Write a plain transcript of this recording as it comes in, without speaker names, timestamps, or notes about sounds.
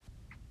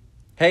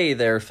Hey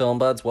there, Film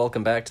Buds.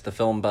 Welcome back to the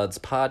Film Buds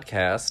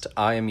podcast.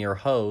 I am your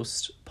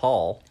host,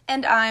 Paul.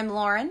 And I'm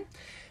Lauren.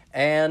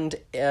 And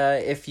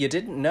if you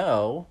didn't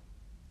know,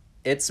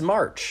 it's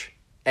March.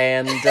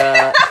 And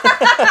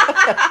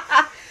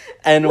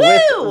and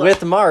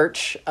with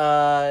March,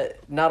 not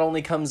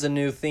only comes a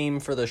new theme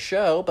for the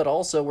show, but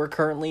also we're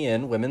currently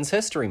in Women's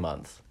History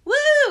Month.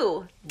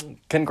 Woo!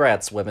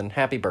 Congrats, women.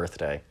 Happy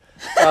birthday.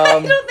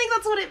 I don't think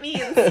that's what it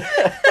means.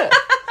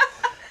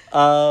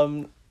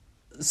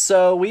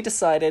 So we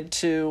decided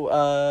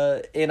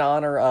to, in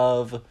honor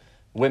of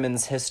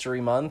Women's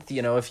History Month,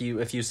 you know, if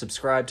you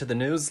subscribe to the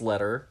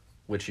newsletter,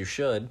 which you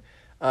should,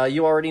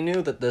 you already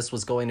knew that this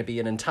was going to be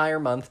an entire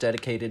month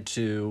dedicated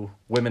to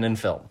women in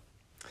film.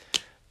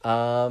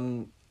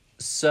 Pretty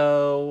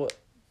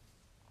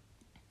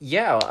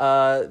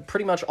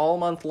much all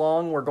month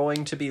long, we're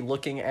going to be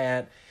looking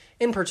at,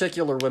 in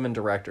particular, women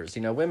directors.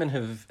 You know, women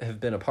have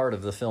been a part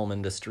of the film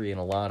industry in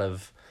a lot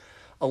of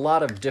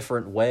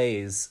different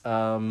ways.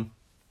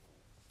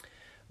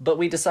 But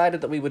we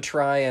decided that we would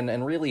try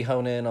and really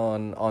hone in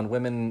on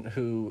women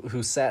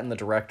who sat in the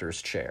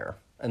director's chair.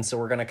 And so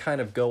we're going to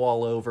kind of go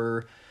all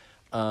over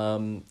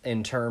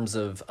in terms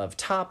of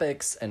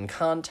topics and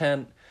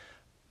content,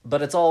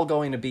 but it's all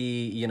going to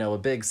be, you know, a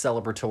big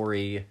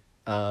celebratory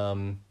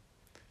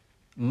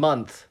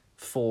month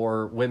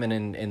for women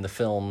in the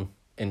film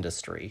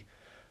industry.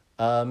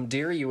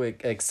 Dear, are you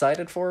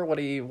excited for it? What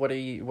are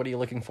you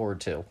looking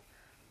forward to?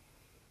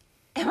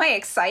 Am I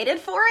excited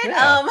for it?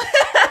 Yeah.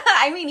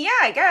 I mean, yeah,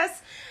 I guess.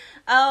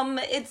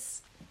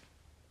 It's,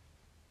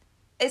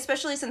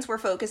 especially since we're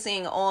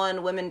focusing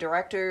on women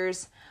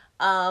directors,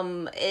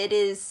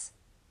 it's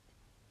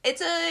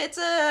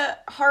a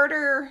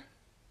harder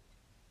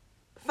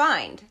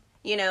find.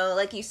 You know,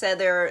 like you said,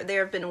 there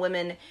have been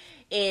women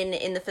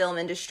in the film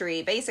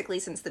industry basically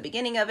since the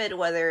beginning of it,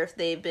 whether if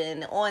they've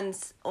been on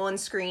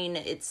screen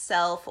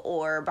itself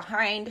or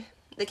behind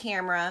the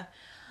camera.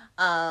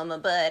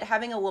 But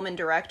having a woman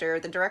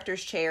director, the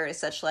director's chair is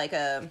such like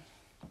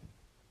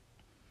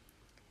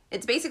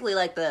it's basically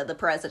like the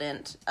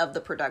president of the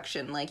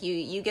production. Like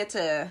you get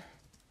to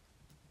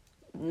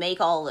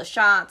make all the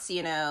shots,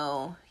 you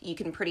know, you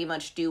can pretty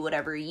much do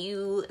whatever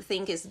you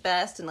think is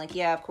best. And like,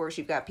 yeah, of course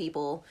you've got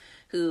people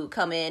who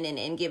come in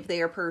and give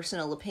their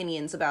personal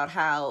opinions about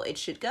how it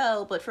should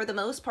go. But for the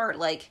most part,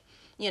 like,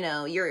 you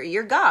know,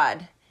 you're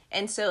God.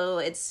 And so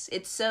it's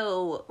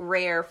so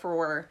rare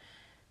for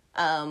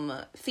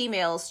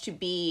females to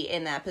be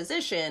in that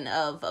position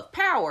of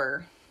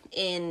power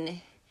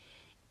in,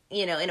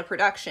 you know, in a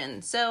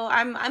production. So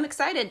I'm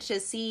excited to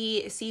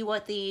see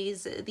what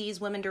these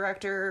women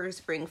directors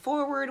bring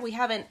forward. We've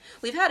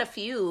had a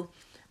few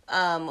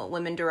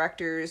women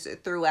directors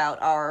throughout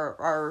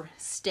our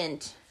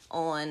stint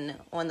on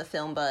the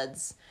Film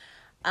Buds.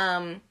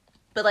 But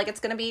like it's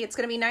gonna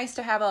be nice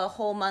to have a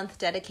whole month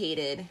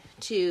dedicated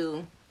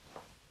to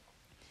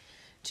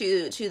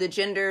the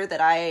gender that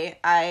I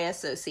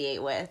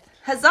associate with.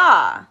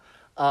 Huzzah!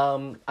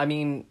 I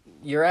mean,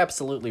 you're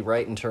absolutely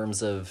right in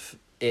terms of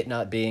it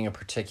not being a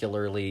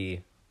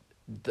particularly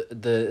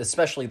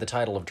especially the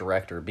title of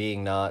director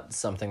being not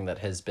something that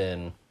has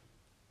been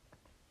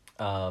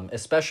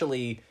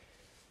especially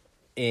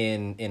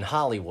in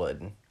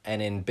Hollywood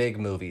and in big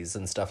movies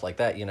and stuff like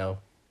that, you know.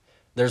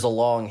 There's a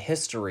long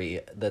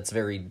history that's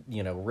very,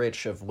 you know,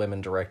 rich of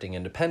women directing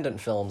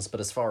independent films, but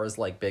as far as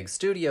like big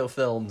studio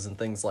films and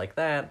things like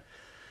that,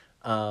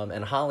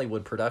 and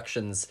Hollywood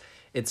productions,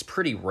 it's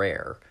pretty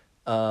rare.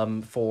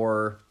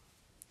 For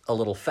a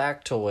little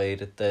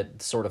factoid that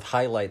sort of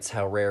highlights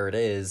how rare it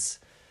is,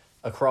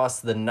 across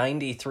the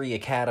 93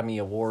 Academy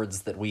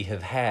Awards that we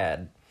have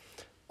had,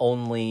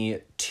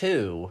 only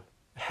two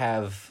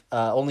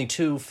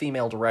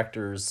female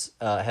directors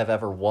have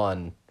ever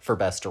won for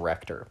Best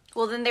Director.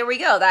 Well, then there we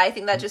go. I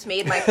think that just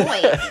made my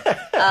point.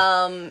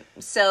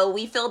 So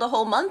we filled a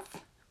whole month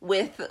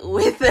with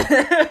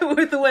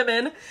the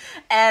women,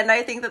 and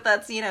I think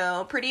that's, you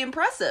know, pretty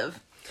impressive.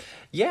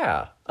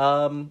 Yeah.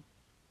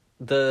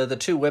 The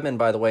two women,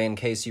 by the way, in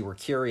case you were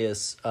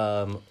curious,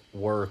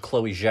 were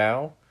Chloe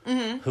Zhao,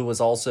 who was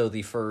also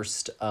the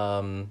first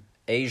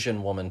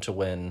Asian woman to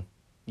win,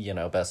 you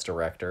know, Best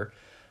Director.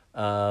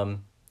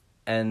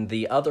 And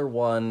the other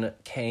one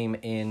came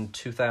in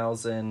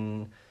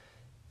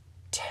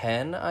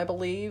 2010, I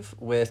believe,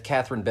 with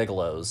Catherine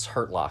Bigelow's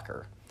Hurt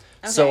Locker.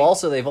 Okay. So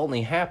also they've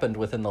only happened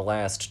within the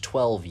last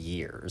 12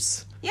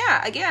 years.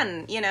 Yeah,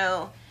 again, you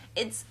know,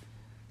 it's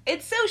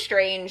so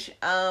strange.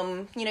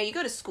 You know, you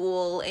go to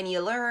school and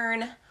you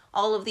learn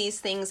all of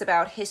these things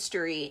about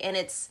history, and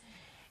it's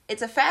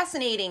a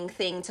fascinating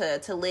thing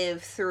to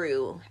live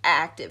through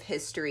active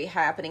history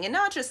happening, and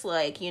not just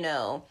like, you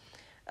know,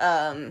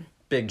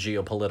 big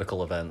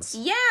geopolitical events.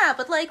 Yeah,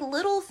 but like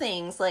little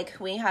things, like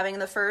we having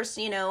the first,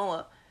 you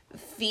know,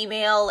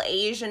 female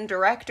Asian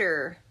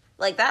director.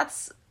 Like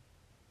that's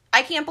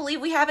I can't believe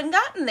we haven't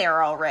gotten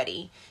there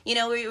already. You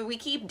know, we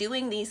keep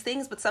doing these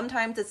things, but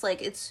sometimes it's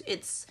like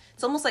it's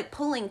almost like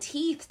pulling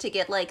teeth to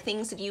get like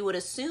things that you would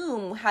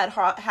assume had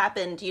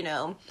happened, you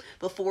know,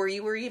 before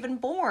you were even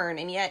born,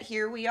 and yet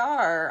here we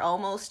are,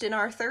 almost in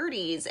our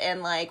 30s,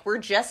 and like we're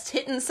just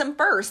hitting some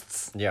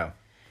bursts. Yeah.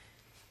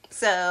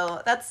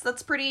 So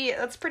that's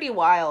pretty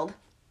wild.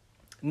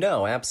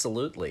 No,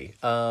 absolutely.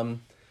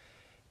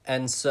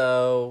 And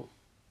so,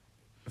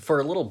 for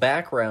a little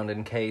background,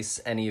 in case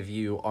any of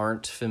you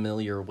aren't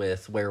familiar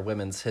with where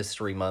Women's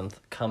History Month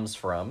comes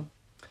from,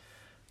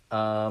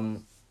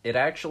 it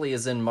actually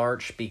is in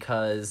March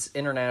because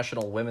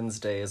International Women's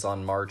Day is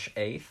on March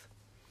 8th.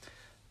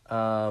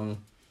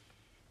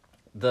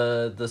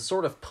 The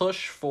sort of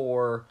push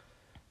for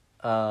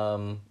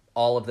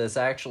all of this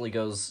actually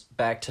goes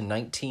back to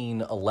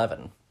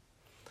 1911.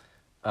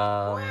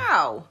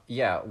 Wow.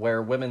 Yeah,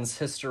 where women's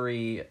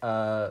history...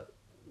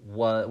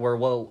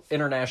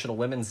 International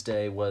Women's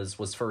Day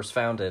was first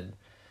founded,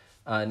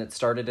 and it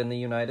started in the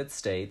United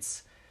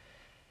States.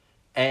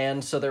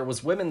 And so there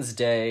was Women's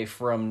Day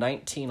from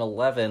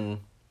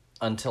 1911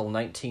 until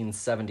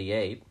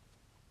 1978,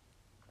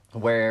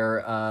 where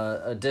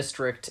a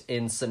district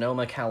in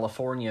Sonoma,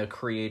 California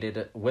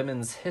created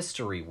Women's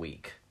History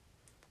Week,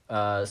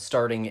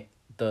 starting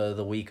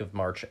the week of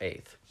March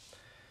 8th.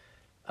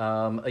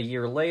 A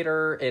year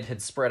later, it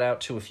had spread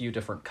out to a few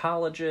different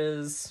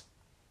colleges,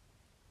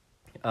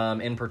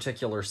 in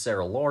particular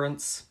Sarah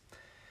Lawrence,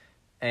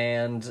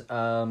 and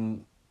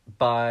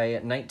by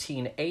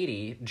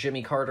 1980,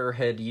 Jimmy Carter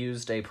had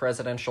used a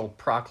presidential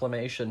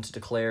proclamation to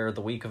declare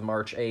the week of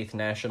March 8th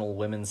National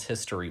Women's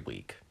History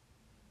Week.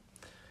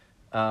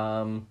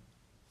 And,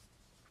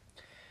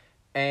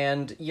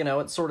 you know,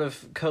 it sort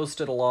of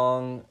coasted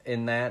along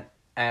in that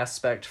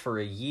aspect for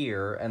a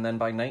year, and then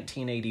by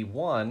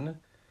 1981,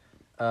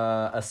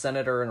 a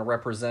senator and a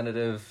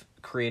representative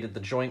created the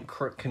Joint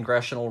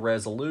Congressional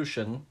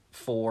Resolution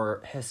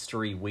for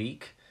History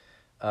Week,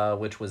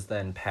 which was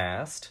then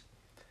passed.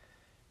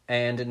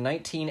 And in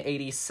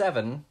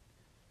 1987,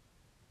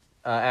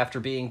 after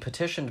being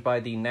petitioned by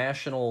the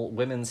National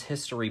Women's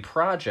History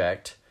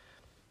Project,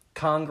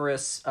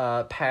 Congress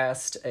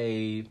passed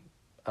a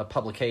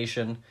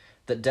publication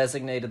that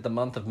designated the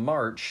month of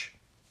March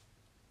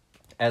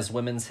as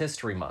Women's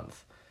History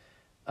Month.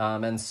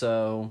 And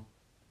so,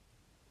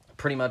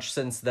 pretty much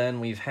since then,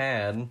 we've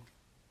had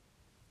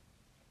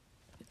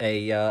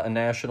a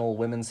National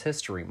Women's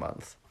History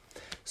Month.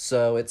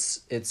 So it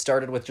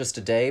started with just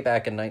a day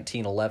back in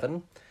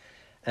 1911,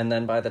 and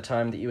then by the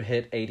time that you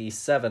hit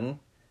 87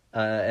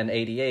 and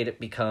 88, it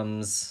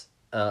becomes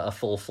a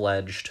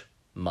full-fledged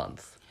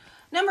month.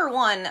 Number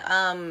one,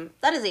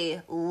 that is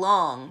a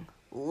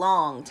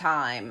long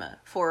time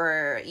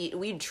for...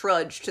 We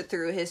trudged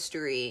through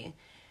history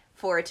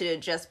for it to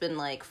have just been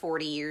like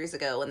 40 years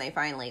ago when they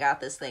finally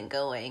got this thing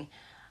going.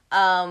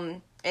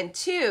 And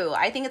two,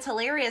 I think it's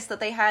hilarious that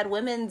they had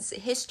Women's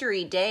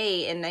History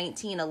Day in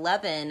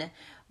 1911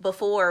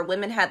 before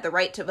women had the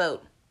right to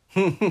vote.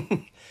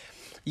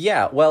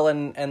 Yeah, well,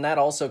 and that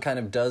also kind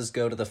of does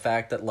go to the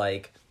fact that,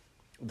 like,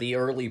 the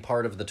early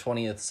part of the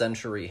 20th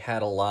century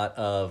had a lot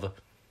of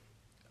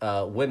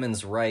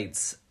women's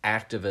rights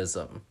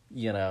activism,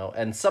 you know,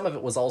 and some of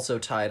it was also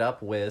tied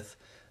up with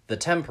the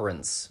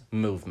temperance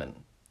movement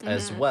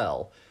as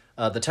well.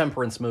 The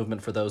temperance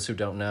movement, for those who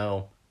don't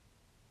know,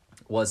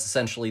 was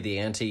essentially the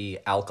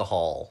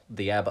anti-alcohol,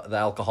 the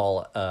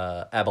alcohol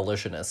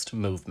abolitionist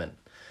movement,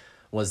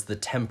 was the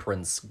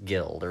Temperance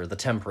Guild, or the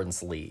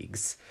Temperance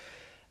Leagues.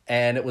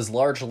 And it was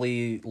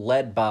largely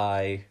led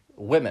by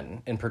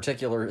women, in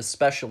particular,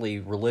 especially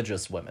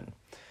religious women.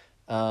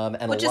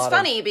 Which is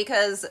funny,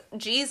 because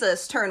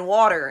Jesus turned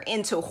water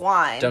into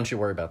wine. Don't you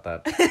worry about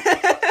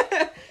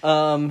that.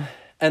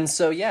 And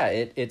so, yeah,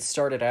 it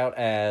started out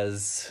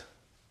as...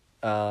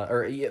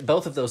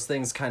 both of those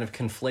things kind of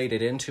conflated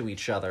into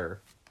each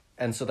other.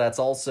 And so that's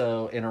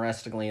also,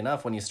 interestingly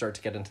enough, when you start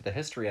to get into the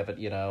history of it,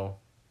 you know,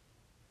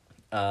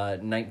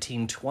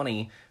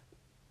 1920,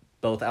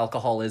 both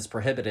alcohol is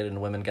prohibited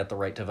and women get the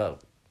right to vote.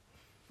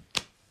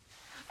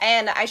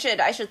 And I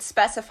should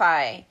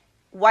specify,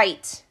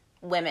 white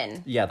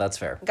women. Yeah, that's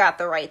fair. Got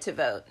the right to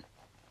vote.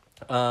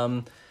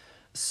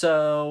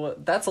 So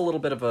that's a little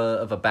bit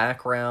of a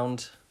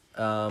background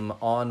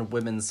on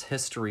Women's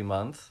History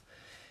Month.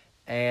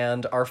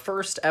 And our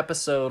first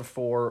episode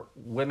for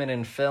Women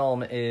in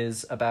Film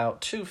is about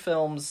two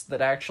films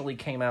that actually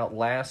came out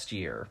last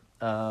year.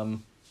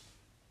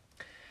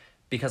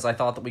 Because I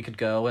thought that we could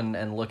go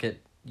and look at,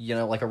 you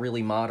know, like a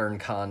really modern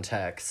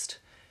context,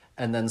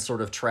 and then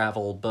sort of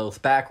travel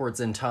both backwards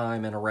in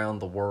time and around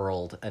the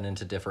world and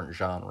into different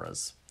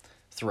genres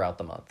throughout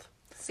the month.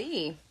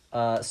 See.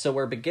 So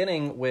we're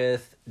beginning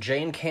with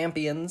Jane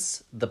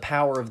Campion's The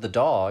Power of the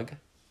Dog,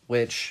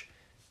 which,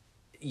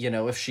 you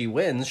know, if she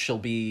wins,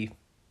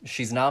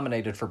 she's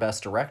nominated for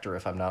Best Director,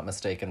 if I'm not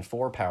mistaken,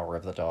 for Power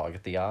of the Dog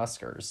at the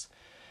Oscars.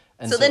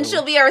 And so then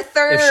she'll be our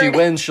third. If she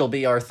wins, she'll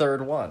be our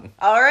third one.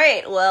 All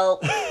right,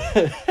 well,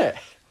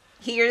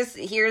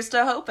 here's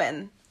to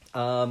hoping.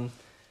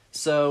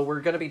 So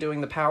we're going to be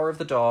doing The Power of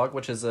the Dog,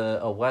 which is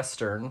a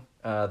Western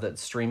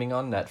that's streaming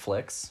on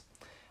Netflix.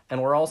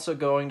 And we're also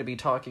going to be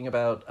talking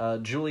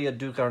about Julia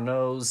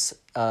Ducournau's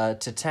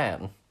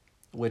Titane,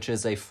 which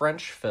is a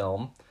French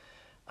film.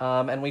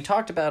 And we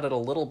talked about it a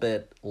little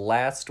bit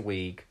last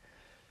week.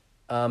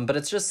 But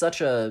it's just such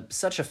a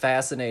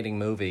fascinating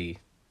movie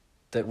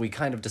that we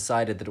kind of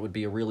decided that it would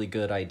be a really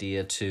good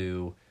idea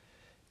to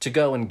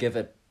go and give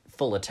it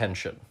full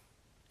attention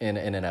in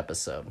an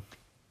episode.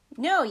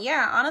 No,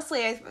 yeah,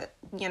 honestly,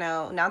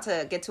 not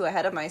to get too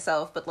ahead of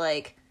myself, but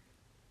like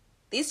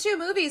these two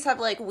movies have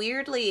like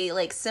weirdly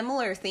like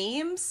similar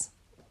themes.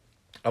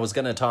 I was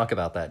going to talk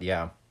about that,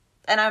 yeah.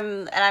 And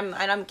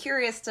I'm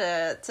curious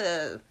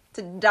to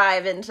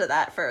dive into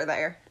that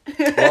further.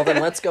 Well,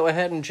 then let's go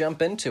ahead and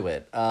jump into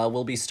it.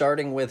 We'll be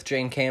starting with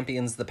Jane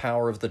Campion's The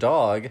Power of the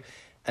Dog,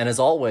 and as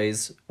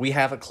always, we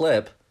have a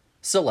clip,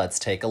 so let's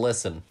take a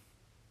listen.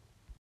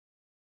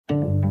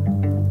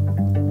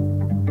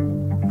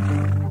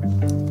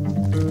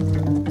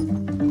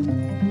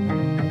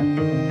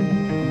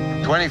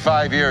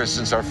 25 years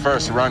since our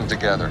first run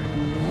together.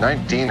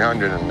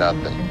 1900 and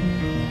nothing.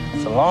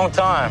 It's a long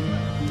time.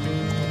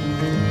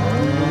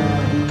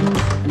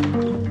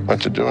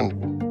 What you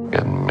doing?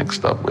 Getting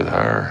mixed up with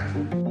her.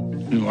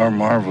 You are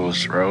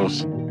marvelous,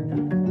 Rose.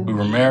 We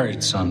were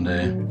married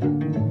Sunday.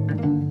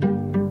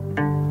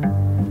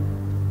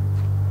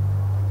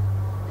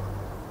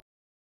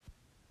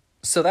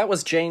 So that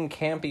was Jane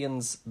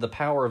Campion's The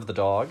Power of the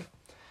Dog.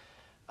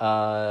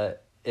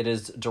 It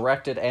is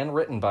directed and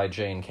written by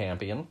Jane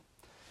Campion.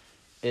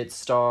 It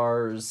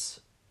stars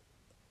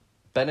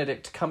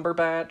Benedict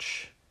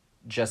Cumberbatch,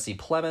 Jesse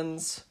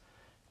Plemons,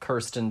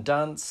 Kirsten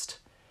Dunst,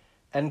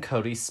 and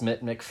Cody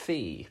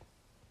Smith-McPhee.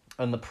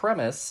 And the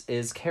premise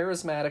is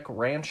charismatic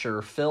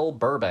rancher Phil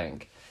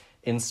Burbank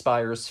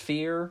inspires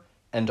fear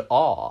and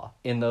awe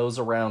in those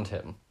around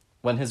him.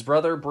 When his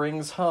brother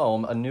brings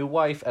home a new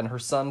wife and her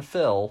son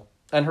Phil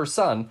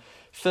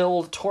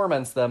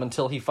torments them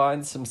until he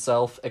finds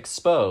himself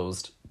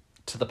exposed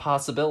to the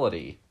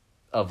possibility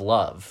of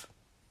love.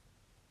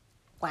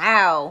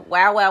 Wow.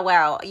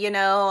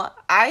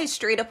 I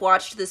straight up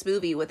watched this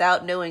movie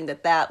without knowing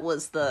that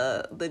was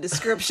the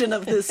description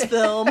of this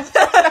film.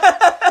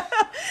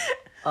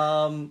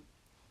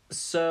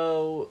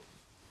 So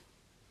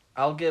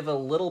I'll give a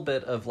little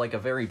bit of like a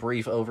very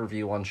brief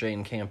overview on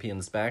Jane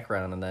Campion's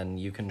background, and then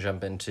you can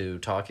jump into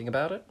talking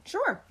about it.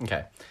 Sure.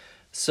 Okay.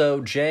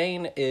 So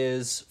Jane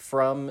is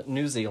from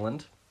New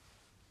Zealand.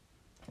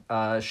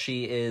 She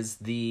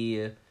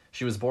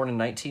was born in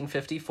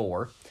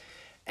 1954.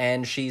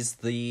 And she's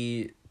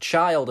the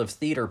child of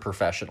theater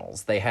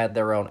professionals. They had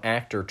their own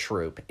actor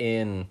troupe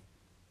in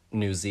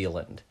New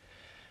Zealand.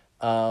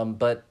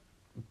 But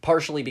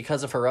partially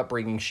because of her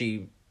upbringing,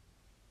 she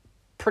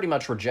pretty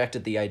much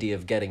rejected the idea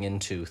of getting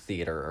into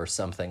theater or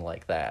something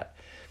like that.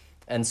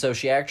 And so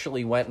she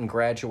actually went and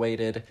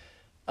graduated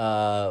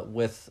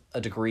with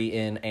a degree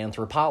in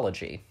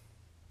anthropology.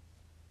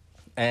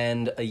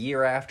 And a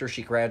year after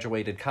she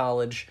graduated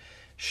college,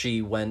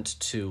 she went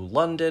to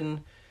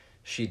London.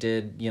 She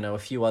did, a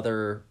few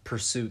other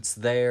pursuits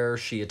there.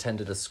 She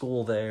attended a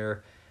school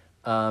there.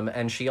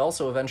 And she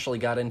also eventually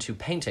got into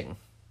painting.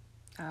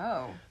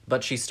 Oh.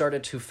 But she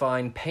started to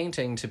find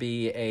painting to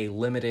be a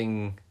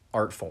limiting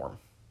art form.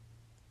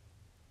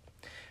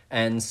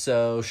 And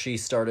so she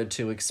started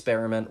to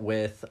experiment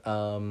with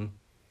other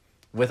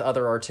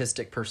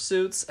artistic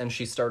pursuits, and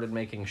she started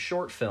making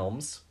short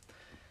films.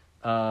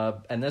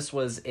 And this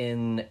was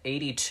in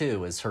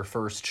 1982 as her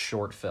first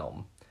short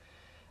film.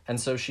 And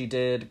so she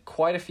did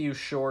quite a few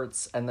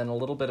shorts and then a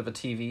little bit of a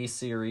TV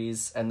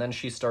series, and then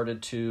she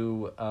started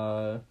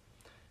to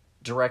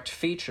direct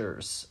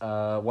features.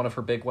 One of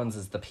her big ones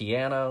is The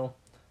Piano,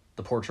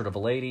 The Portrait of a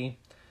Lady.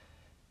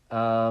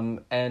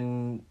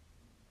 And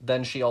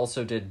then she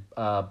also did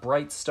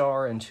Bright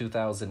Star in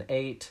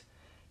 2008.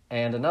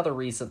 And another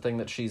recent thing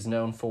that she's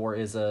known for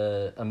is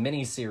a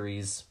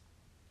mini-series,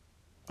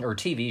 or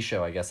TV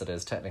show, I guess it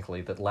is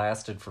technically, that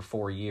lasted for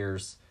 4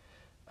 years,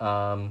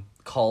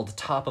 called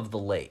Top of the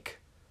Lake,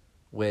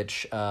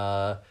 which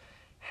had,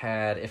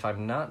 if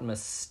I'm not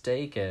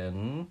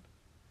mistaken,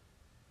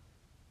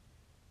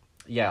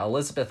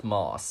 Elizabeth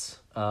Moss,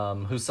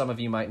 who some of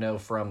you might know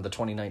from the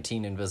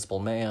 2019 Invisible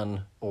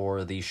Man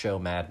or the show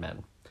Mad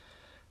Men,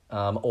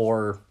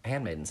 or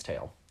Handmaid's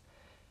Tale.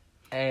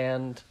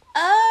 And...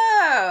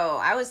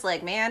 Oh, I was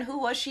like, man, who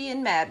was she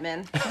in Mad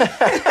Men?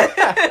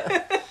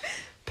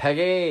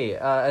 Peggy!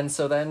 And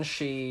so then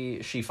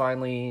she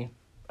finally...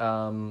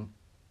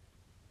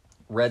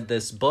 read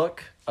this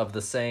book of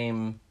the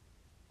same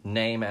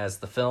name as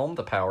the film,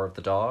 The Power of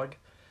the Dog.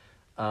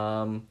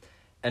 And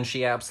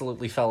she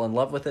absolutely fell in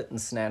love with it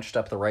and snatched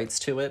up the rights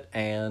to it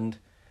and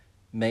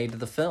made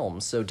the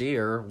film. So,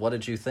 dear, what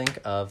did you think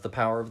of The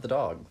Power of the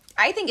Dog?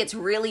 I think it's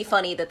really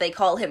funny that they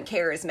call him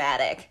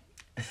charismatic.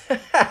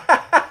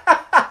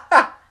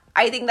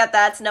 I think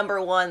that's number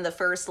one, the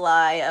first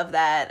lie of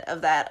that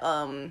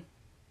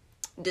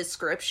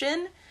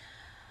description.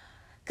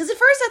 Because at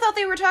first I thought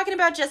they were talking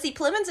about Jesse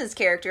Plemons'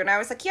 character, and I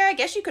was like, yeah, I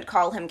guess you could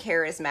call him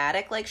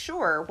charismatic. Like,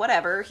 sure,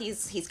 whatever.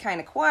 He's kind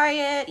of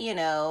quiet, you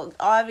know.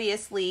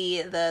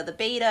 Obviously, the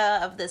beta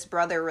of this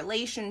brother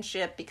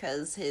relationship,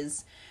 because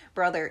his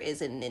brother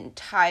is an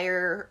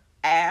entire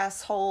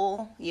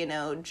asshole, you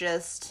know,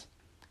 just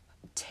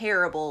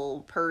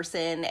terrible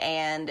person,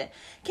 and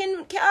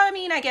I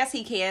mean, I guess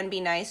he can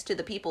be nice to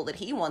the people that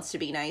he wants to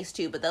be nice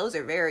to, but those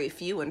are very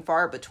few and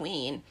far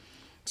between.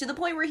 To the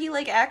point where he,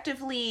 like,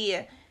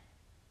 actively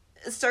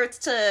starts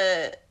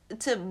to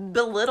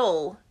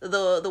belittle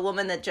the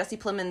woman that Jesse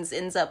Plemons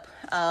ends up,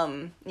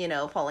 you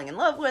know, falling in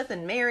love with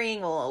and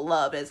marrying. Well,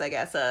 love is, I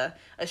guess, a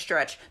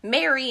stretch.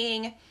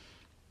 Marrying.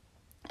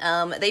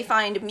 They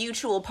find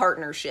mutual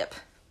partnership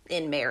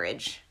in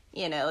marriage.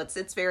 You know,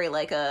 it's very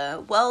like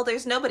well,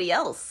 there's nobody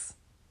else.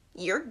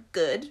 You're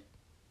good.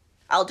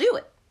 I'll do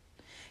it.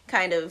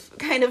 Kind of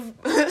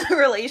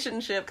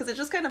relationship, because it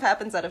just kind of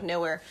happens out of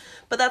nowhere.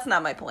 But that's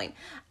not my point.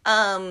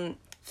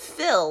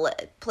 Phil,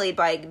 played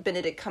by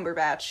Benedict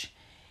Cumberbatch,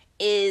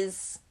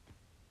 is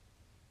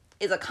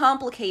a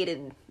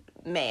complicated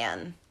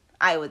man,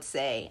 I would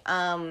say.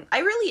 I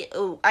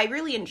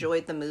really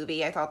enjoyed the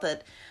movie. I thought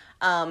that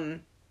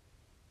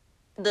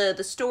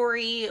the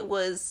story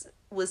was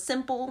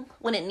simple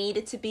when it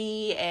needed to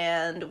be,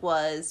 and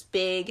was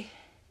big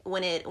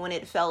when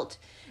it felt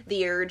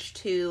the urge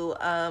to.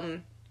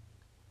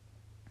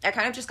 I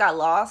kind of just got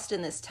lost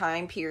in this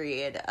time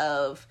period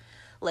of,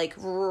 like,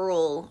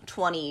 rural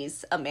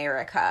 20s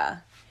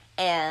America,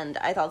 and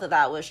I thought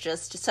that was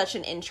just such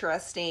an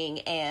interesting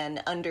and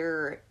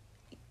underlooked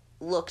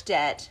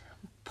at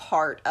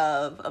part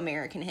of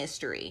American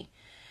history,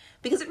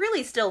 because it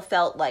really still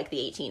felt like the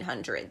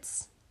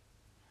 1800s,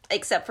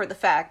 except for the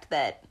fact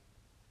that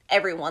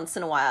every once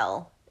in a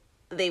while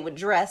they would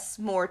dress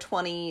more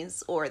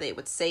 20s, or they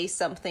would say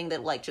something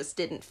that, like, just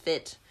didn't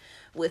fit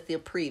with the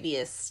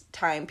previous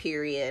time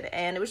period,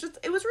 and it was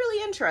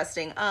really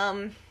interesting.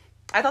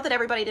 I thought that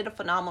everybody did a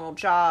phenomenal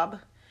job.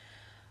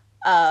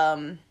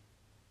 You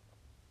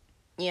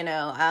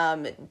know,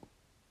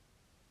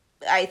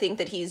 I think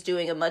that he's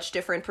doing a much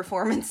different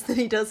performance than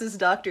he does as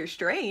Doctor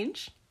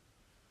Strange,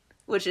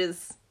 which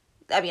is,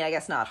 I mean, I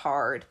guess not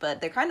hard,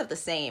 but they're kind of the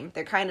same.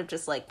 They're kind of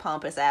just, like,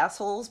 pompous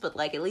assholes, but,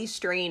 like, at least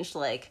Strange,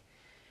 like,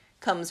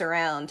 comes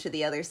around to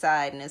the other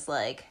side and is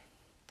like,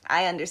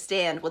 I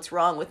understand what's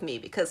wrong with me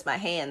because my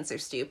hands are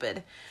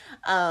stupid.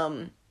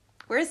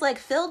 Whereas, like,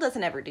 Phil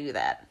doesn't ever do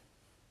that.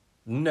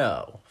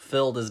 No,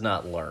 Phil does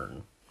not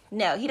learn.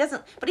 No, he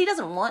doesn't, but he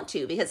doesn't want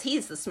to, because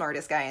he's the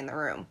smartest guy in the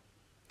room.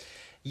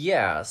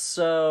 Yeah,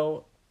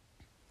 so,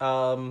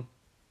 the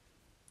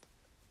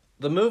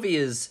movie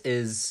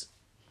is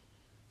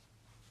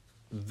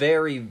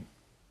very,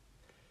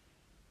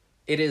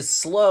 it is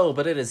slow,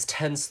 but it is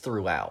tense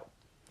throughout.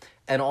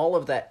 And all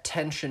of that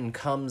tension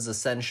comes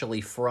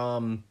essentially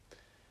from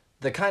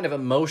the kind of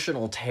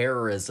emotional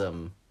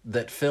terrorism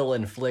that Phil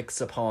inflicts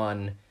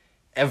upon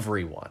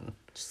everyone.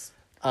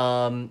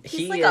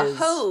 He's like a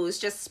hose,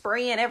 just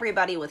spraying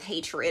everybody with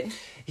hatred.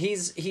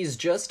 He's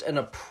just an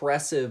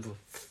oppressive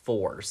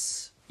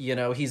force. You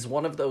know, he's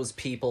one of those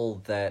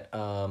people that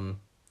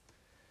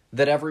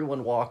that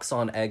everyone walks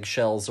on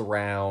eggshells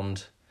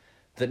around,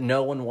 that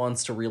no one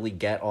wants to really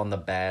get on the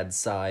bad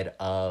side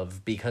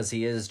of, because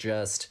he is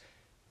just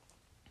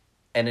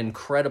an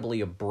incredibly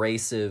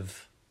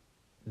abrasive,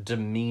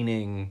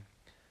 demeaning,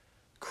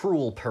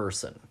 cruel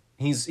person.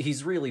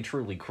 He's really,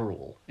 truly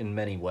cruel in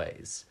many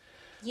ways.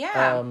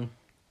 Yeah.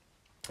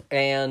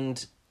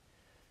 And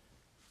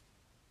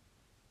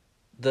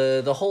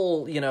the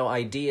whole, you know,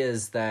 idea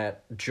is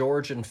that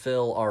George and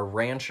Phil are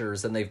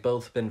ranchers, and they've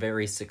both been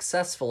very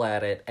successful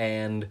at it,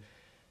 and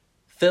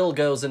Phil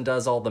goes and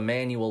does all the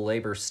manual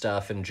labor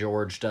stuff, and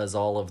George does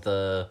all of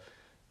the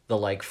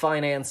like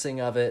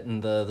financing of it,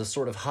 and the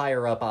sort of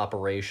higher up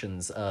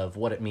operations of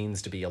what it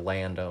means to be a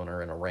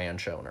landowner and a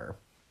ranch owner.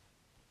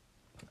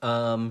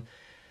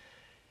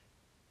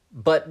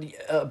 But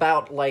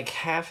about, like,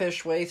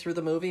 half-ish way through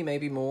the movie,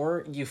 maybe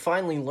more, you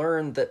finally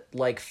learn that,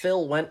 like,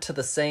 Phil went to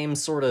the same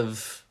sort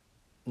of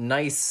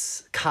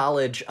nice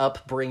college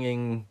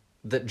upbringing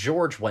that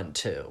George went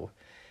to,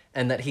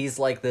 and that he's,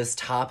 like, this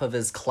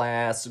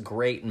top-of-his-class,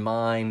 great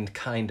mind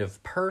kind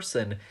of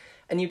person.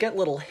 And you get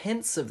little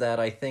hints of that,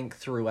 I think,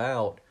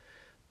 throughout,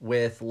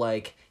 with,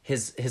 like,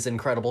 his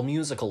incredible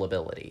musical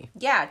ability.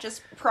 Yeah,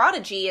 just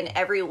prodigy in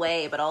every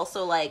way, but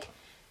also, like,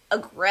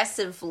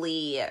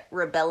 aggressively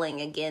rebelling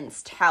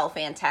against how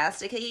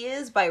fantastic he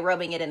is by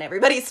rubbing it in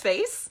everybody's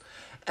face.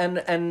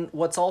 And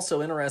what's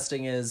also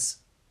interesting is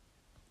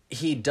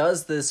he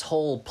does this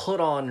whole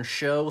put-on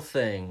show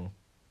thing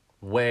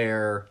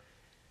where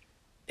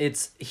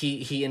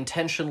he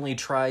intentionally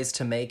tries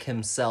to make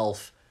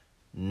himself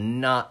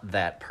not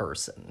that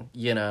person,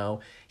 you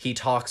know? He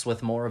talks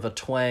with more of a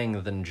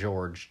twang than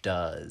George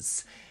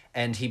does,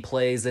 and he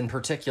plays, in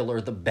particular,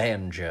 the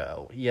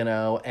banjo, you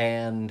know?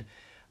 And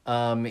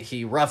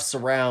he roughs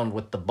around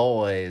with the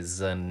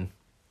boys, and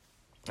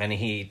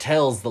he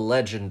tells the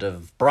legend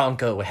of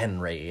Bronco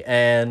Henry,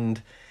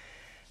 and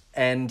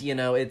you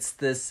know, it's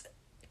this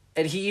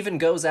And he even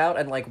goes out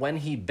and, like, when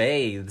he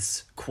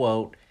bathes,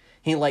 quote,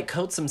 he, like,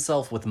 coats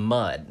himself with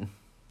mud.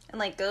 And,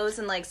 like, goes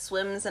and, like,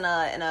 swims in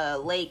a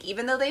lake.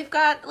 Even though they've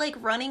got, like,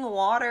 running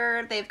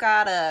water, they've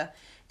got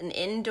an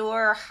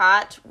indoor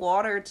hot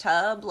water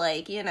tub,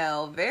 like, you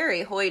know,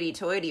 very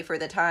hoity-toity for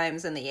the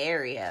times in the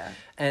area.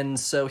 And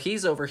so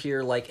he's over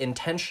here, like,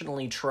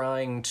 intentionally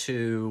trying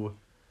to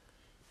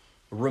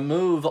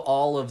remove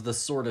all of the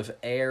sort of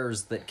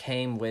airs that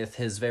came with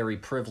his very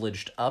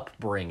privileged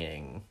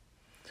upbringing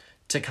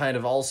to kind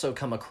of also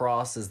come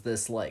across as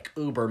this, like,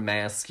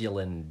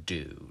 uber-masculine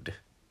dude.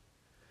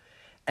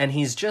 And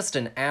he's just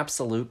an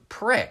absolute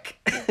prick.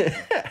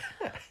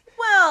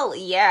 Well,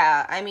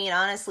 yeah. I mean,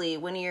 honestly,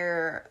 when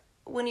you're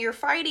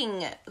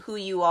fighting who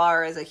you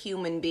are as a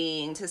human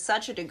being to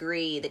such a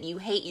degree that you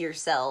hate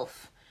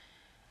yourself,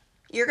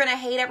 you're going to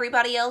hate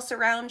everybody else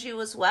around you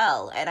as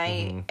well. And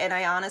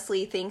I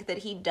honestly think that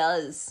he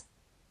does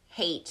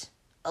hate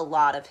a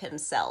lot of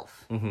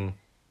himself. Mm-hmm.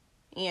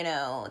 You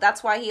know,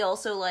 that's why he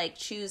also, like,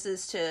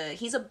 chooses to,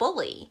 he's a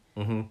bully.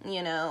 Mm-hmm.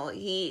 You know,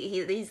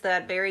 he's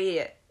that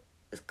very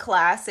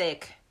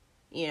classic,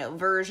 you know,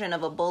 version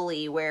of a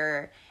bully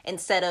where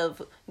instead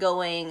of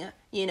going,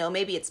 you know,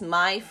 maybe it's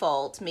my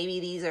fault, maybe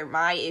these are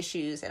my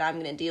issues and I'm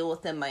going to deal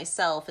with them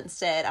myself,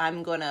 instead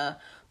I'm going to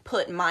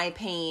put my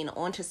pain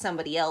onto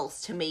somebody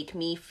else to make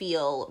me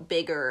feel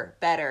bigger,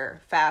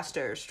 better,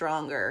 faster,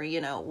 stronger, you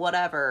know,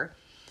 whatever,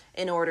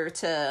 in order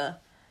to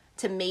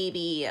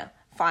maybe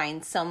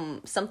find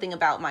something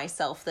about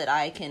myself that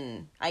I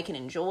can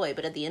enjoy.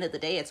 But at the end of the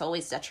day, it's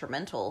always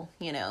detrimental,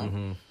 you know.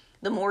 Mm-hmm.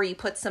 The more you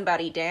put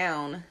somebody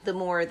down, the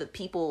more the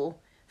people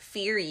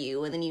fear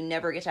you, and then you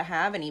never get to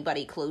have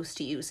anybody close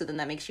to you, so then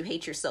that makes you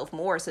hate yourself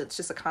more, so it's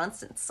just a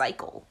constant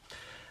cycle.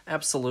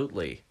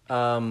 Absolutely.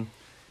 And,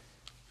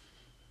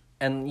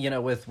 you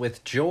know,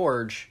 with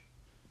George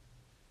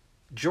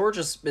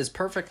is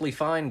perfectly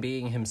fine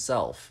being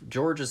himself.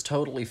 George is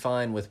totally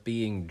fine with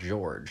being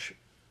George.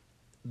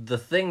 The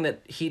thing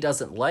that he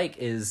doesn't like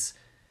is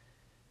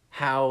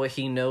how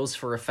he knows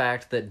for a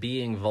fact that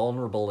being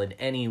vulnerable in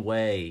any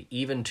way,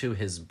 even to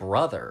his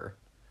brother,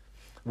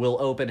 will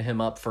open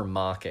him up for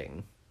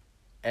mocking.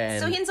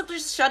 And so he ends up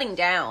just shutting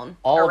down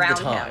all around of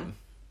the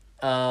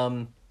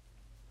time.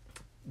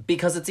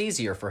 Because it's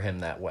easier for him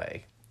that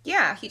way.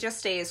 Yeah, he just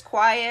stays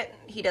quiet.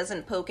 He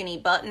doesn't poke any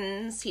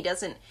buttons. He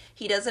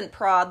doesn't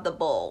prod the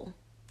bull.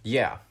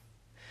 Yeah.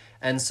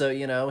 And so,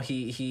 you know,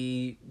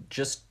 he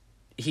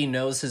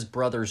knows his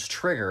brother's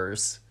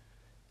triggers,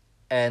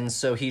 and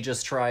so he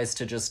just tries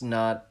to just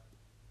not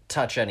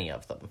touch any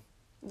of them.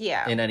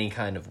 Yeah. In any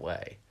kind of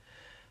way.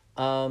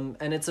 And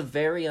it's a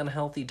very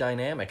unhealthy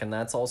dynamic, and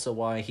that's also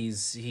why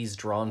he's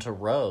drawn to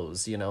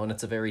Rose, you know, and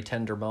it's a very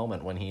tender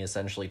moment when he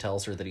essentially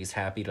tells her that he's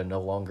happy to no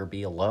longer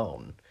be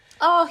alone.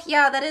 Oh,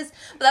 yeah, that is,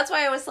 but that's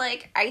why I was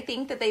like, I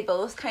think that they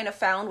both kind of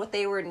found what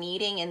they were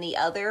needing in the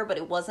other, but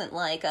it wasn't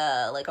like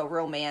a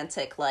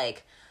romantic,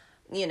 like,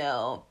 you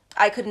know,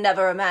 I could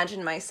never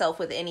imagine myself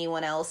with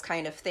anyone else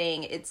kind of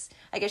thing. It's,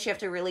 I guess you have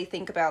to really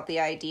think about the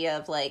idea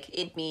of, like,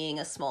 it being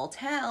a small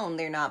town,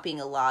 there not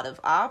being a lot of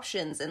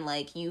options, and,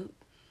 like, you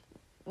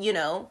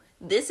know,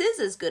 this is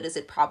as good as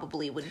it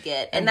probably would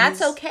get, and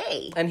that's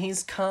okay. And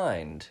he's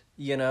kind,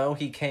 you know,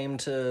 he came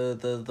to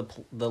the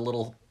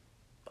little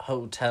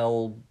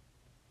hotel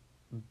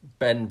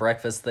bed and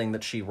breakfast thing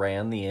that she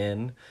ran, the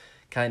inn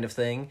kind of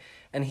thing,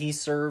 and he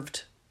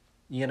served,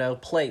 you know,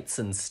 plates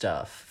and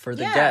stuff for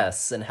the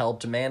guests and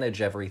helped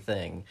manage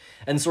everything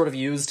and sort of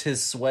used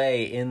his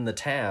sway in the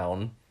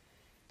town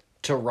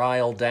to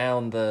rile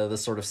down the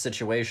sort of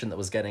situation that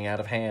was getting out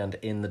of hand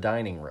in the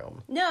dining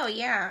room. No,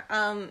 yeah.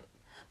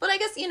 But I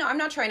guess, you know, I'm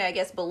not trying to, I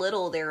guess,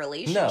 belittle their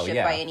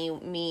relationship by any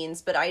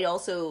means, but I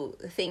also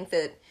think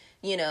that,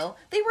 you know,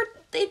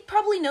 they'd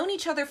probably known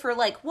each other for,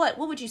 like, what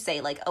would you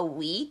say, like, a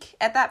week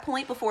at that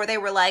point before they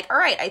were like, all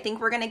right, I think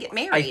we're going to get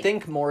married. I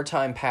think more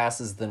time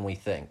passes than we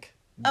think.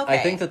 Okay. I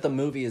think that the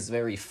movie is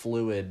very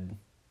fluid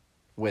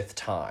with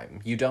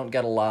time. You don't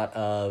get a lot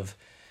of...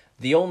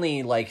 The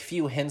only, like,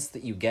 few hints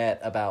that you get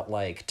about,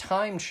 like,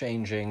 time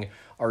changing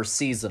are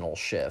seasonal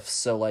shifts.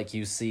 So, like,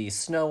 you see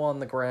snow on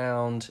the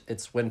ground,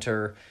 it's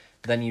winter,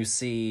 then you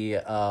see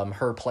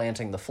her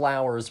planting the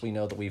flowers, we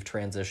know that we've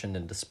transitioned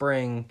into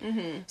spring.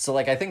 Mm-hmm. So,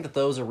 like, I think that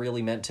those are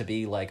really meant to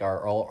be, like,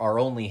 our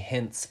only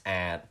hints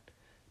at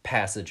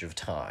passage of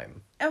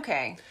time.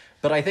 Okay.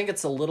 But I think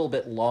it's a little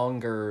bit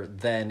longer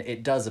than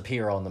it does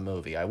appear on the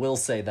movie. I will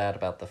say that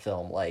about the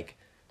film. Like,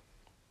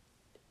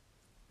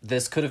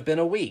 this could have been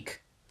a week.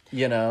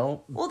 You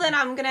know? Well, then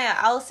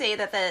I'll say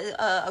that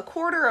a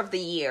quarter of the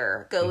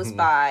year goes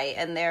by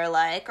and they're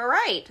like, all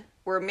right,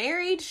 we're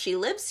married. She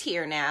lives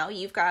here now.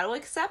 You've got to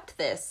accept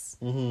this.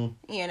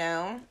 Mm-hmm. You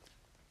know?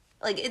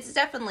 Like, it's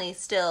definitely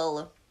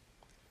still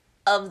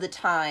of the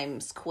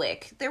times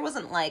quick. There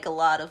wasn't, like, a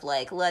lot of,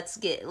 like, let's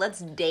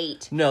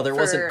date. No, there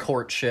wasn't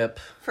courtship.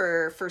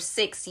 For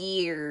 6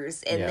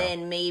 years and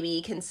then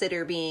maybe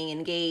consider being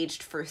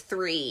engaged for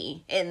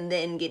 3 and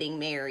then getting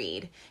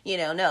married. You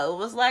know, no, it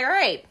was like, all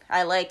right,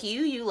 I like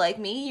you, you like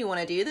me, you want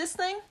to do this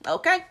thing?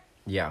 Okay.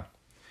 Yeah.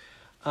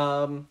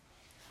 And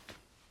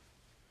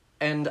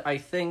I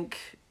think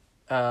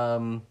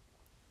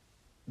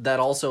that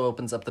also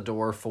opens up the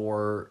door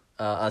for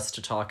us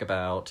to talk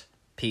about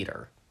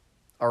Peter,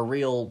 our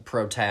real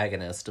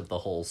protagonist of the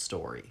whole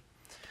story.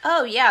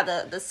 Oh, yeah,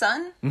 the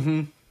son?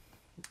 Mm-hmm.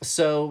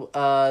 So,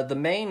 the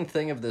main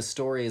thing of this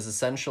story is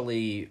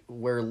essentially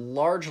we're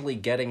largely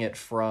getting it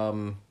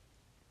from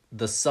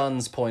the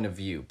son's point of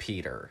view,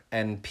 Peter.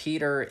 And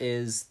Peter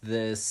is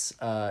this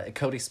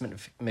Cody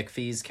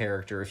Smith-McPhee's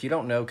character. If you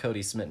don't know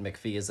Cody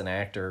Smith-McPhee as an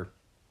actor,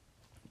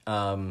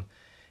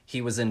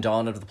 he was in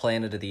Dawn of the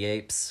Planet of the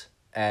Apes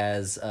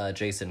as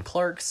Jason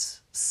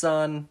Clarke's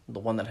son, the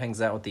one that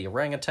hangs out with the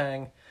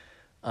orangutan.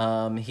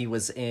 He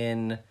was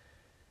in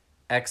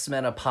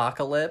X-Men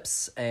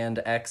Apocalypse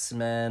and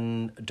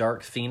X-Men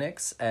Dark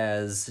Phoenix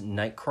as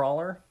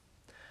Nightcrawler.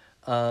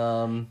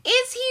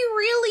 Is he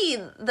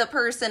really the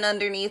person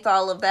underneath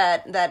all of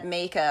that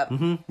makeup?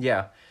 Mm-hmm,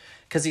 yeah,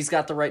 because he's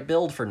got the right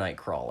build for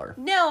Nightcrawler.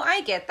 No, I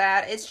get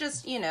that. It's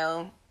just,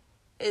 it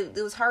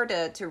was hard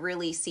to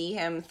really see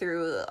him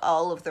through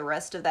all of the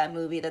rest of that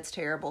movie. That's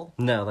terrible.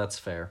 No, that's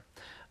fair.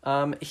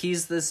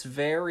 He's this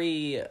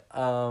very,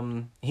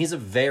 he's a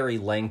very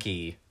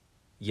lanky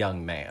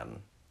young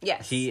man.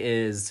 Yes. He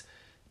is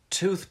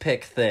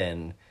toothpick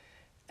thin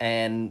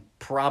and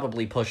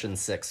probably pushing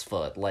 6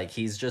 foot. Like,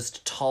 he's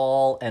just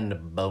tall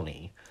and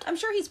bony. I'm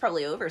sure he's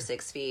probably over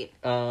 6 feet.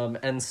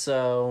 And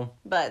so...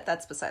 But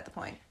that's beside the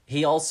point.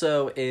 He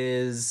also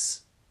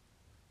is,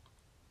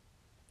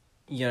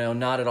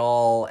 not at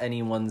all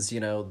anyone's,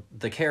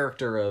 the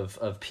character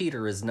of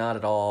Peter is not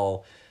at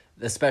all,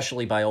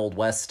 especially by Old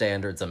West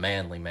standards, a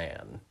manly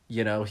man.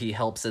 He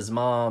helps his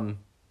mom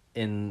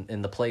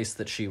in the place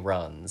that she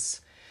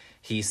runs.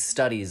 He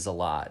studies a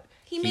lot.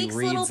 He makes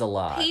reads little a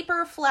lot.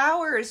 Paper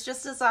flowers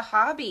just as a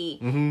hobby.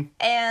 Mm-hmm.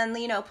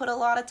 And, put a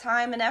lot of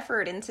time and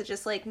effort into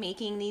just,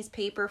 making these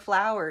paper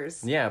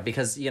flowers. Yeah,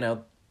 because,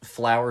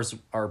 flowers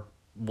are,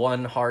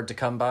 1, hard to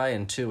come by,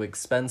 and 2,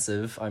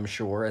 expensive, I'm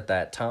sure, at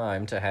that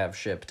time to have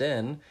shipped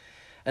in.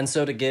 And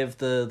so to give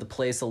the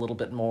place a little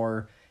bit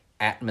more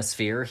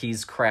atmosphere,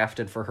 he's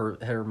crafted for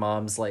her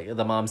mom's,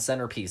 the mom's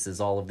centerpieces,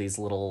 all of these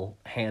little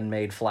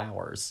handmade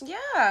flowers.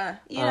 Yeah,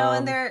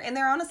 and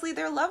they're honestly,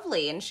 they're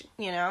lovely, and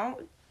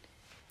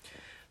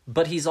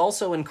But he's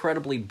also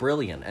incredibly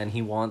brilliant, and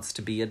he wants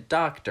to be a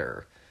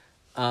doctor.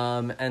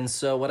 And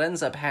so what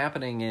ends up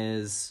happening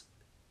is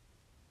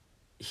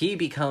he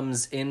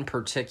becomes, in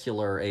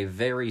particular, a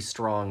very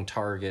strong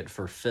target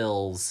for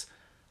Phil's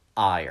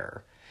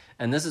ire.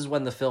 And this is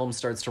when the film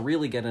starts to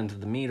really get into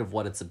the meat of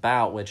what it's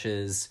about, which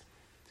is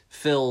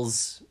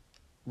Phil's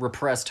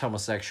repressed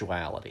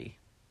homosexuality.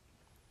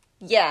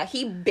 Yeah,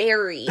 he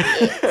buried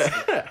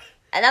it.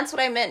 And that's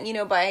what I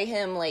meant, by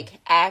him,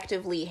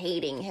 actively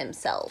hating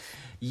himself.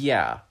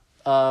 Yeah.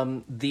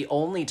 The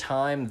only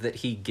time that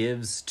he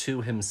gives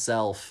to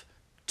himself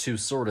to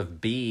sort of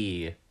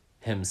be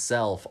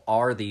himself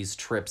are these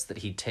trips that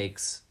he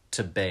takes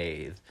to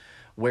bathe,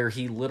 where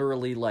he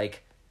literally,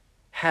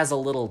 has a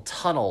little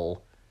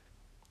tunnel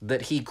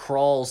that he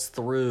crawls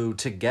through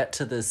to get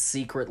to this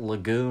secret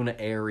lagoon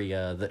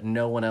area that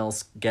no one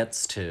else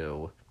gets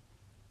to,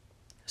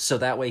 so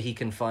that way he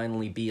can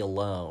finally be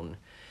alone.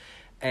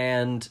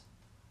 And,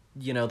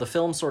 the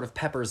film sort of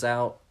peppers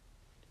out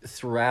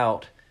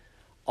throughout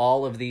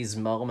all of these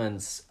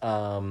moments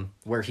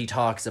where he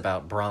talks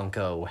about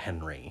Bronco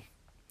Henry.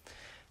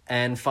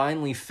 And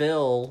finally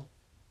Phil,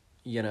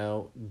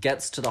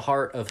 gets to the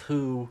heart of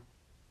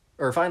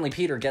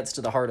Peter gets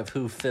to the heart of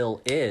who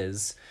Phil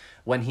is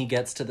when he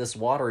gets to this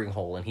watering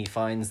hole and he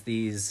finds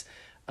these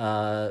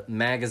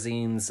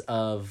magazines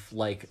of,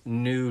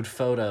 nude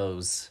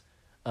photos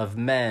of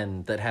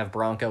men that have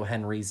Bronco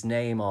Henry's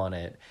name on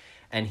it.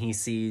 And he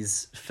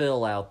sees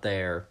Phil out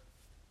there.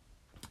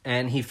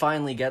 And he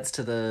finally gets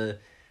to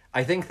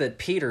I think that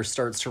Peter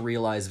starts to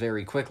realize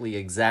very quickly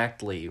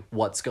exactly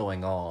what's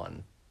going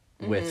on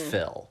with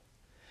Phil.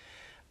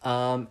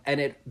 And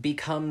it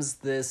becomes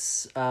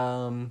this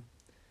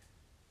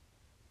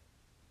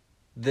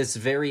this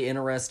very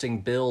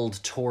interesting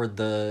build toward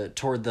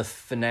the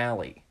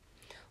finale.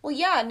 Well,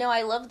 yeah, no,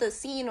 I love the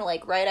scene,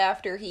 right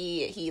after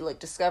he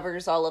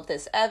discovers all of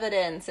this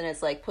evidence and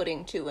is,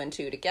 putting 2 and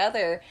 2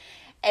 together.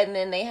 And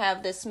then they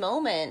have this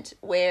moment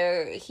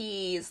where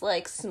he's,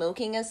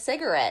 smoking a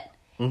cigarette.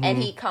 Mm-hmm. And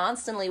he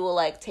constantly will,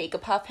 take a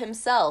puff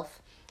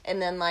himself.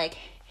 And then,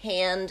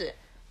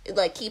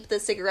 keep the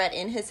cigarette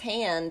in his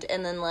hand.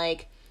 And then,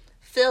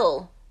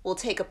 Phil will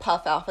take a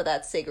puff off of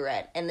that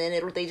cigarette. And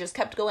then they just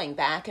kept going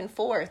back and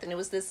forth. And it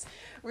was this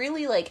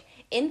really,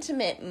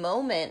 intimate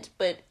moment.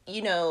 But,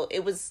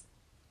 that's,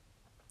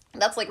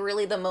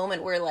 really the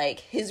moment where,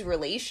 his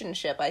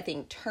relationship, I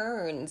think,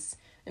 turns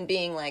and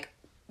being,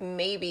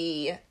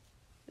 maybe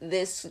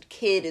this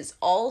kid is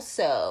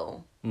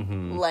also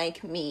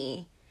like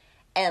me,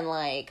 and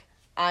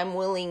I'm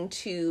willing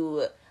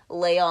to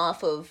lay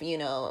off of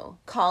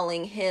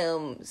calling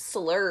him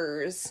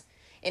slurs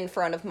in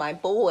front of my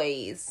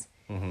boys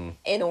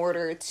in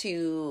order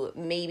to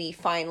maybe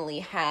finally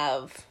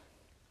have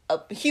a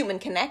human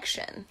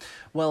connection.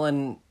 Well,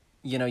 and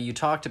you know, you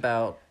talked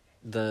about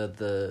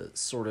the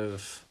sort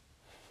of,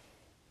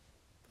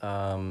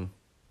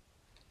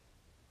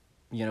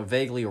 you know,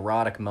 vaguely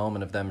erotic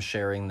moment of them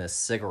sharing this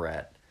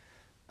cigarette.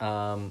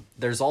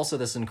 There's also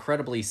this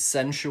incredibly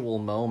sensual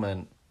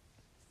moment.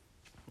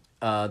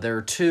 There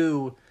are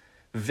two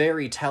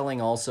very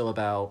telling also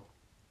about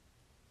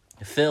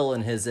Phil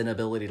and his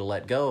inability to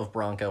let go of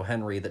Bronco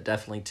Henry that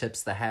definitely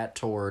tips the hat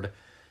toward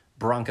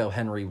Bronco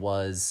Henry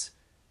was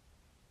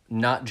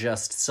not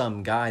just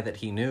some guy that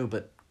he knew,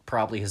 but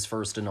probably his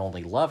first and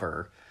only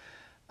lover.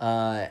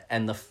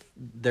 And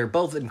they're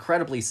both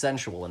incredibly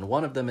sensual, and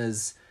one of them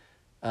is,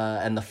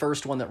 and the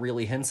first one that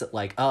really hints at,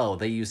 like, oh,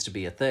 they used to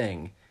be a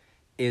thing,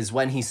 is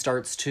when he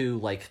starts to,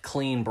 like,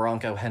 clean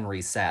Bronco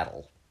Henry's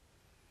saddle.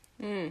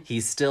 He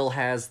still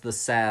has the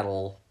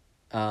saddle,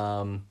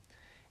 and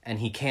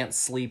he can't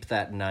sleep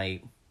that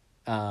night,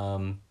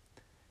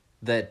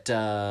 that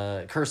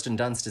Kirsten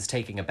Dunst is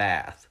taking a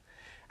bath.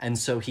 And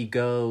so he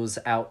goes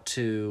out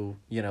to,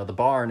 you know, the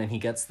barn and he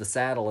gets the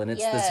saddle, and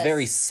it's this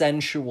very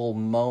sensual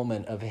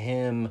moment of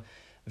him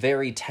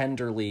very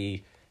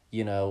tenderly,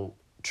 you know,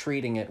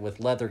 treating it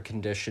with leather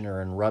conditioner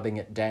and rubbing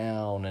it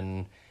down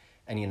and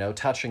you know,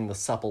 touching the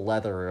supple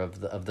leather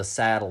of the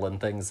saddle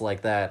and things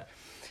like that.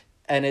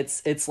 And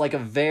it's like a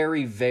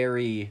very,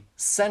 very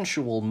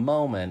sensual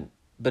moment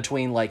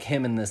between, like,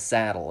 him and this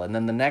saddle. And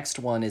then the next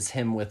one is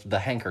him with the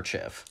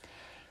handkerchief.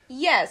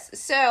 Yes,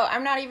 so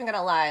I'm not even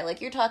gonna lie. Like,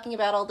 you're talking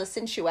about all the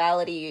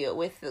sensuality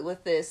with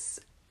this,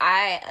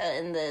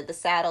 and the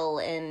saddle,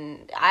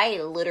 and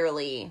I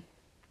literally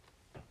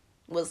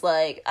was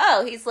like,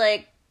 oh, he's,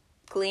 like,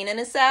 cleaning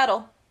his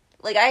saddle.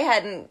 Like, I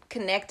hadn't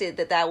connected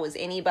that was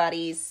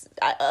anybody's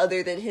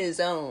other than his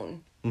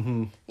own.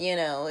 Mm-hmm. You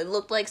know, it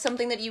looked like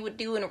something that you would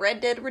do in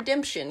Red Dead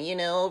Redemption, you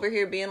know, over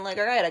here being like,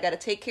 all right, I gotta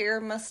take care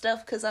of my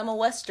stuff because I'm a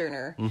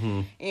Westerner,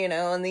 you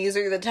know, and these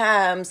are the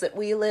times that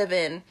we live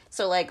in.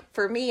 So, like,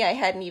 for me, I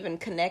hadn't even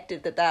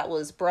connected that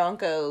was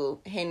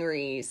Bronco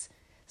Henry's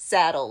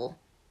saddle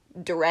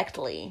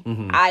directly.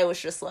 I was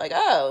just like,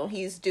 oh,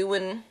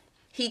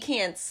 he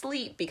can't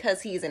sleep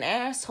because he's an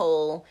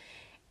asshole,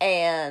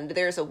 and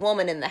there's a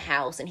woman in the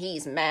house, and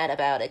he's mad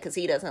about it because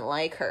he doesn't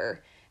like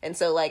her. And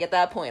so, like, at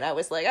that point, I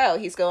was like, oh,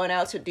 he's going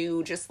out to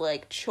do just,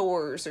 like,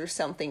 chores or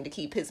something to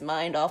keep his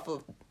mind off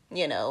of,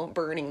 you know,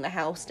 burning the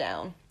house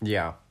down.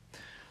 Yeah.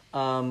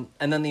 And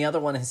then the other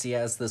one is he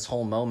has this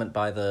whole moment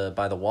by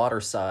the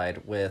water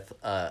side with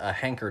a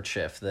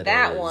handkerchief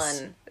that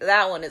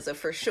one is a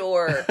for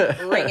sure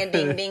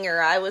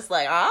ring-a-ding-dinger. I was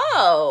like,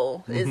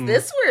 oh, is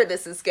this where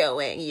this is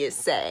going, you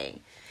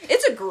say?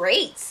 It's a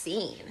great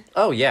scene.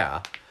 Oh,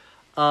 yeah.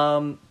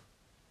 And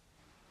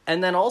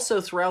then also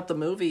throughout the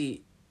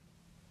movie,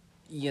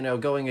 you know,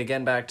 going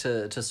again back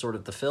to sort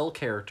of the Phil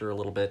character a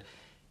little bit,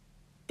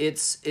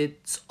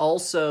 it's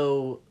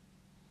also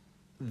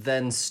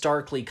then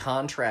starkly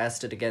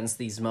contrasted against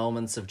these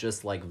moments of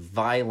just, like,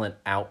 violent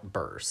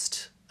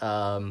outburst.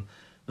 The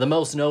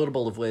most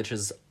notable of which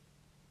is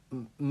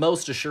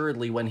most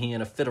assuredly when he,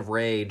 in a fit of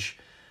rage,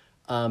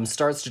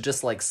 starts to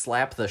just, like,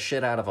 slap the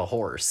shit out of a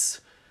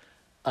horse.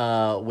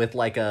 With,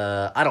 like,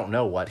 I don't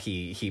know what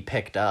he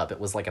picked up. It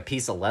was like a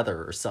piece of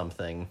leather or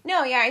something.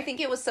 No, yeah, I think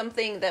it was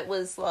something that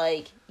was,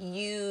 like,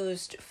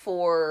 used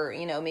for,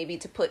 you know, maybe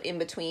to put in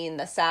between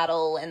the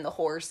saddle and the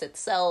horse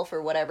itself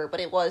or whatever, but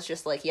it was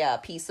just, like, yeah, a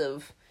piece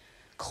of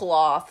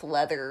cloth,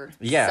 leather,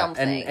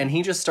 something. And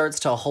he just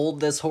starts to hold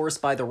this horse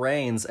by the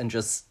reins and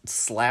just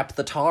slap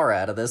the tar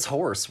out of this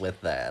horse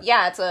with that.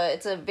 Yeah,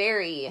 it's a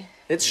very...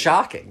 It's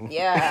shocking.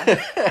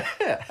 Yeah.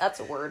 That's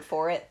a word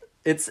for it.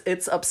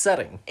 It's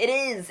upsetting. It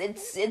is.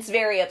 It's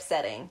very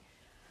upsetting.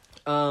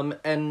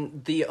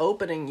 And the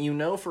opening, you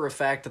know for a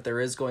fact that there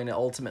is going to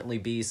ultimately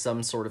be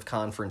some sort of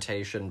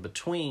confrontation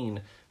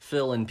between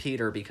Phil and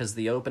Peter, because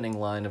the opening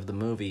line of the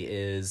movie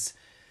is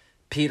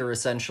Peter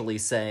essentially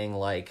saying,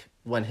 like,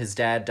 when his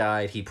dad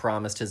died, he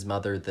promised his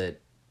mother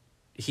that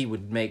he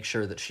would make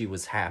sure that she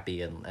was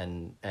happy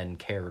and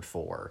cared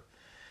for.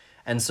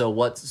 And so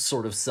what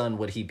sort of son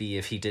would he be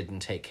if he didn't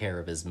take care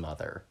of his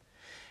mother?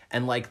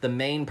 And, like, the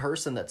main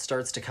person that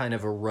starts to kind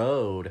of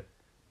erode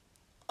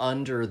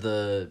under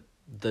the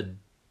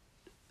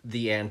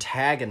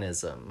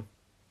antagonism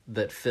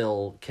that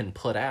Phil can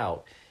put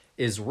out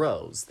is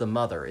Rose, the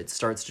mother. It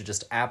starts to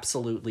just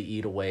absolutely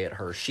eat away at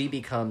her. She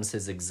becomes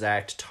his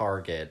exact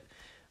target.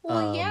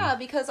 Well, yeah,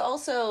 because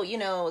also, you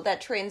know,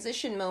 that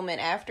transition moment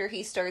after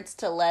he starts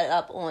to let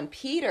up on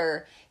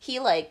Peter,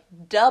 he, like,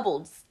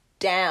 doubles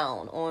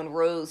down on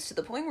Rose to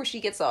the point where she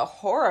gets a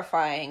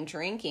horrifying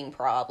drinking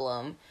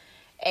problem.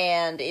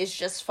 And is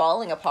just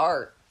falling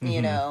apart,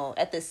 you know,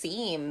 at the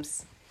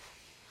seams.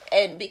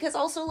 And because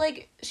also,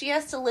 like, she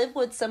has to live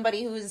with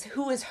somebody who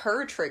is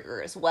her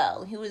trigger as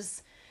well. Who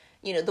is,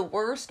 you know, the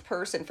worst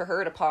person for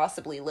her to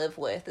possibly live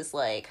with is,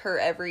 like, her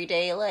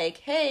everyday, like,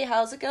 hey,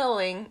 how's it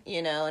going?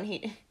 You know,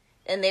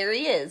 and there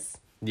he is.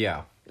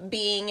 Yeah.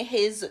 Being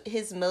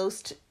his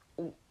most,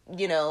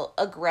 you know,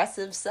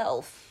 aggressive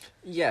self.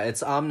 Yeah,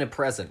 it's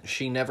omnipresent.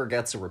 She never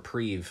gets a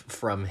reprieve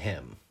from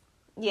him.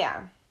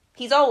 Yeah.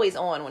 He's always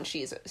on when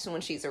she's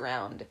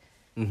around.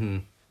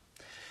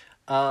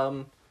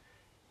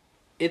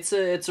 It's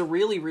a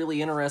really,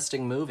 really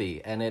interesting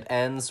movie, and it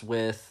ends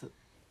with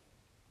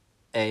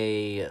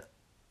a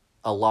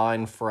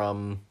line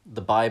from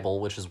the Bible,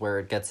 which is where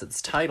it gets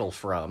its title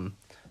from.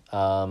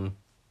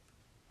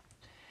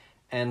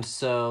 And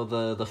so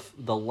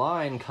the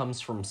line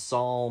comes from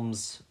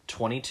Psalms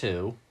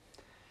 22.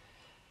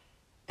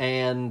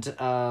 And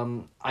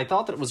I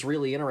thought that it was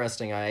really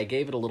interesting. I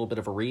gave it a little bit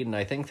of a read, and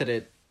I think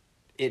that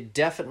it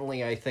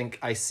definitely, I think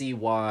I see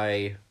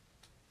why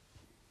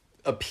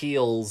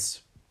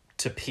appeals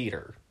to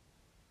Peter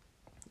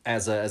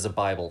as a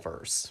Bible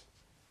verse.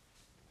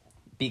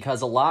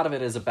 Because a lot of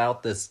it is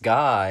about this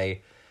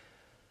guy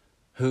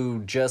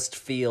who just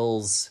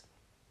feels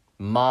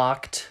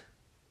mocked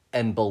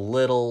and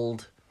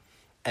belittled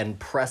and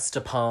pressed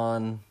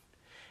upon,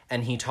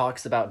 and he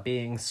talks about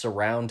being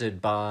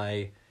surrounded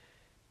by,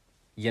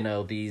 you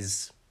know,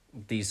 these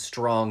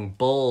strong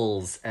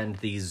bulls and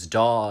these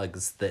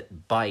dogs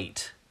that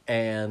bite,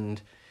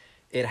 and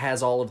it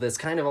has all of this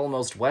kind of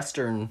almost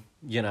Western,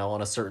 you know,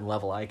 on a certain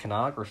level,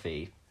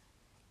 iconography.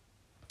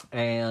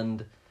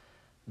 And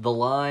the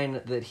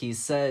line that he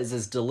says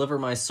is, "Deliver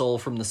my soul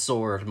from the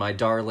sword, my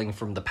darling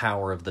from the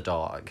power of the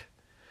dog."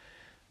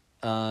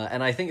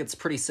 And I think it's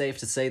pretty safe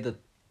to say that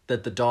the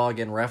dog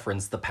in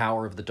reference, the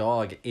power of the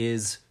dog,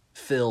 is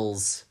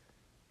Phil's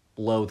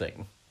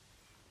loathing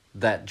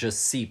that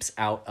just seeps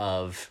out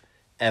of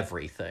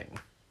everything.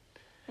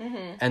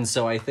 Mm-hmm. And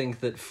so I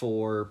think that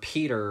for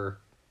Peter,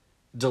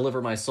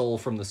 "Deliver my soul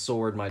from the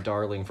sword, my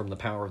darling from the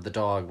power of the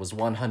dog" was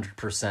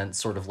 100%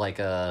 sort of like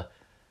a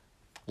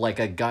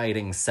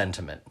guiding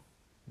sentiment,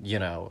 you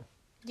know?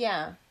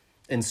 Yeah.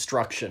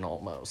 Instruction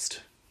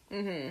almost.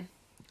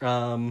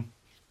 Mm-hmm.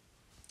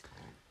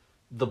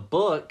 The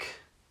book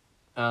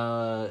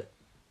that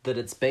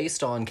it's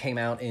based on came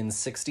out in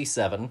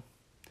 1967.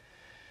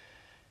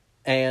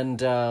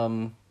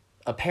 And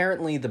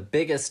apparently the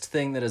biggest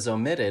thing that is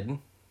omitted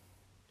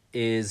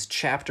is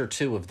chapter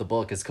 2 of the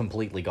book is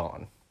completely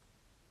gone.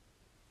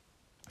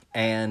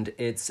 And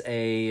it's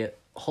a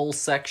whole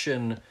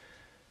section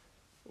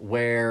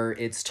where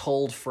it's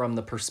told from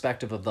the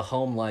perspective of the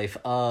home life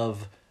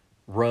of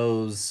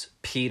Rose,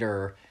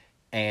 Peter,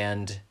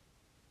 and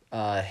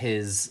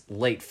his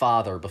late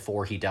father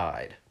before he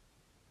died.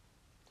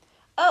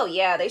 Oh,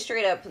 yeah, they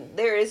straight up,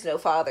 there is no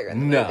father in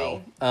the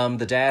movie.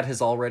 The dad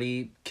has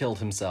already killed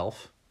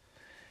himself,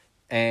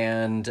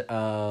 and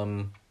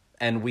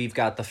we've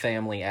got the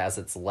family as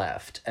it's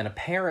left. And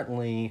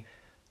apparently,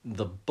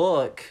 the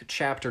book,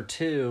 chapter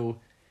 2,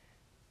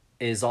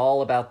 is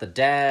all about the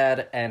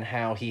dad and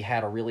how he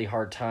had a really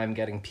hard time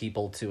getting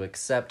people to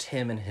accept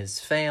him and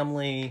his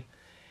family.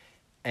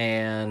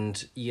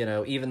 And, you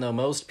know, even though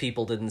most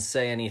people didn't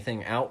say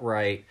anything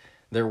outright,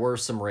 there were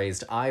some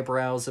raised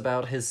eyebrows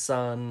about his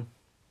son.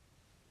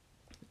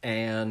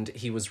 And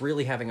he was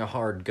really having a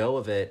hard go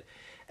of it.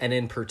 And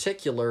in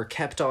particular,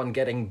 kept on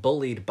getting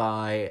bullied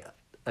by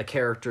a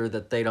character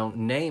that they don't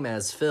name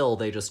as Phil.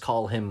 They just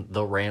call him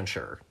the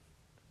Rancher.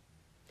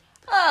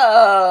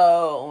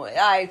 Oh,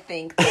 I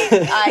think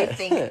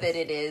that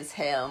it is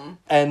him.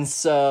 And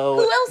so,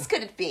 who else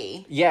could it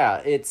be? Yeah,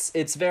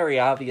 it's very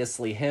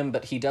obviously him,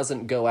 but he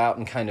doesn't go out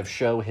and kind of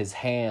show his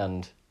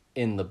hand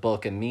in the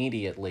book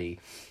immediately.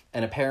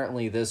 And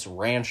apparently this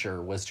rancher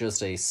was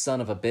just a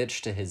son of a bitch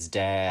to his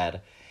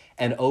dad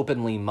and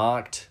openly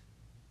mocked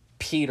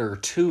Peter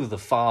to the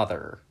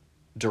father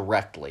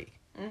directly.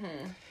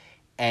 Mm-hmm.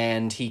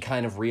 And he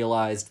kind of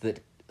realized that,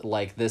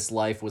 like, this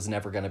life was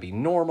never going to be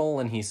normal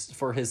and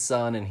for his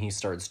son, and he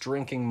starts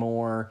drinking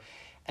more,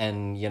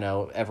 and, you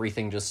know,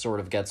 everything just sort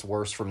of gets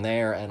worse from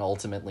there, and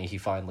ultimately he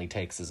finally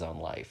takes his own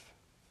life.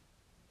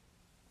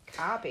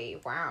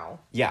 Copy. Wow.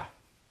 Yeah.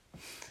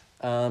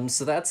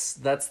 So that's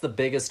the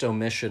biggest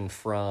omission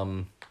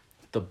from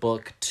the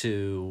book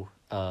to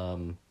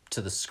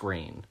the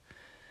screen.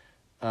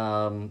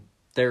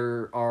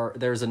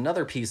 There's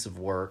another piece of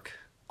work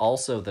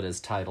also that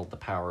is titled "The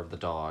Power of the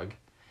Dog,"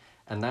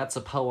 and that's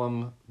a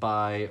poem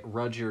by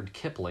Rudyard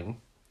Kipling.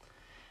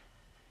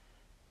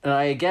 And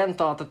I again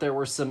thought that there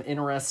were some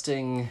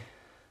interesting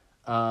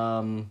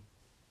sort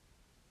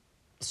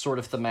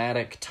of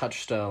thematic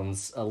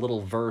touchstones. A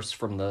little verse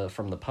from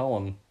the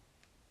poem.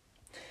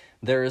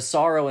 "There is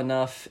sorrow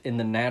enough in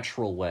the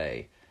natural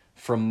way,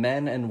 from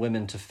men and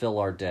women to fill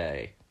our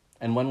day.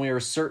 And when we are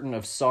certain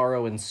of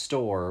sorrow in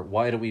store,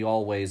 why do we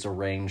always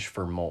arrange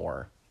for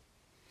more?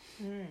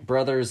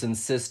 Brothers and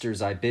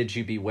sisters, I bid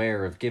you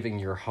beware of giving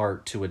your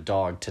heart to a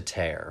dog to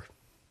tear."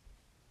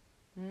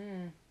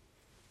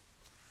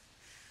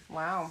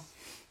 Wow.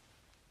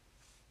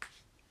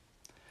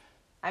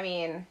 I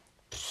mean,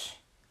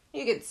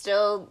 you could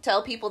still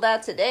tell people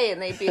that today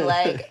and they'd be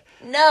like,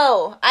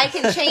 no, I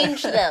can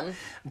change them.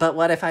 But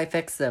what if I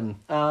fix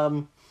them?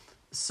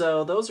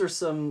 So those are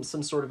some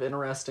sort of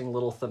interesting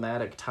little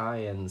thematic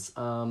tie-ins.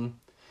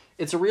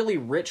 It's a really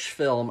rich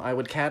film. I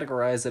would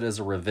categorize it as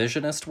a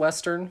revisionist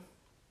Western.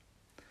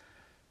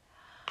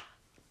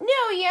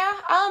 No, yeah.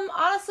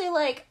 Honestly,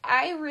 like,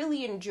 I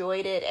really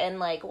enjoyed it, and,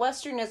 like,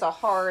 Western is a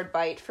hard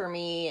bite for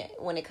me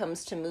when it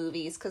comes to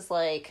movies, because,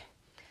 like,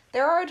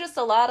 there are just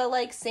a lot of,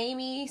 like,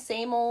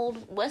 same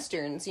old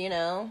Westerns, you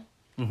know?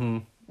 Mm-hmm.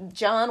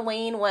 John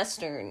Wayne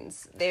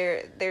Westerns.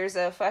 There's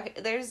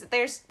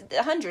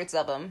hundreds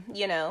of them,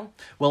 you know?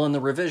 Well, and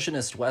the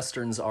revisionist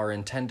Westerns are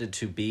intended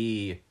to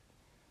be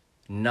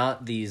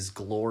not these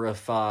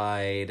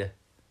glorified,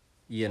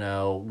 you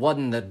know, what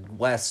in the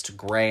West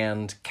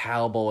grand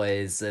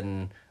cowboys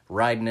and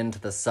riding into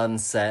the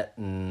sunset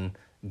and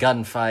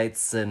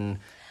gunfights and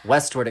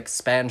westward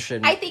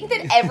expansion. I think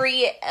that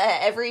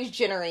every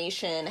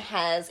generation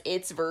has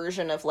its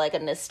version of, like, a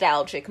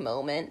nostalgic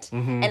moment.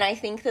 Mm-hmm. And I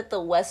think that the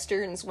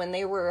Westerns, when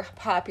they were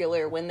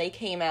popular, when they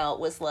came out,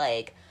 was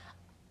like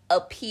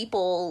a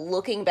people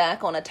looking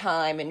back on a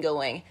time and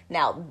going,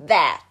 now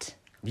that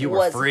You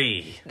were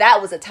free.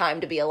 That was a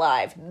time to be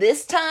alive.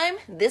 This time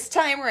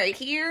right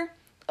here,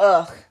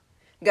 ugh,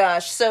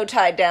 gosh, so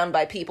tied down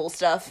by people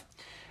stuff.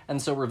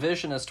 And so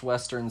revisionist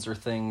Westerns are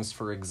things,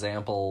 for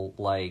example,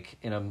 like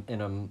in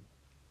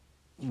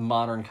a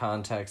modern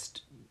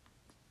context,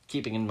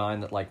 keeping in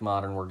mind that, like,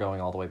 modern, we're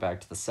going all the way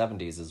back to the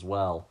 70s as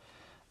well.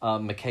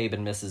 McCabe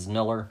and Mrs.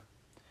 Miller,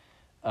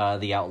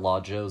 The Outlaw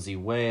Josie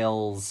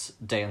Wales,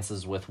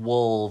 Dances with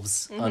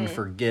Wolves,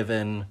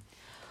 Unforgiven.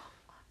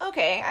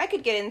 Okay, I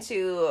could get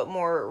into a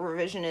more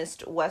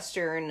revisionist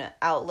Western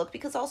outlook,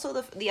 because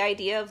also the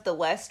idea of the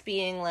West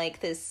being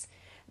like this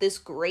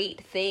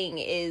great thing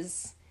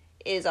is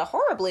a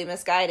horribly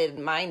misguided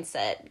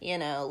mindset, you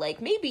know?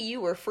 Like, maybe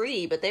you were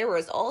free, but there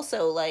was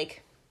also,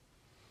 like,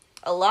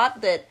 a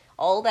lot that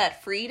all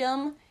that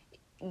freedom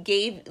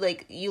gave,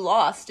 like, you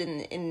lost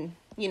in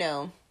you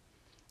know,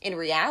 in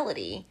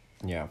reality.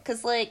 Yeah.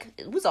 Because, like,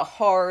 it was a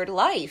hard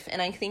life,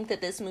 and I think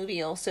that this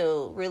movie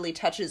also really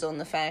touches on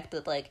the fact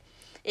that, like,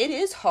 it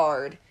is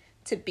hard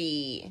to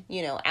be,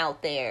 you know,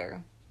 out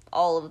there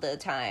all of the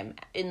time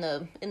in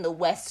the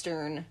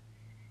Western,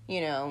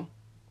 you know,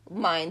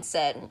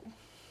 mindset.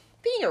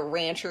 Being a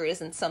rancher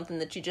isn't something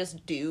that you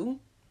just do.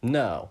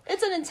 No.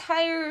 It's an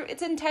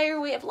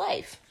entire way of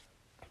life.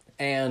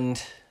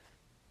 And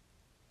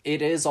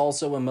it is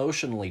also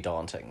emotionally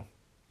daunting.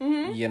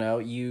 Mm-hmm. You know,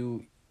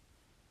 you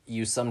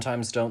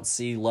sometimes don't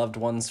see loved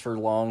ones for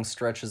long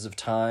stretches of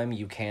time.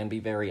 You can be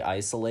very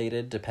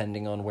isolated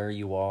depending on where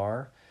you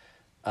are.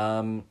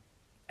 And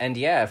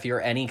yeah, if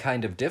you're any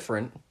kind of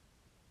different,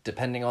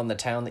 depending on the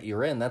town that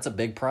you're in, that's a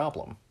big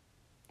problem.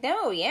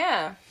 No,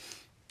 yeah.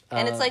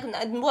 And it's like,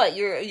 what,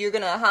 you're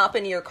gonna hop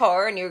in your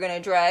car and you're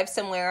gonna drive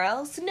somewhere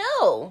else?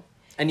 No.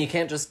 And you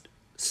can't just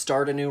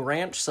start a new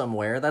ranch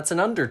somewhere. That's an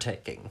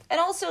undertaking. And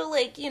also,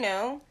 like, you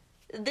know,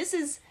 this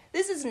is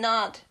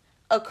not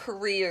a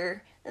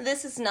career.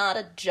 This is not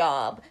a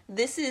job.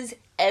 This is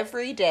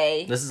every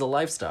day. This is a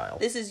lifestyle.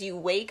 This is, you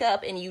wake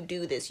up and you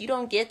do this. You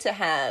don't get to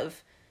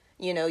have,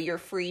 you know, your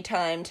free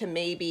time to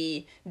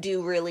maybe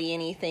do really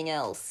anything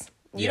else.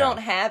 You don't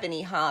have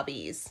any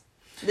hobbies.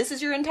 This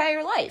is your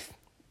entire life.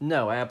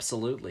 No,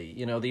 absolutely.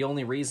 You know, the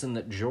only reason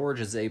that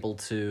George is able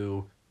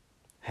to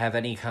have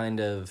any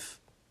kind of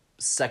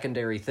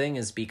secondary thing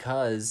is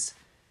because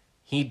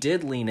he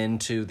did lean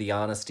into the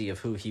honesty of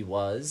who he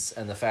was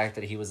and the fact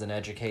that he was an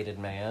educated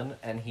man,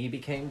 and he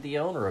became the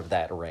owner of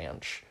that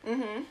ranch.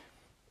 Mm-hmm.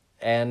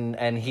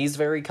 And he's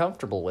very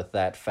comfortable with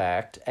that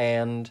fact.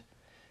 And,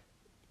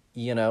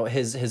 you know,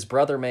 his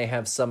brother may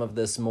have some of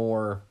this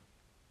more,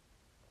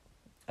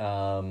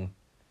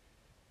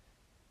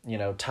 you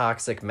know,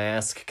 toxic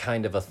mask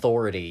kind of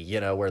authority,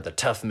 you know, where the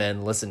tough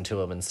men listen to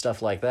him and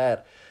stuff like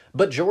that.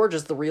 But George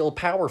is the real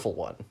powerful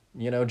one.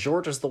 You know,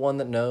 George is the one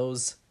that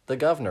knows the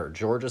governor.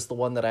 George is the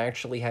one that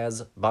actually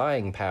has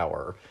buying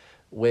power,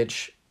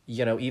 which,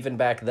 you know, even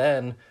back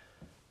then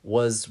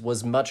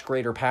was much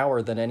greater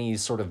power than any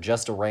sort of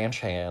just a ranch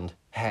hand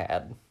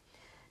had.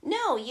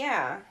 No,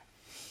 yeah.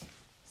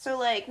 So,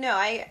 like, no,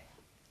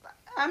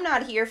 I'm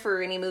not here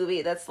for any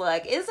movie that's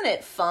like, isn't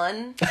it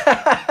fun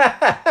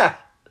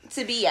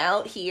to be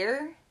out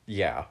here?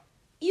 Yeah.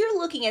 You're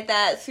looking at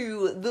that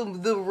through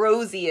the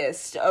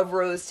rosiest of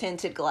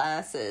rose-tinted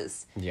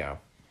glasses. Yeah.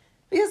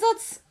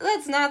 Because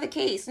that's not the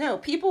case. No,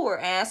 people were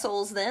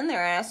assholes then,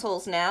 they're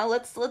assholes now.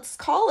 Let's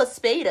call a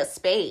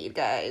spade,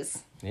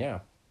 guys. Yeah.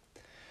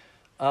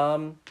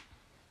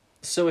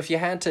 So if you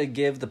had to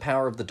give The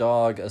Power of the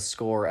Dog a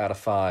score out of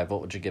 5,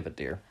 what would you give it,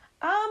 dear?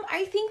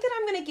 I think that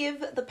I'm gonna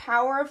give The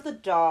Power of the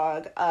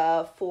Dog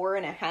a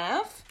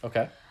 4.5.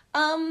 Okay.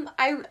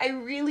 I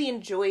really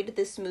enjoyed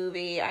this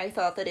movie. I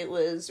thought that it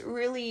was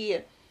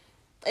really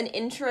an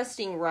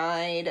interesting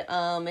ride.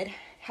 It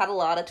had a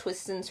lot of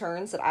twists and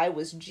turns that I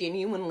was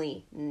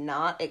genuinely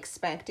not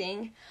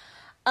expecting.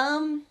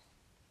 So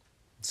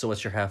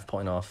what's your half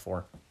point off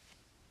for?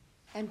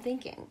 I'm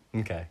thinking.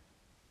 Okay.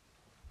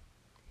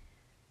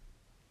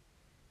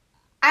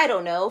 I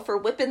don't know, for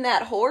whipping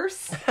that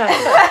horse.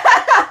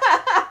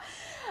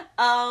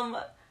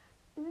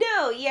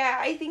 No, yeah,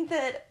 I think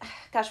that,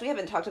 gosh, we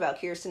haven't talked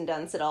about Kirsten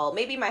Dunst at all.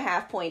 Maybe my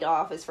half point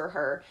off is for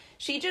her.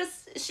 She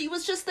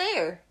was just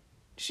there.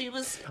 She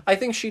was... I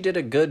think she did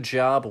a good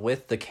job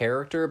with the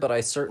character, but I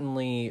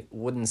certainly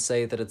wouldn't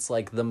say that it's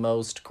like the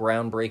most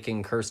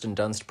groundbreaking Kirsten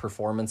Dunst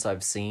performance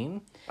I've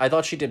seen. I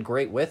thought she did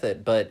great with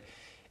it, but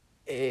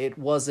it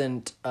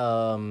wasn't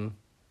like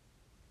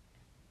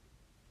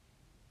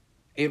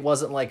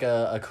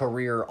a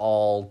career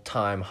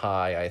all-time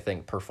high, I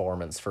think,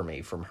 performance for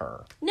me from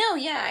her. No,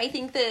 yeah, I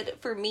think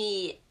that for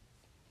me,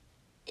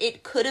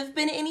 it could have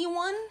been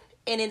anyone,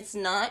 and it's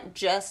not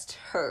just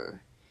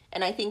her.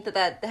 And I think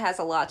that has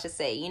a lot to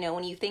say. You know,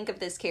 when you think of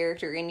this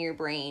character in your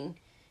brain,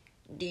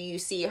 do you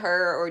see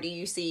her or do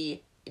you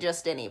see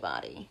just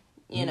anybody?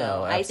 You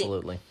know, no,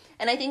 absolutely.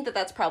 I think that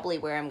that's probably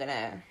where I'm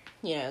gonna,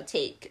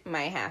 take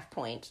my half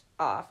point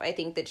off. I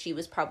think that she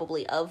was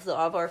probably of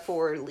our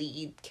four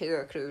lead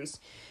characters,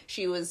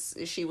 she was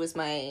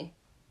fine.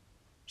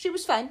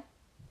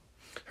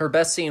 Her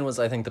best scene was,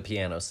 I think, the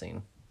piano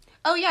scene.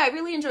 Oh yeah, I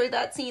really enjoyed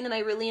that scene, and I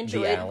really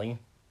enjoyed the alley.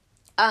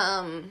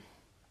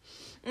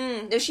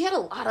 She had a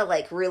lot of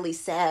like really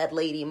sad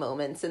lady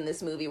moments in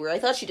this movie where I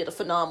thought she did a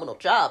phenomenal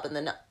job, and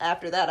then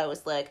after that I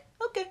was like,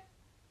 okay.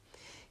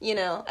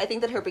 I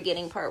think that her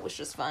beginning part was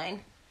just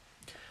fine.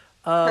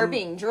 Her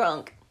being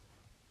drunk.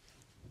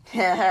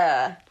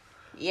 Yeah,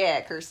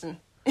 Kirsten.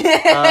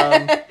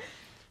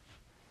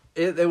 It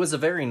was a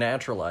very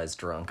naturalized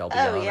drunk, I'll be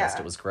honest. Yeah.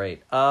 It was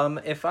great.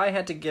 If I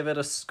had to give it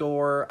a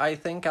score, I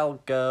think I'll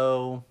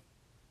go...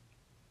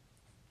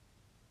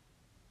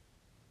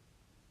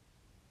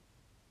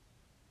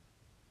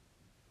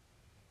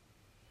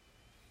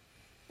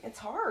 It's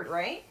hard,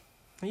 right?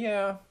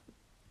 Yeah.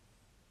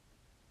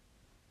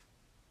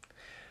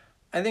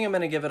 I think I'm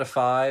going to give it a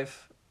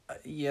 5.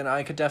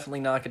 I could definitely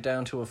knock it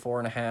down to a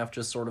 4.5,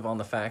 just sort of on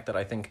the fact that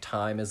I think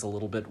time is a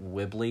little bit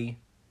wibbly.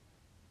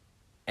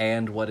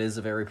 And what is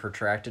a very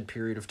protracted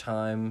period of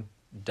time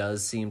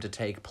does seem to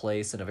take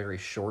place in a very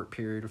short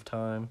period of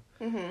time.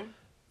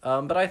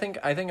 Mm-hmm. But I think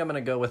I'm going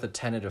to go with a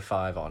 10 out of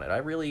 5 on it. I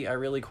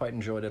really quite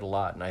enjoyed it a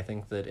lot, and I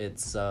think that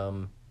it's...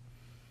 I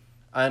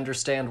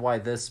understand why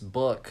this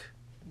book...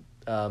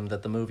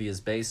 that the movie is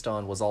based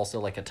on was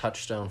also like a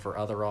touchstone for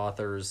other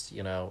authors.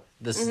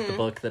 This is the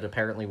book that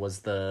apparently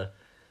was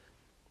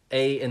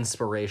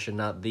inspiration,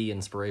 not the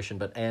inspiration,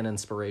 but an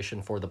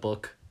inspiration for the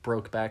book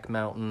Brokeback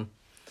Mountain.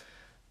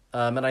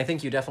 And I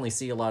think you definitely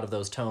see a lot of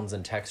those tones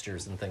and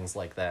textures and things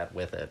like that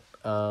with it.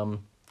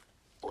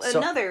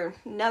 Another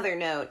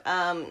note,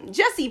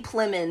 Jesse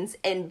Plemons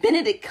and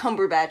Benedict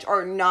Cumberbatch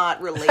are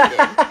not related.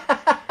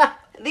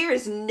 There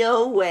is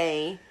no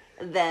way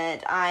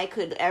that I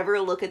could ever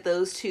look at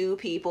those two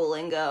people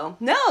and go,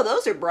 no,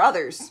 those are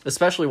brothers.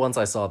 Especially once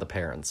I saw the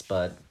parents,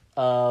 but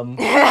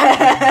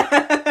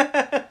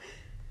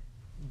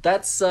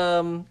that's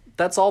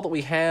all that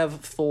we have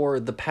for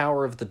The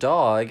Power of the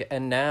Dog,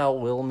 and now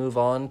we'll move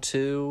on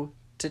to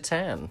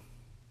Titane.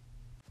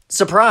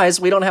 Surprise,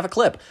 we don't have a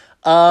clip.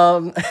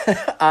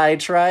 I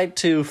tried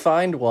to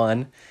find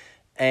one,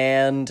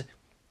 and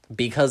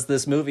because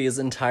this movie is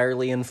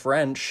entirely in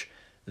French,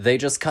 they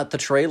just cut the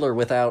trailer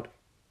without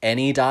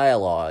any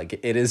dialogue.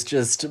 It is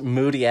just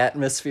moody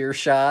atmosphere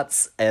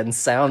shots and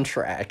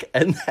soundtrack,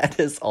 and that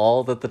is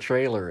all that the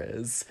trailer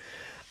is.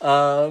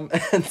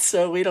 And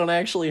so we don't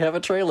actually have a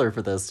trailer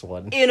for this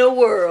one. In a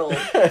world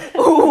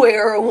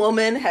where a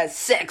woman has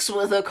sex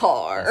with a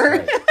car.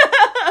 That's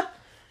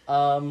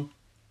right.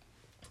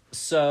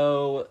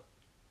 So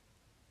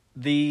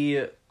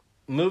the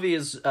movie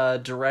is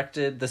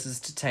directed, this is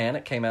Titane,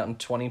 it came out in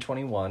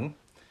 2021.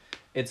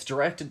 It's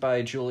directed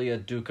by Julia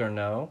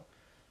Ducournau.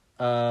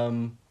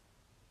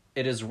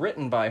 It is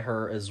written by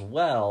her as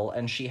well,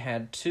 and she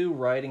had 2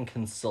 writing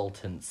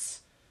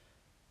consultants,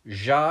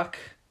 Jacques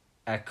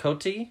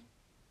Acotti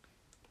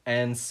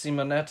and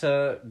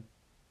Simonetta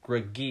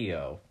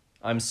Greggio.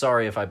 I'm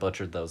sorry if I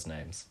butchered those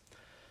names.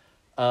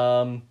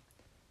 I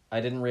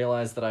didn't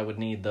realize that I would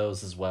need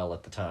those as well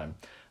at the time.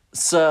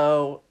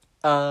 So,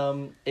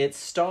 it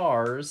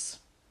stars...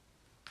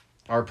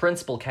 Our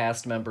principal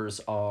cast members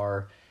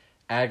are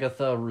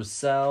Agatha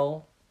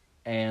Roussel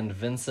and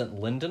Vincent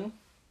Linden.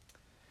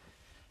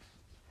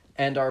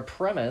 And our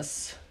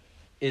premise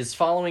is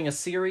following a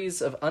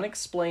series of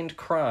unexplained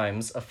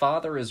crimes, a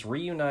father is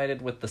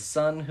reunited with the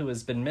son who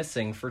has been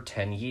missing for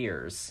 10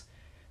 years.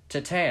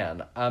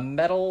 Titane, a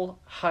metal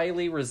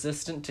highly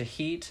resistant to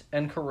heat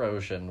and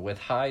corrosion with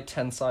high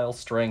tensile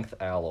strength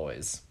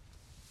alloys.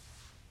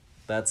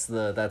 That's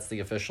the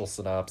official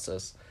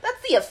synopsis.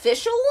 That's the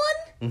official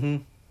one?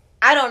 Mm-hmm.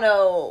 I don't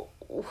know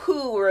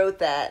who wrote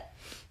that,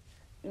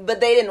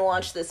 but they didn't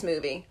watch this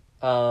movie.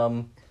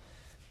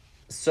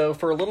 So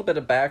for a little bit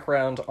of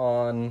background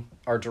on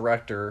our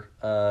director,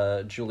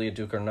 Julia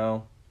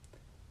Ducournau,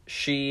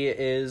 she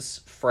is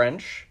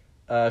French.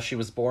 She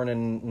was born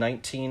in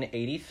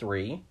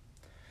 1983,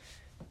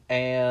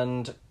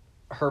 and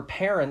her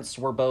parents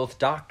were both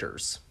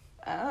doctors.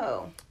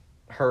 Oh.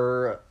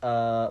 Her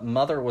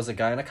mother was a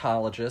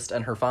gynecologist,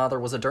 and her father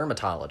was a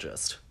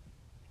dermatologist.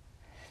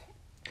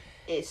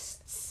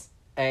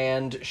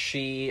 And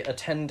she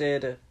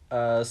attended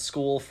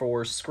school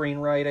for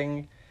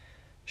screenwriting.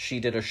 She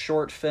did a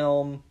short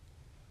film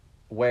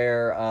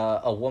where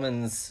a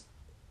woman's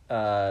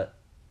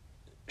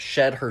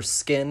shed her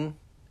skin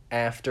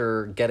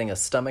after getting a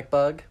stomach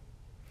bug.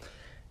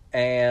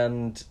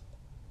 And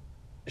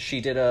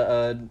she did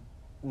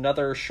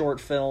another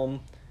short film.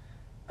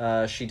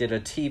 She did a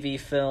TV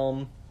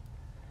film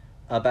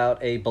about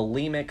a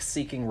bulimic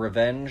seeking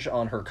revenge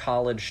on her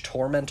college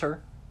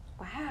tormentor.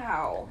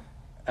 Wow.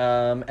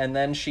 And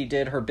then she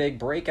did her big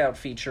breakout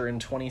feature in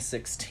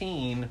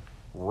 2016,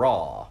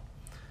 Raw,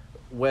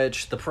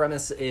 which the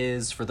premise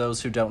is, for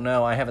those who don't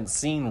know, I haven't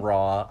seen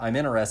Raw. I'm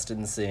interested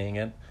in seeing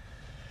it.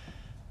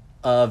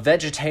 A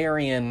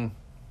vegetarian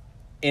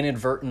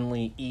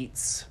inadvertently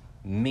eats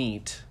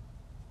meat,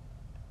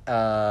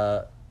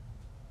 and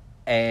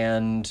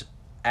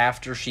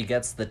after she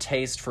gets the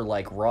taste for,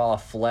 like, raw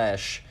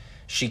flesh,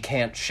 she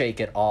can't shake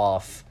it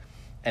off,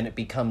 and it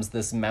becomes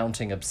this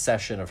mounting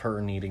obsession of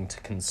her needing to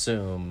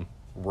consume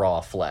raw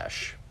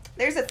flesh.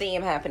 There's a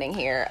theme happening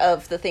here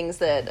of the things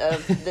that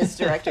this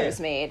director has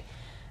made.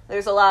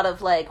 There's a lot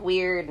of, like,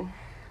 weird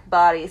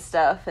body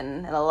stuff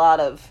and a lot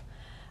of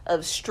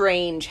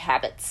strange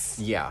habits.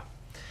 Yeah.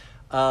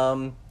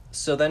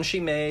 So then she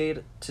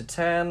made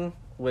Titane,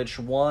 which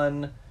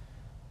won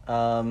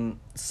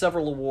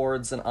several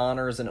awards and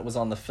honors, and it was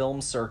on the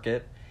film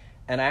circuit.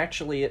 And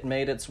actually, it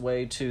made its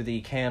way to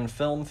the Cannes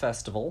Film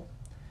Festival,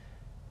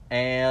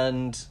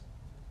 and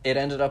it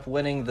ended up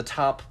winning the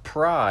top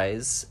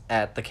prize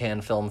at the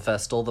Cannes Film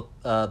Festival,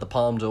 the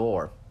Palme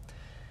d'Or.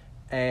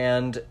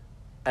 And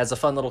as a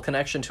fun little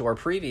connection to our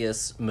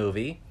previous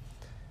movie,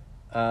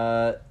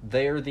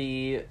 they're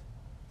the,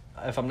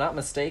 if I'm not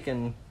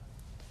mistaken,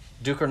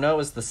 Ducournau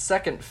is the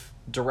second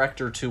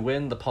director to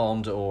win the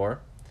Palme d'Or,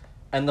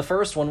 and the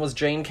first one was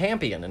Jane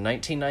Campion in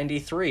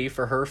 1993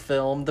 for her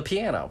film The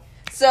Piano.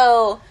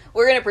 So,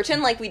 we're gonna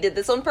pretend like we did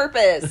this on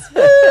purpose.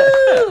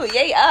 Woo!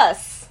 Yay,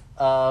 us!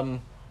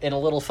 In a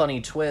little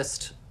funny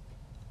twist,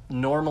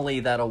 normally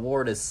that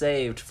award is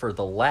saved for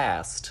the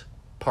last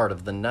part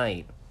of the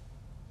night.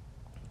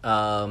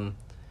 And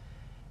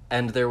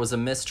there was a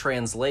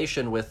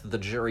mistranslation with the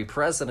jury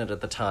president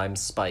at the time,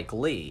 Spike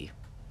Lee.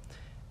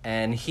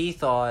 And he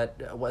thought,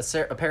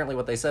 apparently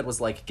what they said was,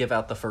 like, give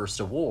out the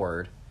first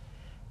award.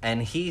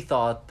 And he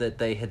thought that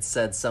they had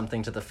said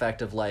something to the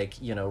effect of,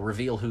 like, you know,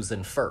 reveal who's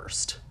in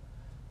first.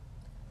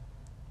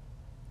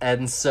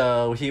 And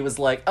so he was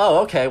like,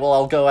 oh, okay, well,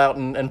 I'll go out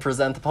and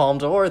present the Palme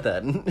d'Or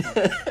then.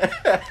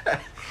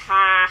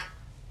 Ha!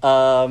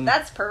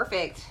 That's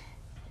perfect.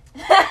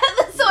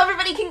 So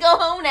everybody can go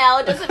home now.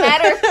 It doesn't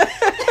matter.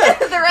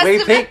 The rest we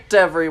of peaked,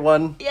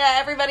 everyone. Yeah,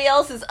 everybody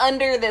else is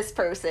under this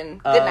person.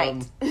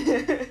 Good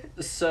night.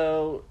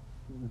 So,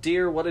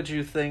 dear, what did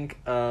you think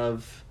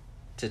of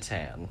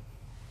Titane?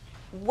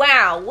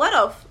 Wow, what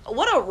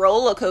a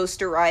roller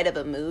coaster ride of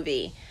a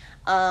movie.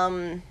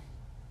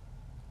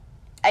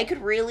 I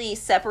could really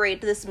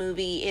separate this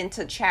movie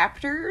into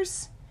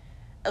chapters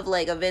of,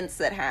 like, events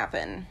that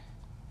happen.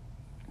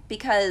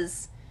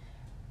 Because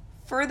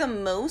for the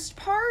most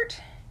part,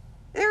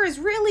 there is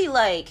really,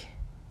 like,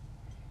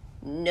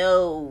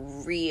 no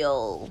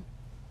real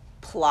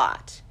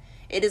plot.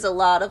 It is a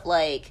lot of,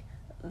 like,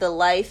 the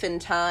life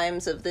and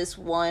times of this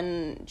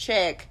one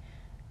chick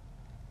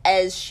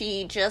as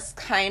she just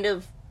kind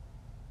of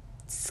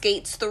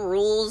skates the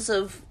rules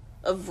of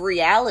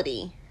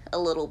reality a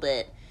little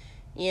bit.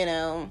 You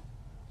know,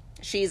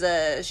 she's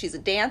a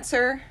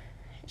dancer.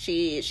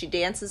 She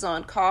dances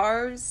on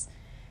cars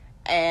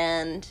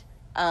and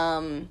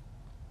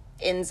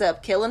ends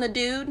up killing a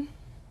dude,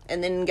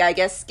 and then I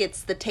guess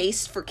gets the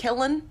taste for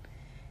killing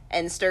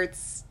and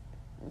starts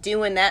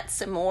doing that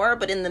some more,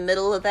 but in the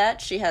middle of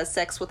that she has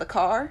sex with a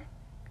car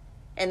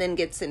and then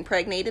gets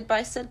impregnated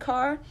by said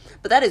car.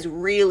 But that is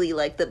really,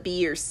 like, the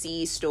B or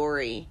C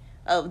story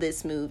of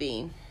this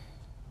movie.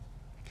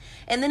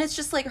 And then it's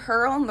just, like,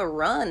 her on the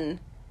run,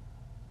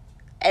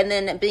 and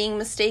then being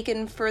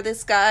mistaken for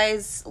this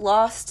guy's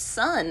lost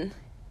son,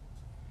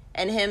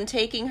 and him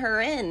taking her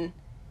in,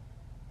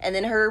 and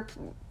then her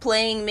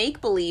playing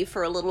make-believe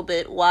for a little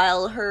bit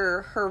while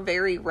her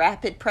very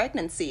rapid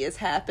pregnancy is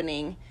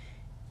happening,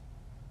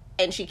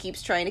 and she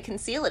keeps trying to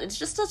conceal it. It's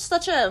just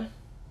such a...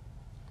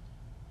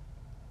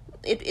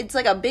 It's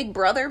like a Big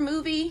Brother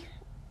movie,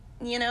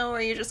 you know,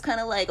 where you're just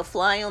kind of like a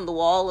fly on the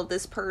wall of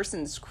this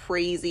person's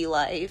crazy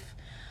life.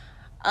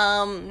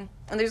 And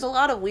there's a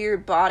lot of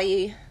weird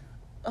body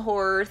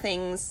horror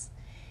things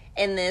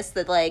in this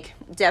that, like,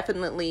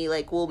 definitely,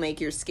 like, will make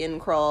your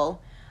skin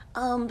crawl.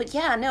 But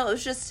yeah, no, it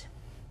was just...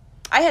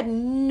 I had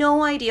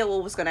no idea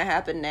what was going to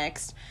happen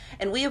next.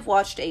 And we have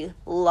watched a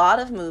lot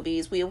of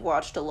movies. We have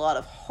watched a lot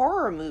of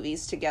horror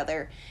movies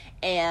together.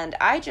 And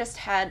I just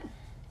had...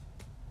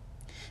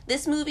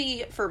 This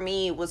movie, for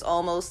me, was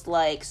almost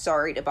like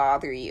Sorry to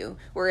Bother You,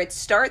 where it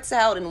starts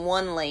out in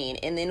one lane,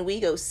 and then we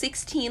go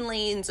 16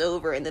 lanes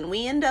over, and then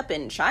we end up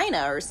in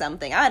China or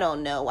something. I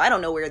don't know. I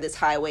don't know where this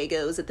highway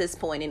goes at this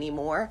point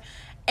anymore.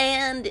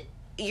 And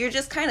you're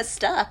just kind of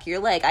stuck. You're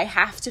like, I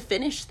have to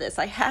finish this.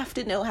 I have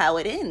to know how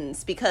it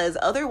ends, because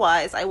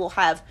otherwise I will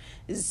have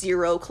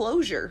zero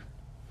closure.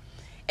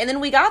 And then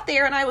we got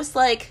there, and I was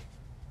like,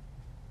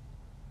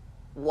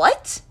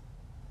 what?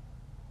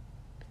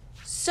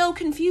 So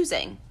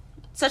confusing.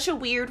 Such a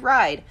weird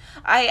ride.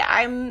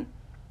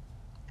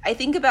 I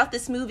think about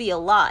this movie a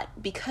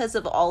lot because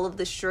of all of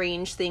the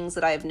strange things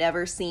that I've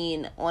never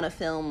seen on a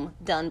film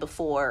done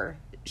before,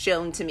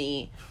 shown to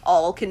me,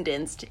 all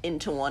condensed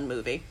into one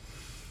movie.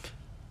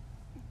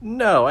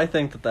 No, I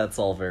think that that's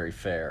all very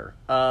fair.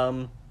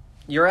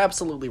 You're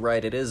absolutely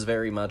right. It is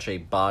very much a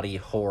body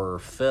horror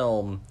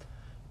film,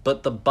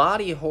 but the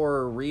body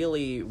horror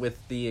really,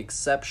 with the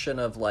exception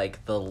of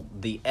like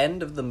the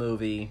end of the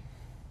movie,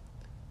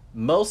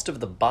 most of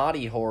the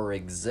body horror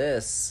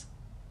exists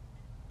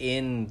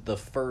in the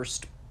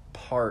first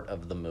part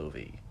of the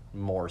movie,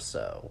 more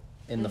so.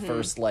 In the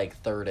first, like,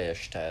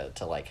 third-ish to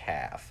like,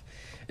 half,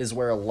 is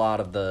where a lot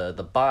of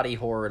the body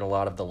horror and a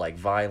lot of the, like,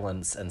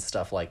 violence and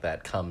stuff like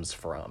that comes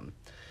from.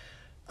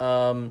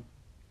 And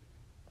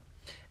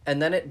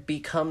then it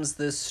becomes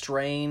this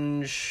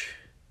strange,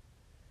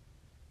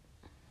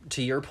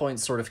 to your point,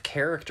 sort of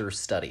character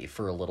study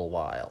for a little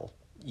while.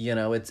 You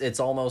know, it is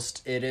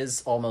almost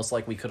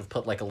like we could have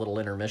put, like, a little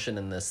intermission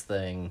in this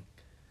thing,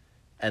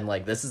 and,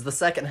 like, this is the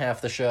second half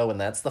of the show, and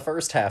that's the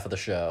first half of the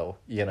show,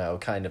 you know,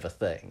 kind of a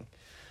thing.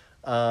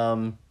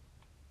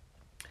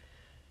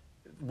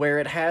 Where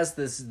it has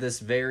this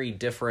very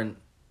different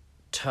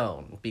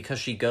tone, because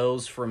she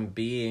goes from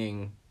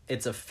being...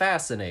 It's a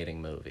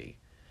fascinating movie.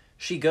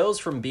 She goes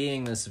from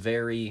being this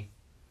very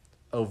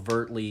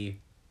overtly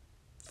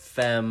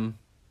femme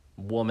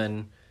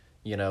woman,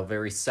 you know,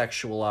 very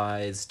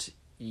sexualized.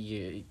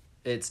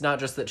 It's not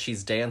just that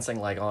she's dancing,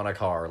 like, on a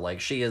car. Like,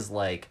 she is,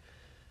 like,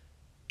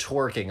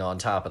 twerking on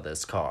top of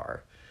this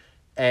car.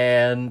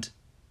 And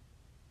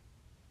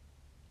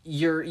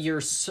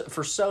you're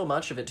for so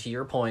much of it, to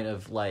your point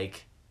of,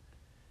 like,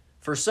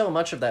 for so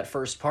much of that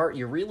first part,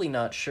 you're really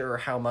not sure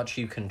how much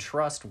you can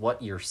trust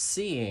what you're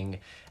seeing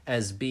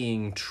as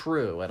being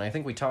true. And I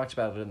think we talked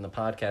about it in the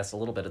podcast a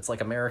little bit. It's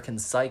like American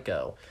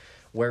Psycho,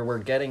 where we're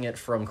getting it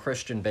from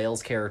Christian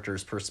Bale's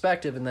character's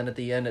perspective, and then at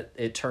the end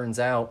it turns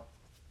out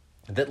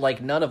that,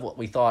 like, none of what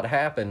we thought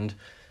happened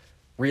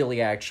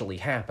really actually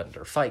happened,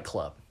 or Fight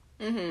Club.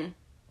 Mm-hmm.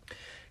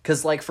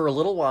 Because, like, for a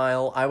little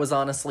while, I was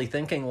honestly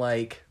thinking,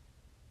 like,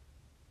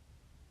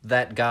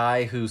 that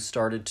guy who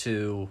started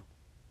to,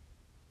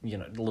 you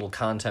know, a little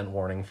content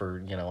warning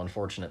for, you know,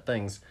 unfortunate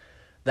things,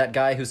 that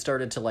guy who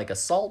started to, like,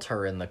 assault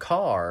her in the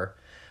car,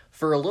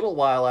 for a little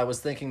while I was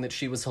thinking that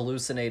she was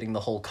hallucinating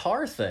the whole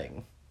car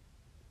thing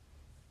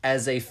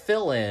as a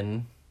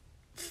fill-in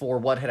for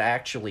what had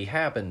actually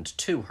happened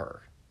to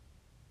her.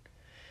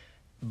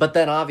 But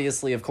then,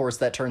 obviously, of course,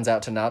 that turns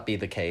out to not be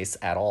the case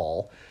at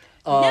all.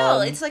 No,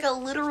 it's like a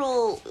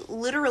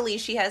literally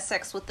she has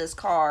sex with this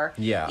car.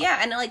 Yeah. Yeah,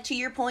 and, like, to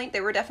your point,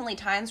 there were definitely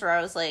times where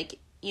I was like,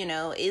 you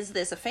know, is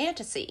this a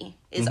fantasy?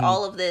 Is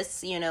all of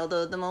this, you know,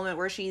 the moment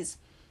where she's,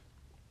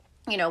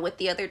 you know, with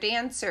the other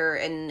dancer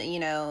and, you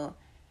know,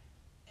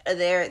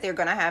 they're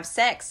gonna have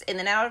sex, and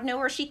then out of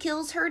nowhere she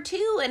kills her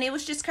too, and it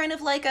was just kind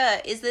of like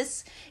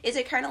is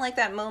it kind of like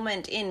that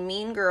moment in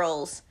Mean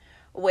Girls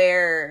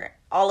where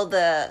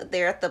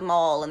they're at the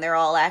mall and they're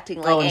all acting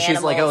like animals.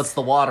 She's like, oh, it's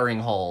the watering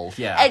hole.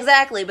 Yeah.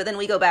 Exactly, but then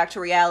we go back to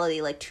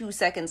reality, like, 2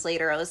 seconds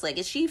later. I was like,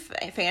 is she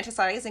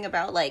fantasizing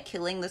about, like,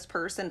 killing this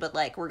person, but,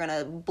 like, we're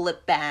gonna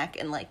blip back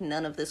and, like,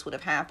 none of this would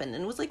have happened?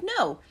 And it was like,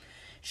 no,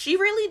 she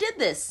really did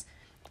this.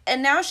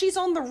 And now she's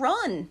on the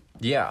run.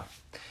 Yeah.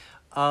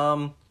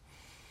 And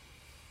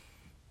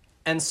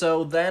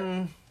so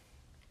then,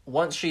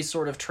 once she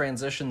sort of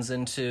transitions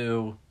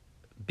into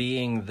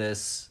being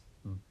this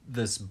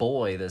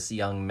boy, this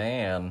young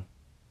man,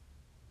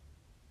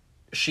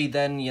 she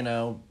then, you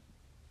know,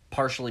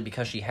 partially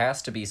because she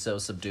has to be so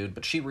subdued,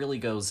 but she really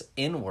goes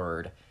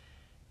inward,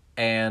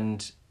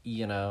 and,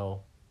 you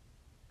know,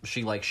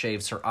 she, like,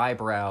 shaves her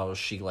eyebrows,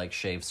 she, like,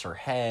 shaves her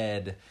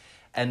head,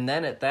 and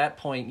then at that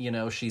point, you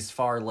know, she's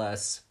far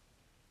less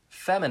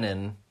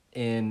feminine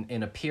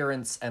in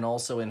appearance and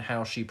also in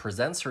how she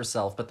presents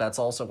herself, but that's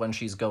also when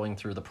she's going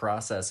through the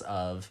process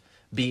of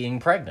being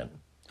pregnant.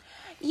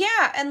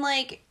 Yeah, and,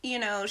 like, you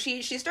know,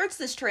 she starts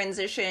this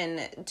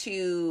transition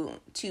to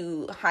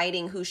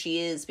hiding who she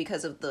is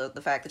because of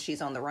the fact that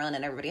she's on the run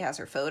and everybody has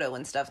her photo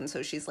and stuff, and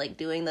so she's, like,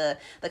 doing the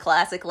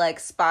classic, like,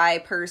 spy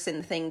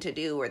person thing to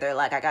do where they're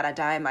like, I gotta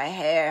dye my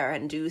hair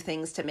and do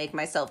things to make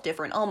myself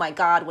different. Oh my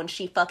god, when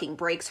she fucking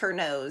breaks her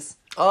nose.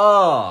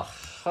 Oh,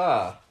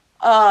 huh.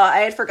 I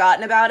had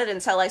forgotten about it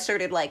until I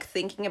started, like,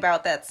 thinking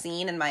about that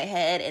scene in my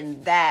head,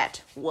 and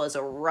that was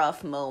a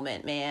rough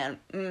moment, man.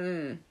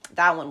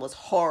 That one was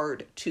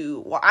hard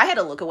to... I had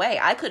to look away.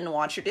 I couldn't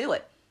watch her do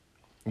it.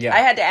 Yeah. I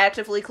had to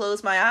actively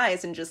close my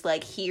eyes and just,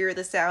 like, hear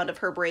the sound of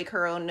her break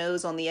her own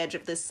nose on the edge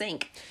of this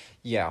sink.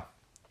 Yeah.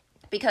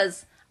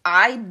 Because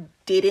I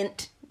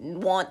didn't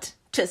want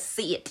to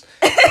see it.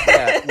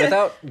 Yeah,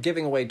 without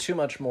giving away too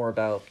much more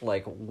about,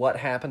 like, what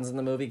happens in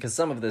the movie, because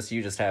some of this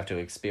you just have to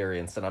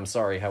experience, and I'm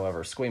sorry,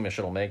 however squeamish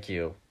it'll make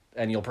you,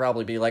 and you'll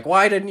probably be like,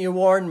 why didn't you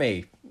warn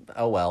me?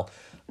 Oh, well.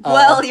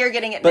 Well, you're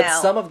getting it but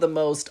now. Some of the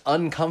most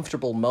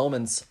uncomfortable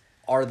moments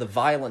are the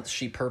violence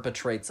she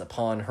perpetrates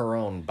upon her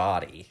own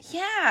body.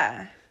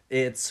 Yeah.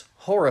 It's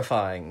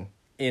horrifying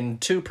in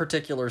two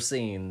particular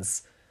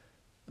scenes.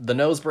 The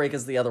nose break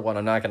is the other one.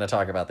 I'm not going to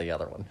talk about the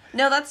other one.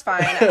 No, that's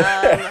fine.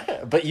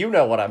 But you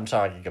know what I'm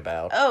talking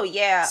about. Oh,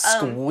 yeah.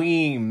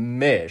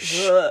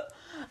 Squeamish. But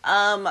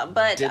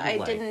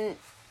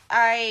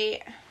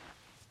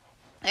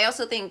I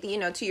also think, you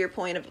know, to your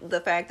point of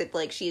the fact that,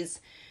 like, she's,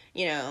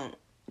 you know,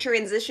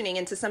 transitioning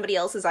into somebody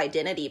else's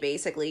identity,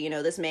 basically. You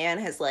know, this man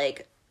has,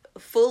 like,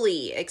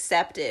 fully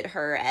accepted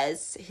her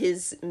as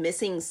his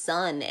missing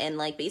son and,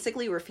 like,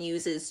 basically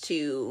refuses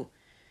to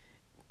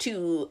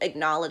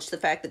acknowledge the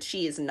fact that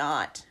she is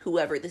not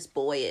whoever this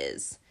boy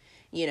is,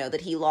 you know,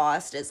 that he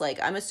lost as, like,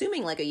 I'm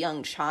assuming, like, a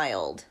young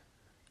child,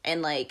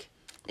 and, like,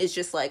 it's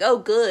just like, oh,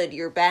 good,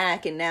 you're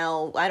back, and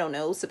now, I don't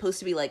know, supposed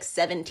to be, like,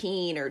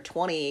 17 or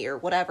 20 or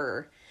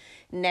whatever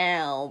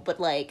now, but,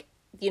 like,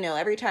 you know,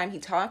 every time he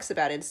talks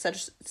about it,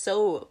 it's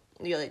so,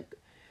 you know, like,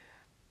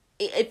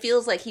 it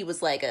feels like he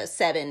was, like, a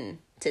 7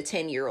 to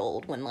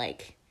 10-year-old when,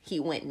 like, he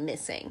went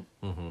missing.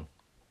 Mm-hmm.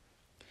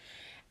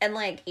 And,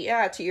 like,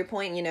 yeah, to your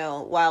point, you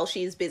know, while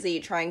she's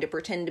busy trying to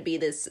pretend to be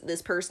this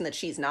person that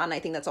she's not, and I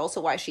think that's also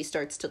why she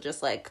starts to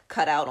just, like,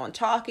 cut out on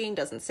talking,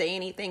 doesn't say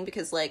anything,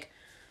 because, like,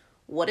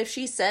 what if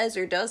she says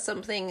or does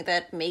something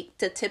that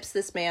tips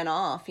this man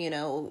off, you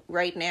know?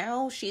 Right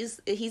now, he's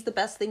the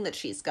best thing that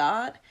she's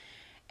got,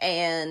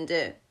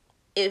 and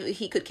if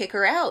he could kick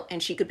her out,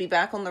 and she could be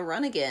back on the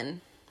run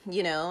again,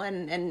 you know,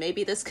 and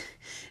maybe this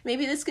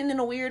can in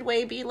a weird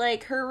way be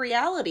like her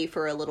reality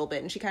for a little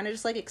bit, and she kind of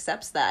just like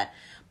accepts that.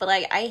 But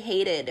I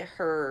hated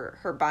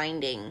her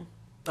binding.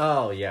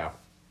 Oh yeah,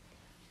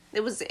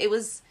 it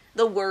was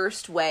the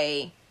worst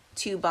way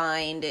to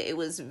bind. It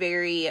was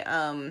very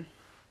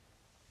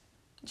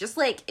just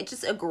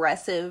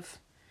aggressive,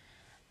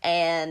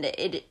 and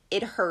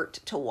it hurt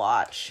to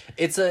watch.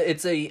 It's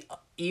a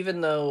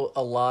even though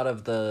a lot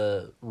of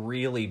the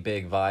really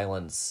big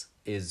violence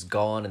is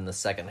gone in the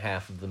second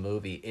half of the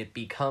movie, it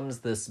becomes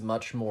this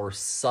much more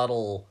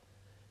subtle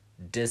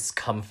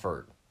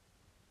discomfort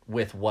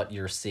with what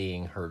you're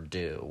seeing her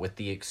do, with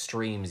the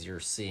extremes you're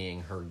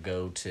seeing her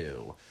go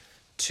to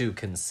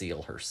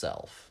conceal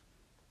herself.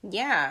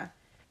 Yeah.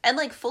 And,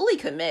 like, fully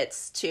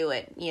commits to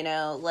it, you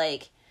know,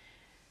 like,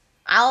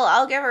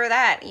 I'll give her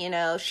that, you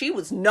know, she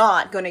was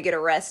not going to get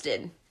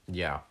arrested.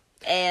 Yeah.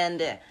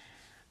 And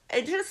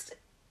it's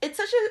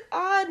such an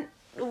odd,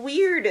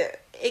 weird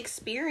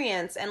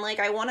experience, and, like,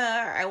 I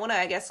wanna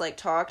I guess, like,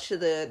 talk to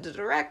the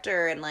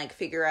director and, like,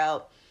 figure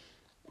out,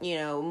 you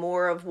know,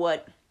 more of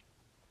what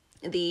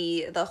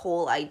the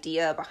whole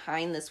idea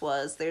behind this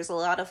was. There's a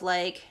lot of,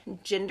 like,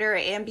 gender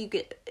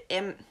ambiguity.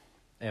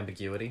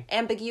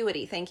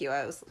 Thank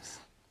you.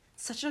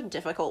 Such a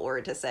difficult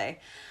word to say.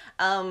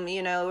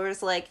 You know, it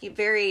was, like,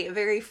 very,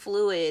 very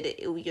fluid,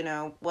 you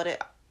know,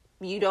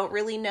 you don't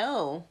really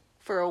know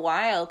for a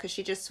while, because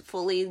she just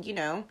fully, you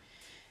know,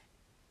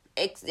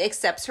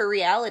 accepts her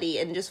reality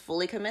and just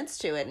fully commits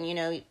to it, and, you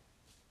know,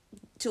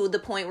 to the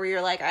point where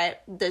you're like,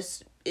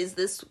 is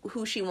this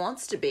who she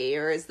wants to be,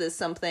 or is this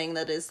something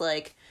that is,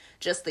 like,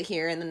 just the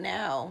here and the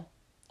now?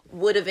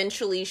 Would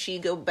eventually she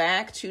go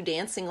back to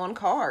dancing on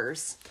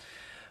cars?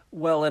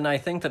 Well, and I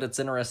think that it's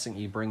interesting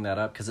you bring that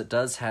up, because it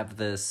does have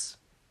this,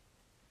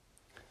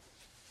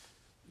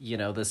 you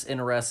know, this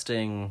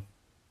interesting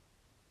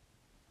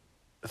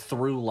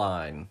through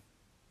line,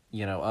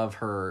 you know, of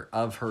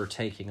her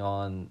taking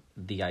on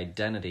the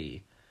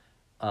identity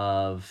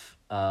of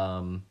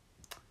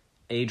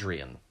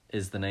Adrian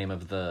is the name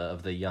of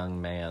the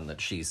young man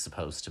that she's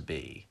supposed to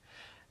be.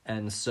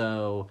 And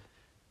so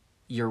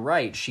you're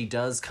right, she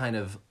does kind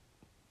of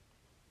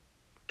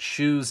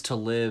choose to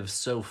live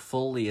so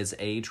fully as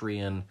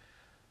Adrian,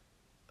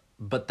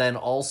 but then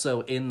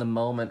also in the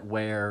moment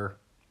where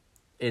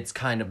it's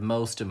kind of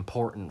most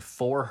important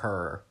for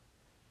her,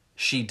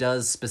 she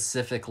does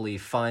specifically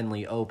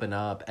finally open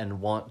up and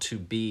want to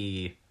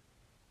be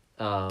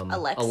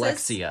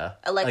Alexia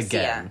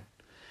again.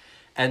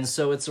 And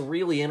so it's a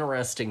really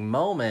interesting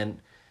moment,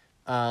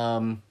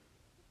 because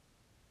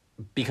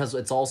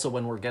it's also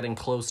when we're getting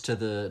close to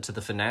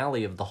the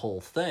finale of the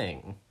whole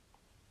thing.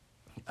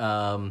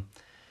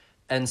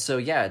 And so,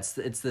 yeah,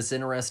 it's this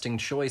interesting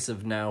choice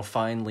of now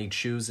finally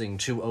choosing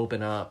to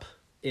open up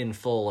in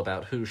full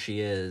about who she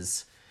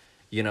is,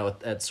 you know,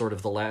 at sort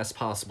of the last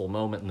possible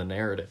moment in the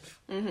narrative.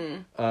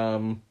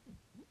 Mm-hmm.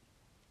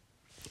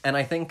 And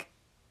I think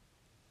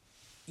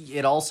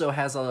it also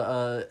has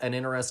an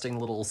interesting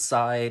little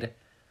side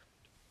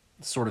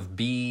sort of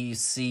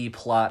B-C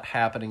plot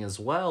happening as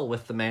well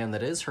with the man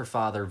that is her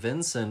father,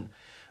 Vincent,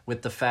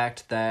 with the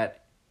fact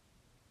that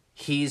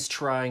he's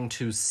trying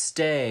to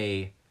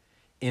stay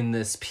in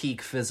this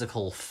peak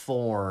physical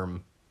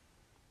form,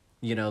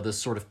 you know, this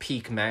sort of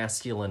peak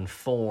masculine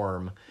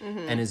form,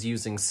 mm-hmm. and is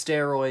using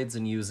steroids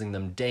and using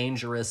them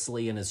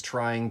dangerously, and is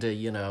trying to,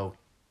 you know,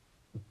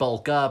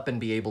 bulk up and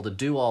be able to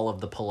do all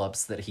of the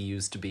pull-ups that he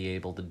used to be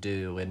able to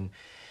do,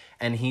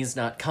 and he's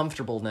not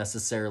comfortable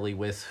necessarily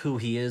with who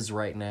he is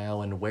right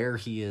now and where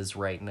he is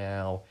right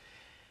now.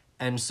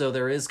 And so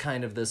there is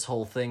kind of this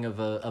whole thing of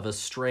a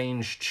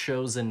strange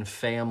chosen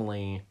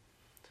family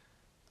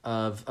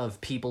of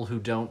people who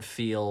don't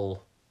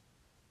feel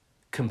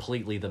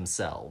completely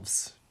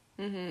themselves.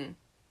 Mm-hmm.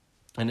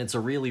 And it's a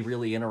really,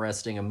 really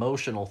interesting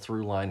emotional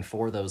through line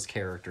for those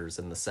characters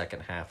in the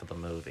second half of the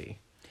movie.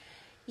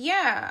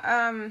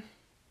 Yeah,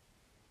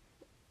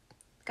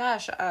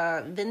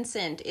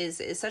 Vincent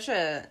is such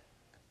an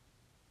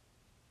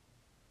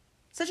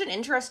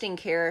interesting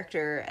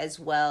character as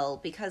well,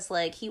 because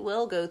like he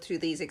will go through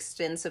these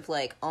extensive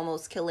like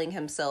almost killing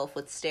himself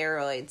with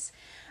steroids,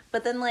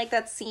 but then like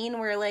that scene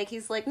where like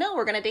he's like, no,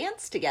 we're gonna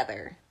dance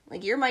together,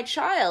 like you're my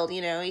child,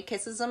 you know, he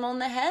kisses him on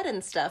the head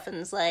and stuff, and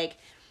it's like,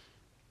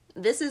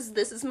 this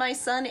is my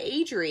son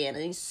Adrian,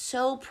 and he's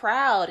so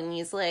proud, and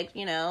he's like,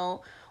 you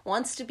know,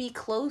 wants to be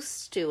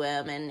close to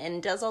him,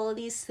 and does all of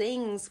these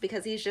things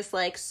because he's just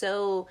like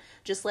so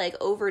just like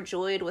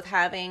overjoyed with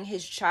having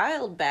his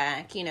child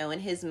back, you know, in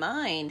his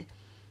mind,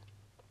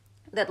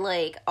 that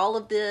like all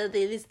of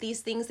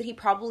these things that he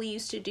probably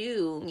used to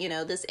do, you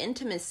know, this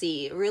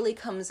intimacy really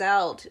comes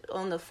out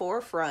on the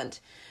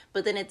forefront.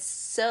 But then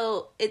it's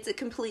a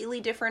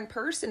completely different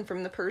person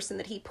from the person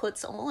that he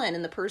puts on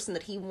and the person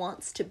that he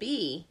wants to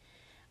be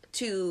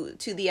to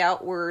the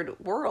outward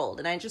world.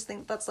 And I just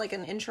think that's like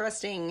an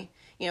interesting,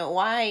 you know,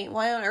 why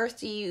on earth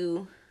do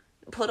you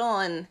put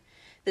on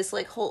this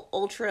like whole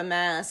ultra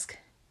mask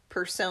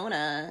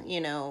persona,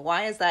 you know,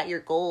 why is that your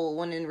goal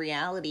when in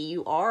reality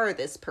you are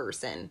this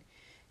person,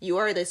 you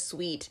are this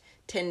sweet,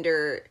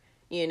 tender,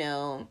 you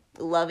know,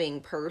 loving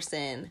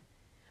person.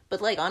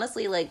 But like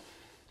honestly, like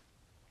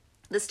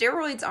the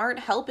steroids aren't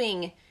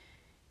helping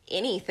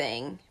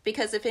anything,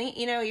 because if any,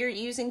 you know, you're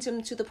using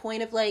them to the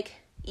point of like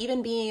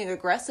even being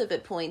aggressive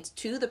at points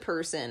to the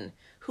person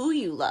who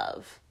you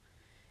love,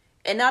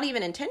 and not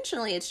even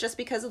intentionally, it's just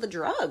because of the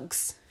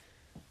drugs.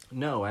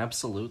 No,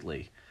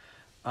 absolutely.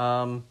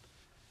 So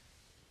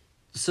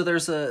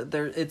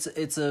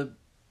it's a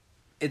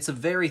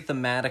very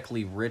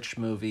thematically rich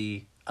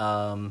movie,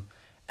 and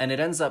it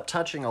ends up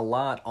touching a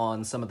lot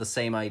on some of the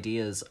same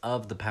ideas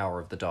of the power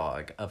of the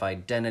dog, of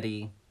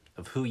identity,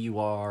 of who you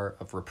are,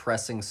 of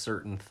repressing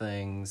certain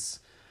things.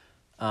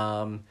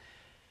 And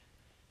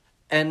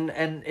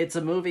it's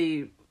a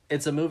movie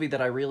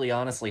that I really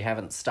honestly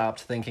haven't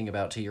stopped thinking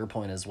about, to your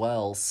point as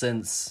well,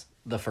 since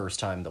the first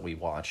time that we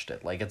watched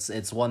it. Like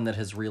it's one that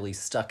has really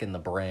stuck in the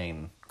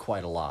brain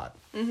quite a lot.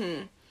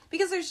 Mm-hmm.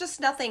 Because there's just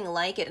nothing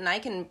like it, and I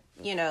can,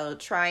 you know,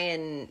 try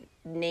and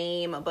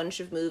name a bunch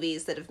of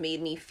movies that have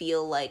made me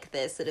feel like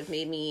this, that have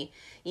made me,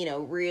 you know,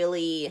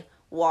 really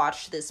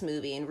watch this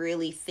movie and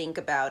really think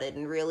about it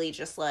and really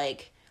just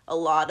like a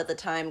lot of the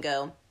time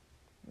go,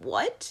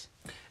 what?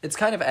 It's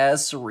kind of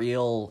as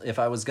surreal. If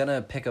I was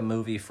gonna pick a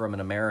movie from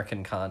an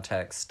American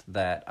context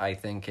that I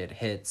think it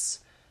hits,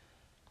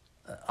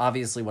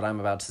 obviously what I'm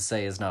about to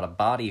say is not a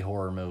body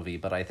horror movie,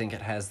 but I think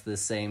it has the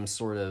same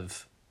sort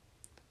of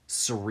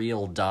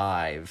surreal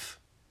dive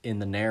in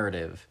the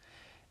narrative,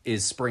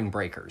 is Spring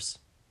Breakers.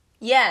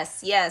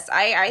 Yes,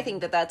 I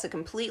think that that's a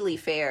completely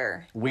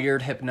fair.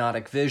 Weird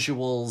hypnotic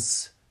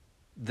visuals,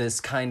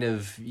 this kind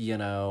of, you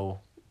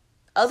know,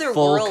 other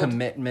full world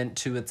commitment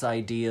to its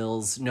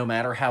ideals, no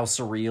matter how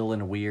surreal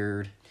and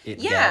weird it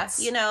gets.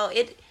 Yeah, you know,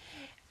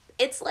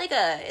 it's like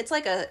a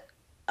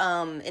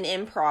an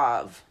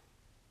improv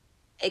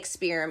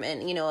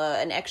experiment, you know,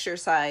 an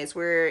exercise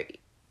where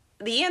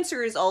the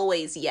answer is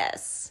always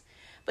yes.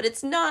 But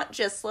it's not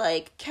just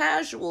like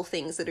casual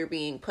things that are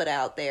being put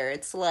out there.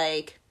 It's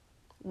like,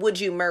 would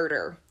you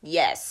murder?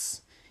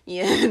 Yes.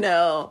 You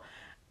know,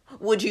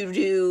 would you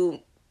do,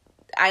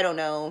 I don't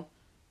know,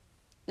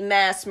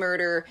 mass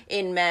murder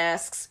in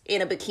masks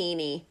in a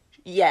bikini?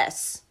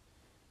 Yes.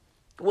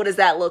 What does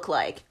that look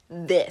like?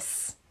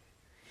 This.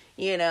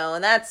 You know,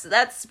 and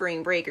that's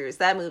Spring Breakers.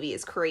 That movie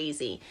is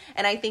crazy.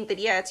 And I think that,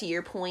 yeah, to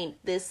your point,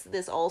 this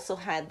also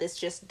had this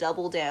just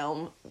double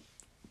down,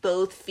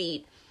 both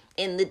feet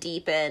in the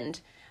deep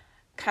end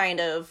kind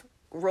of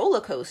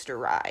roller coaster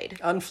ride.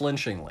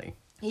 Unflinchingly.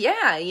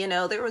 Yeah, you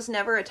know, there was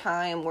never a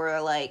time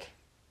where, like,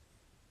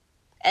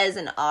 as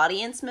an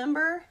audience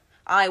member,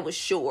 I was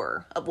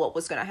sure of what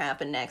was going to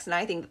happen next. And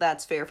I think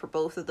that's fair for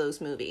both of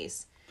those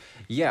movies.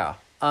 Yeah.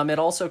 It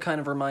also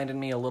kind of reminded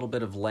me a little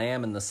bit of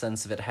Lamb in the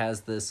sense of it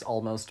has this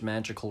almost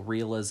magical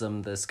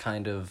realism, this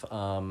kind of,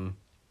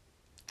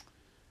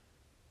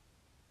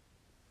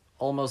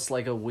 almost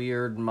like a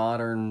weird,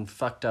 modern,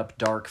 fucked up,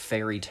 dark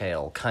fairy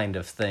tale kind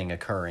of thing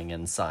occurring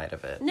inside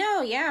of it.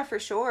 No, yeah, for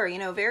sure. You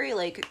know, very,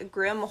 like,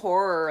 grim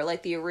horror,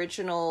 like the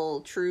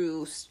original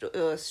true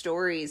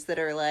stories that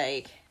are,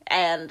 like,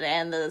 and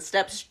the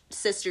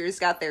stepsisters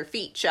got their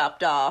feet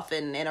chopped off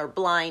and are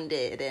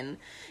blinded, and,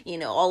 you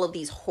know, all of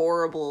these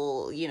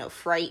horrible, you know,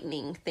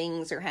 frightening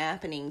things are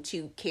happening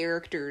to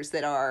characters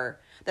that are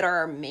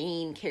our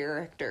main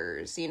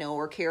characters, you know,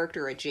 or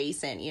character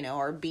adjacent, you know,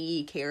 our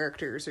B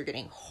characters are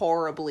getting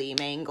horribly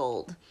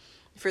mangled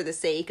for the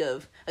sake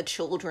of a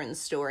children's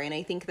story. And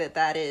I think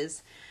that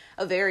is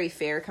a very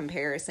fair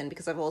comparison,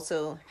 because I've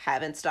also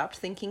haven't stopped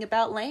thinking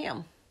about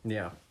Lamb.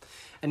 Yeah.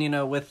 And, you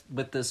know, with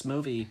this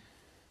movie,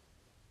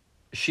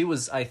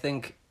 I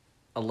think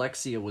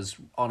Alexia was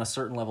on a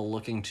certain level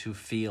looking to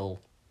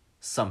feel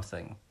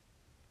something.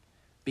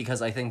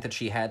 Because I think that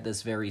she had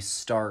this very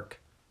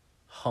stark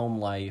home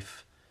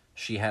life.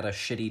 She had a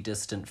shitty,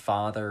 distant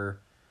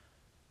father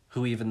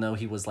who, even though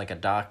he was like a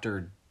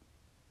doctor,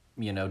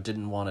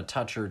 didn't want to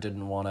touch her,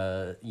 didn't want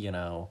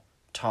to,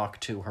 talk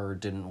to her,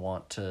 didn't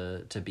want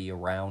to be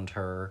around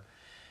her.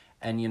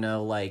 And,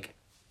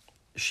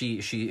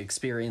 she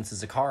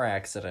experiences a car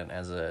accident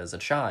as a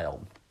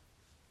child.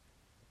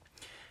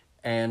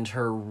 And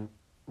her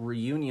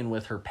reunion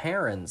with her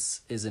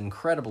parents is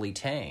incredibly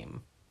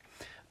tame.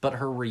 But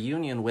her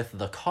reunion with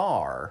the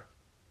car,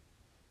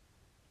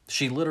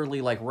 she literally,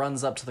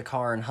 runs up to the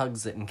car and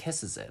hugs it and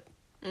kisses it.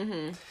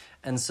 Mm-hmm.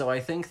 And so I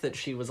think that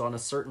she was on a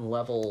certain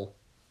level,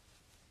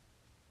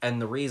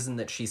 and the reason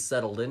that she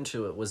settled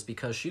into it was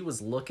because she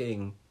was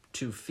looking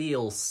to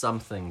feel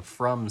something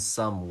from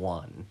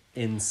someone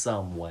in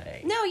some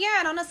way. No, yeah,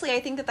 and honestly, I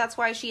think that that's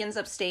why she ends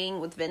up staying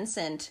with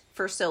Vincent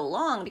for so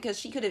long, because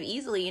she could have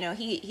easily,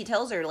 he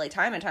tells her,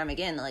 time and time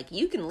again,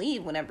 you can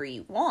leave whenever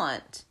you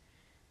want.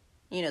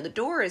 The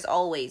door is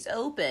always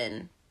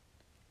open,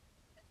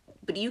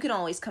 but you can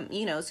always come,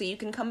 so you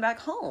can come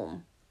back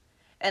home.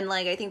 And,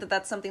 I think that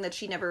that's something that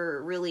she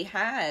never really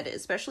had,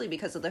 especially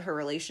because of her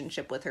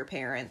relationship with her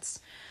parents.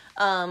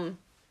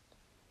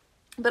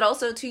 But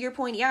also, to your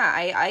point, yeah,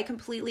 I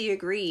completely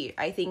agree.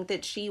 I think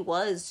that she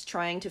was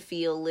trying to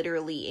feel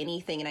literally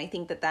anything, and I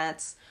think that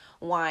that's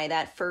why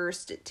that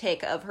first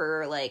tick of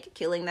her,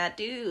 killing that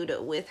dude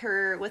with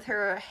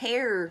her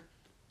hair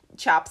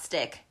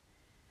chopstick.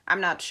 I'm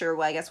not sure,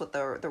 I guess what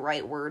the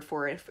right word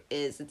for it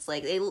is. It's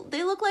they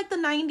look like the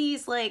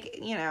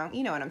 90s, you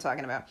know what I'm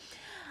talking about.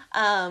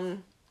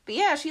 But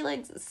yeah, she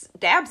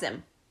stabs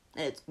him.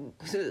 It's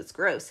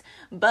gross.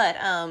 But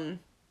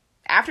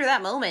after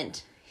that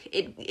moment,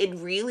 it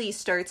really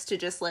starts to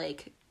just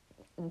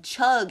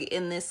chug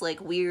in this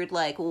weird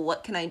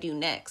what can I do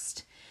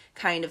next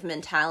kind of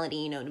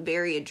mentality,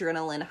 very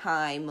adrenaline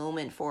high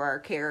moment for our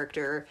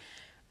character,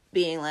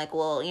 being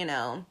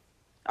well,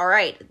 all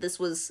right, this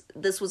was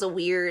a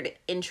weird,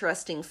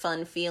 interesting,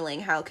 fun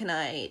feeling. How can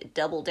I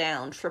double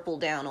down, triple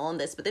down on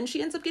this? But then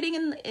she ends up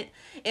getting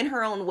in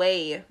her own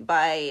way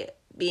by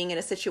being in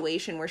a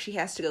situation where she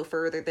has to go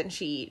further than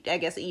she, I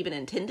guess, even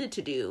intended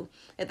to do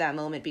at that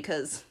moment,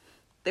 because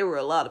there were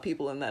a lot of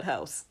people in that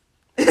house.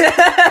 Also,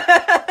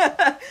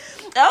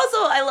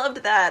 I loved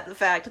the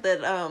fact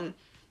that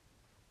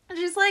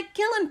she's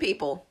killing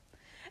people.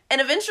 And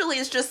eventually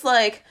it's just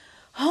oh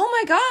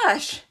my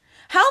gosh,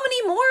 how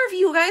many more of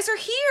you guys are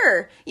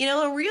here?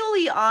 A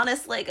really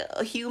honest,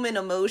 a human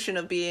emotion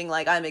of being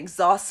I'm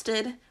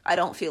exhausted. I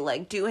don't feel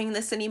like doing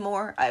this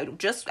anymore. I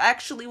just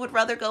actually would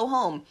rather go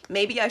home.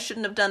 Maybe I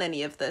shouldn't have done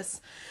any of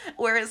this.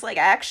 Whereas,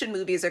 action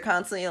movies are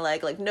constantly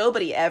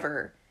nobody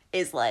ever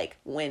is,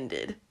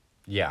 winded.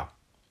 Yeah.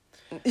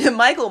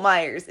 Michael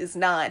Myers is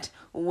not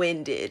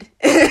winded.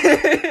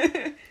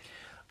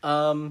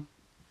 No,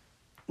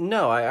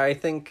 I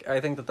think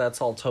that that's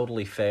all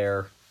totally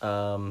fair.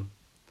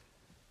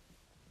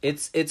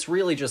 It's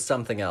really just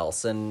something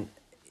else, and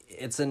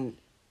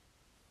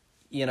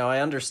I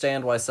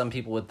understand why some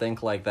people would think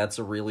that's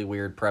a really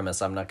weird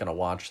premise, I'm not going to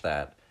watch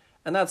that.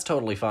 And that's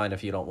totally fine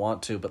if you don't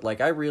want to, but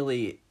I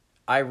really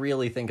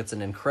think it's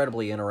an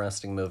incredibly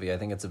interesting movie. I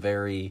think it's a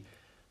very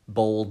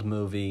bold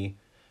movie.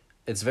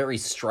 It's very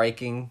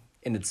striking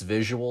in its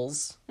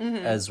visuals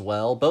as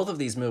well. Both of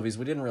these movies,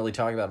 we didn't really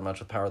talk about it much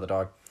with Power of the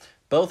Dog.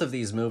 Both of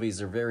these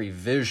movies are very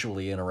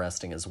visually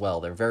interesting as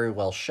well. They're very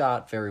well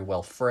shot, very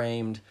well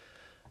framed.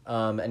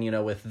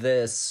 And, with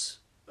this,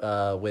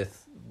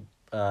 with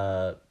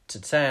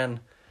Titane,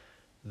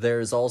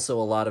 there's also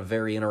a lot of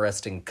very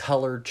interesting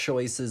color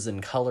choices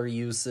and color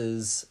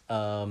uses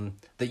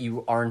that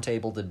you aren't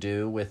able to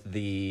do with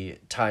the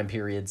time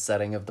period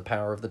setting of The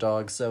Power of the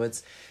Dog. So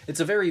it's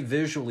a very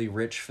visually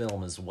rich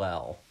film as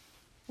well.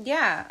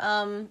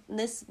 Yeah,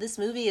 this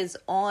movie is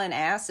on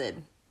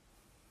acid.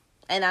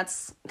 And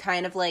that's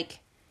kind of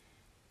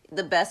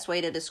the best way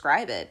to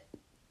describe it.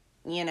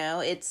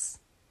 It's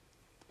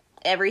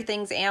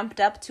everything's amped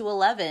up to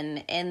 11,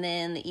 and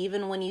then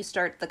even when you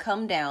start the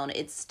come down,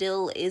 it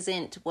still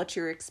isn't what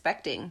you're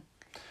expecting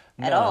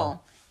at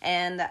all.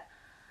 And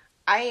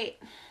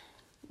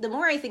the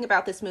more I think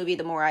about this movie,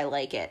 the more I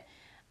like it.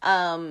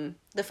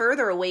 The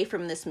further away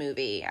from this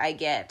movie I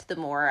get, the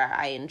more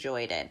I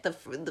enjoyed it.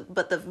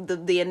 But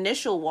the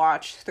initial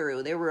watch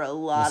through, there were a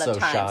lot of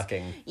times.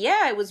 Shocking.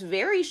 Yeah, it was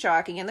very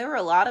shocking, and there were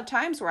a lot of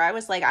times where I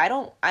was I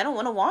don't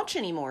want to watch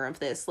any more of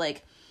this.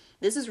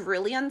 This is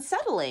really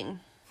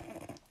unsettling.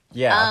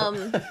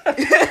 Yeah.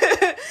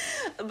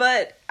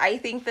 But I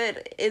think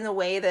that in a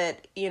way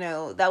that,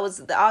 that was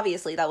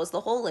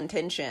the whole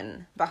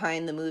intention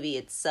behind the movie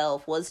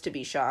itself, was to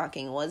be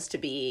shocking, was to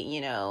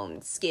be,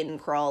 skin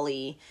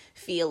crawly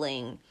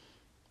feeling.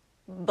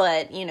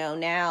 But,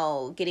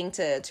 now getting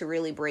to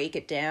really break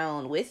it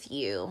down with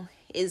you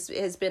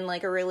has been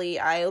a really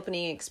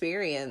eye-opening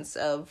experience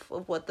of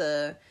what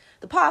the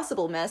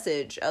possible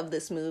message of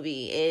this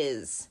movie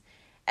is.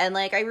 And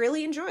I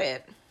really enjoy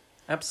it.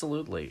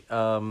 Absolutely.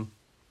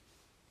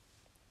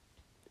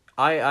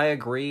 I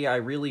agree. I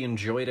really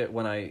enjoyed it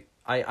when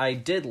I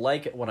did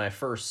like it when I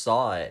first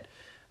saw it,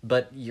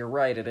 but you're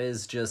right, it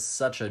is just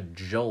such a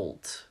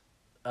jolt.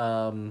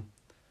 And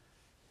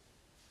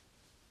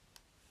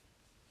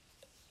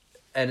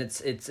it's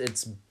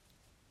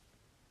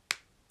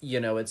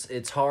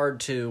it's hard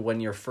to, when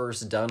you're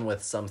first done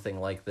with something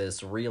like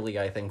this, really,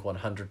 I think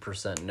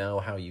 100% know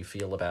how you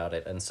feel about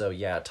it. And so,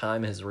 yeah,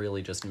 time has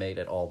really just made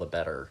it all the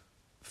better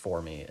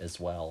for me as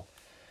well.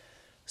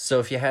 So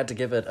if you had to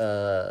give it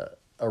a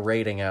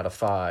rating out of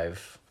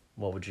 5,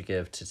 what would you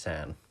give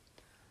Titane?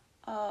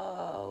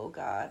 Oh,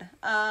 God.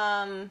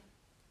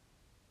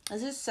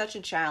 This is such a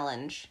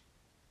challenge.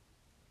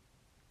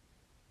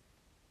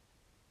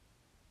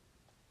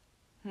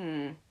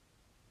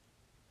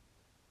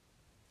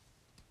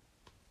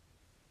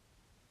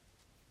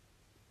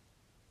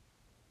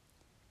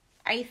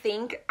 I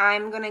think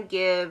I'm gonna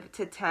give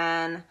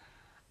Titane,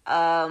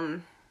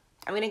 I'm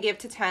gonna give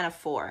Titane a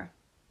 4.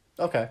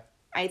 Okay.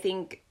 I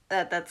think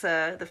that's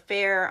the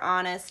fair,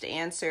 honest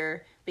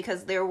answer,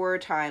 because there were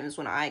times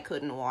when I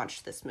couldn't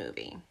watch this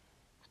movie.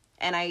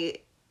 And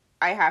I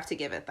have to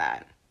give it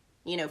that.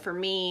 For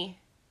me,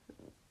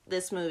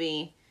 this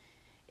movie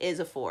is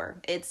a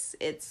 4. It's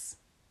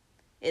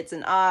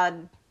an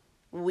odd,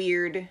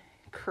 weird,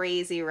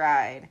 crazy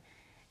ride.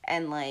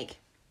 And, like,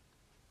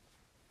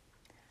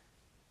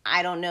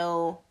 I don't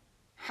know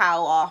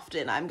how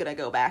often I'm going to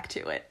go back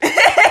to it.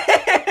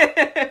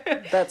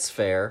 That's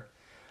fair.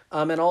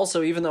 And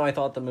also, even though I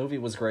thought the movie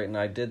was great, and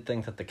I did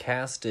think that the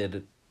cast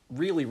did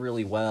really,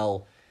 really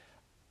well,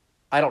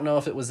 I don't know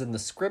if it was in the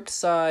script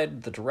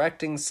side, the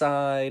directing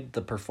side,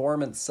 the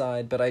performance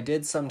side, but I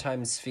did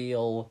sometimes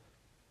feel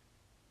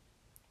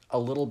a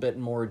little bit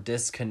more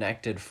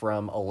disconnected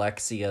from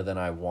Alexia than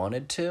I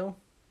wanted to.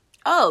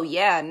 Oh,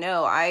 yeah,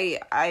 no,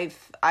 I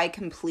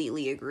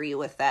completely agree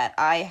with that.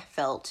 I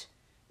felt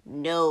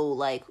no,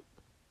 like,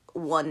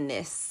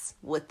 oneness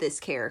with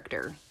this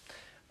character.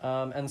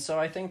 And so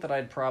I think that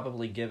I'd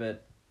probably give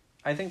it,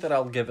 I think that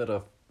I'll give it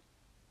a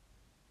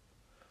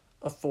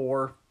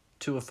 4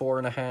 to a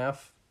 4.5.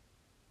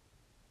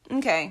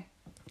 Okay.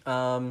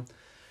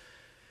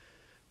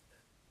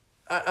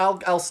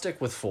 I'll stick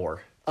with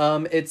 4.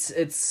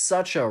 It's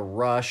such a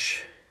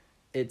rush.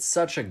 It's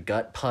such a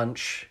gut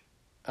punch.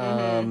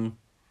 But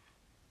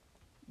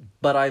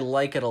I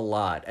like it a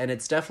lot, and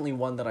it's definitely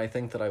one that I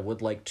think that I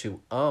would like to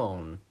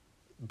own,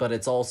 but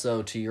it's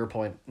also, to your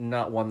point,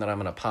 not one that I'm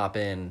going to pop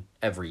in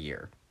every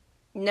year.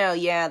 No,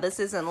 yeah, this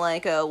isn't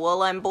like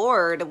well, I'm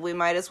bored, we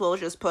might as well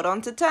just put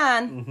on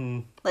Titane. Mm-hmm.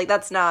 Like,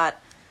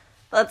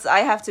 I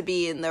have to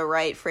be in the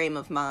right frame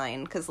of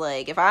mind, because,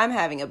 like, if I'm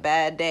having a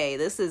bad day,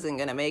 this isn't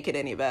going to make it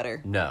any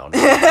better. No.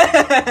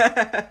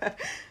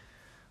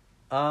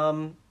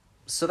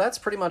 So that's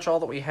pretty much all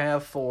that we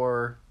have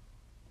for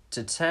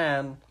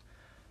Titane.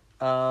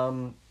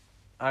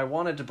 I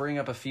wanted to bring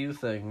up a few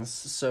things.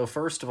 So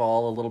first of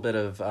all, a little bit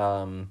of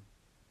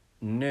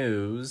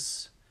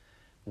news.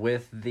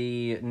 With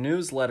the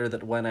newsletter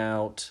that went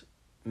out,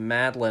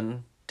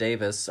 Madeline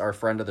Davis, our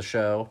friend of the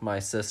show, my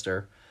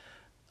sister,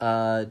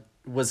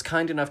 was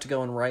kind enough to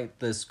go and write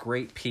this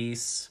great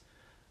piece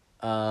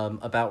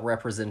about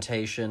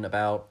representation,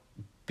 about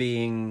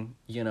being,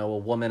 a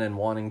woman and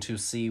wanting to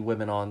see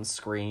women on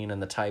screen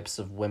and the types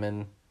of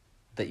women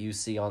that you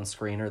see on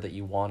screen or that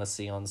you want to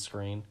see on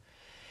screen.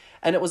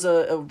 And it was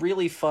a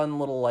really fun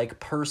little, like,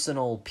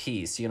 personal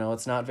piece.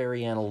 It's not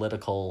very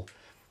analytical.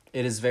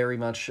 It is very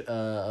much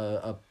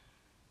a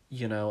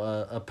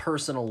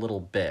personal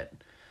little bit.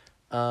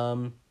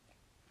 And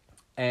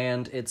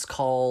it's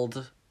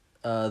called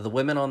The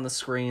Women on the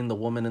Screen, The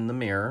Woman in the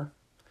Mirror.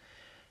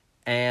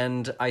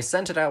 And I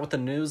sent it out with a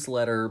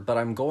newsletter, but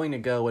I'm going to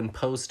go and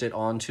post it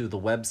onto the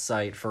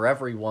website for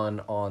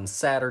everyone on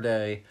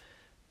Saturday,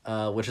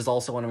 which is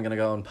also when I'm going to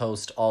go and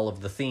post all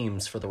of the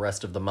themes for the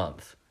rest of the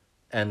month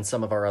and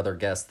some of our other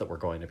guests that we're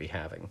going to be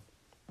having.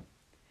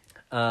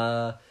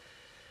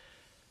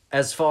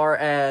 As far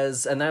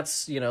as, and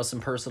that's, some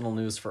personal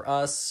news for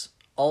us.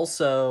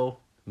 Also,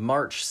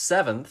 March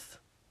 7th,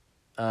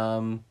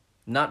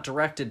 not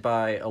directed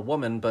by a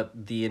woman,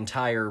 but the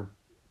entire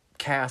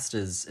cast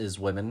is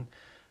women.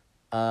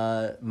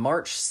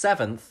 March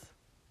 7th,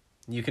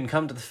 you can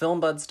come to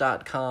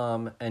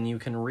thefilmbuds.com and you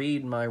can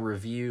read my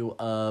review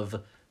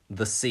of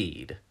The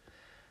Seed.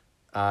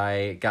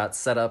 I got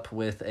set up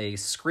with a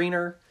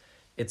screener.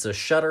 It's a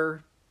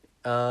Shudder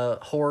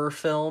horror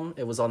film.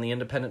 It was on the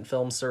independent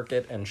film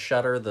circuit, and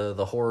Shudder,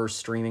 the horror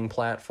streaming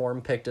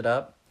platform, picked it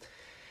up.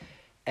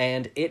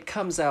 And it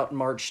comes out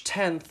March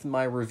 10th.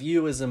 My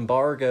review is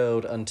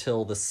embargoed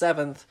until the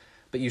 7th,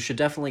 but you should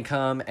definitely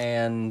come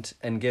and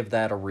give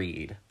that a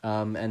read.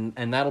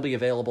 And that'll be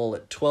available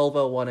at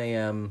 12:01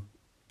 a.m.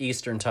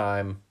 Eastern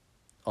Time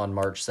on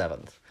March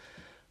 7th.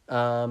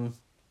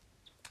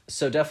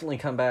 So definitely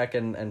come back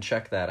and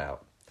check that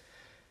out.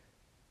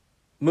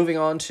 Moving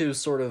on to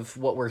sort of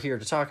what we're here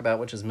to talk about,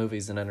 which is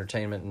movies and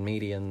entertainment and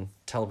media and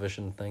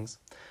television things.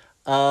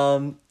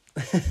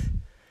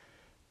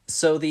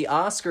 So the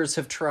Oscars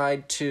have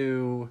tried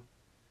to,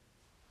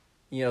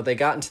 they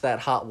got into that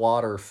hot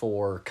water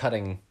for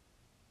cutting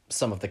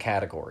some of the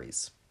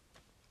categories.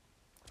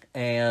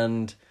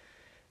 And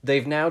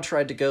they've now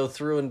tried to go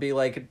through and be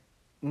like,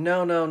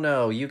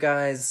 no, you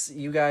guys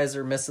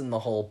are missing the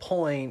whole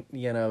point.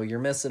 You're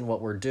missing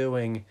what we're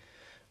doing.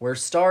 We're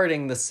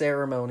starting the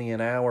ceremony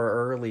an hour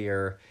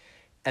earlier,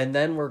 and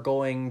then we're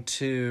going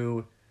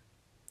to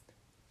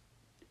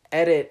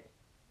edit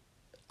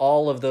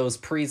all of those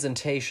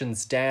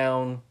presentations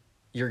down.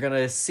 You're going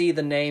to see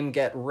the name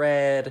get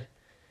read.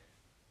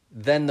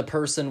 Then the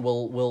person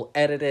will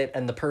edit it,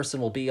 and the person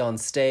will be on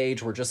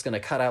stage. We're just going to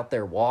cut out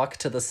their walk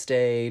to the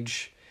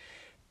stage.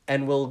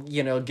 And we'll,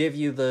 give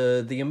you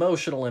the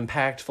emotional,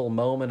 impactful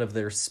moment of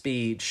their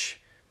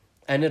speech.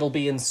 And it'll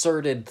be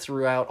inserted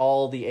throughout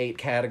all the 8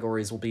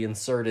 categories will be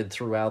inserted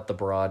throughout the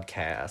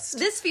broadcast.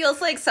 This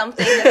feels like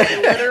something that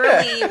they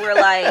literally were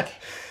like,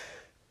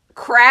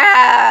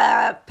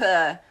 crap,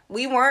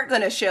 we weren't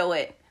going to show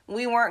it.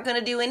 We weren't going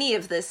to do any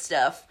of this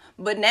stuff.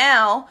 But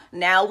now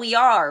we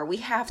are. We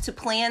have to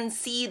plan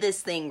C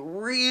this thing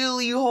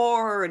really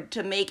hard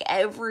to make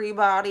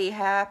everybody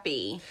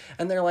happy.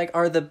 And they're like,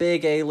 are the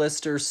big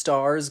A-lister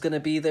stars going to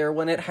be there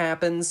when it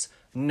happens?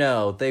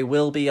 No, they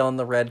will be on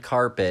the red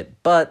carpet.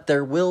 But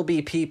there will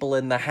be people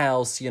in the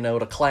house,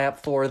 to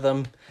clap for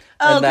them.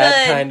 And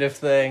that kind of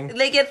thing.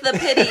 They get the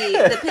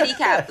pity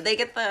cap. They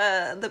get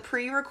the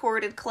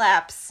pre-recorded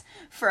claps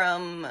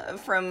from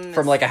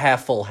like a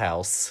half full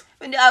house.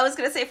 I was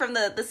going to say from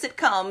the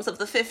sitcoms of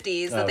the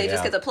 50s that they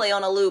just get to play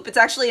on a loop. It's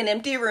actually an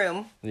empty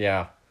room.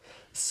 Yeah.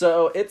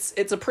 So it's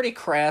a pretty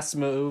crass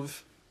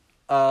move.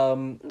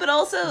 But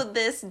also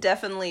this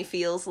definitely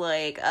feels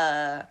like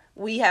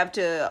we have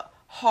to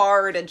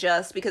hard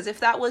adjust, because if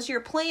that was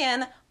your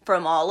plan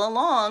from all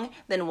along,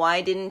 then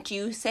why didn't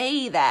you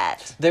say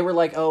that? They were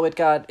like, oh, it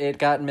got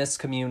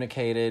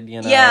miscommunicated,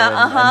 and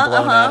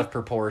blown out of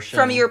proportion.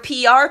 From your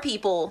PR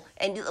people,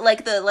 and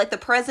like the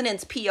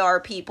president's PR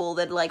people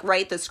that like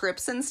write the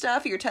scripts and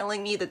stuff, you're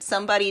telling me that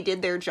somebody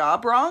did their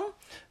job wrong?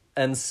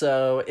 And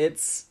so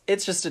it's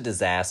just a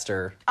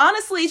disaster.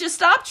 Honestly, just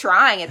stop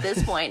trying at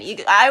this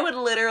point. I would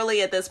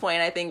literally at this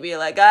point, I think, be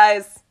like,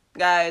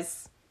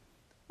 guys,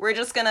 we're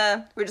just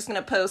gonna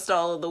post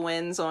all of the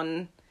wins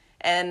on.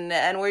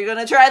 And we're going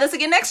to try this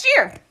again next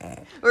year.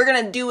 We're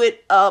going to do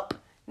it up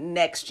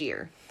next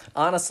year.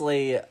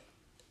 Honestly,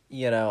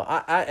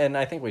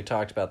 I think we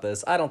talked about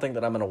this. I don't think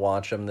that I'm going to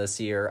watch them this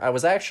year. I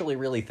was actually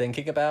really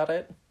thinking about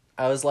it.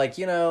 I was like,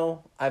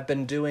 I've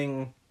been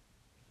doing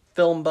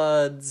Film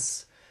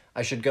Buds.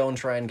 I should go and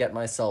try and get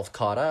myself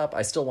caught up.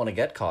 I still want to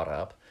get caught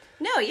up.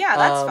 No, yeah,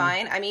 that's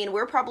fine. I mean,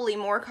 we're probably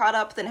more caught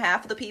up than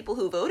half of the people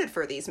who voted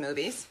for these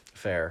movies.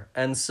 Fair.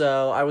 And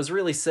so I was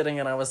really sitting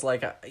and I was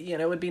like,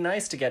 it would be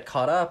nice to get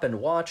caught up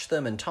and watch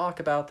them and talk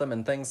about them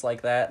and things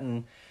like that.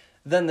 And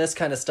then this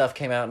kind of stuff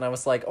came out and I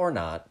was like, or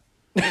not.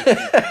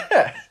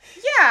 Yeah,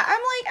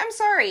 I'm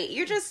sorry.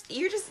 You're just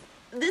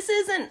this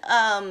isn't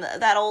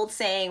that old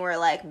saying where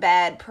like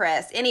bad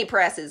press, any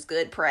press is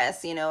good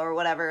press, or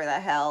whatever the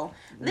hell.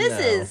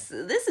 This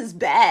is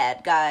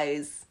bad,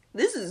 guys.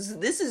 This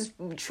is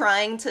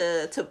trying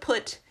to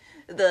put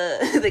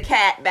the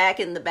cat back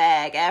in the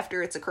bag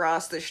after it's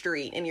across the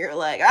street, and you're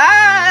like,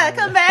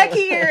 come back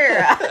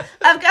here.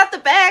 I've got the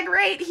bag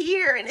right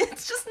here, and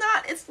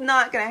it's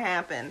not gonna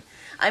happen.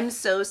 I'm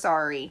so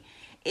sorry.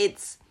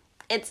 It's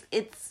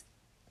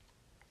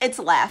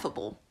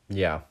laughable.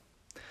 Yeah.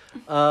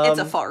 It's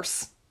a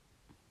farce.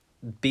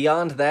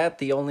 Beyond that,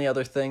 the only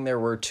other thing, there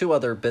were 2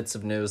 other bits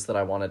of news that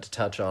I wanted to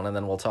touch on, and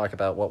then we'll talk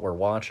about what we're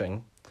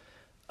watching.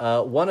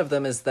 One of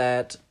them is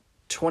that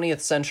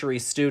 20th Century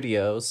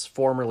Studios,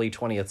 formerly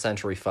 20th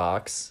Century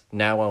Fox,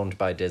 now owned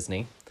by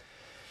Disney,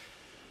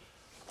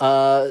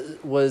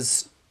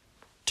 was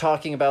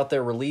talking about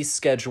their release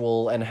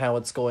schedule and how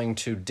it's going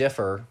to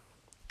differ.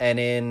 And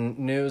in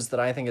news that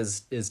I think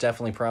is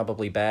definitely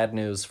probably bad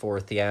news for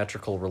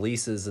theatrical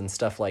releases and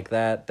stuff like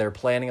that, they're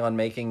planning on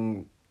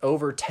making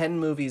over 10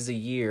 movies a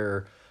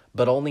year,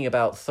 but only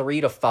about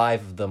 3 to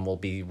 5 of them will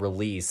be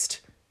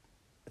released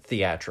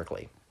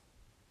theatrically.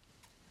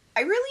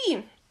 I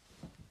really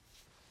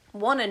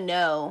want to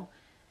know,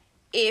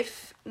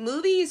 if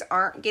movies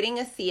aren't getting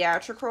a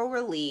theatrical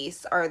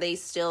release, are they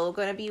still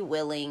going to be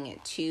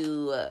willing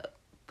to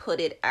put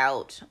it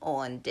out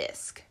on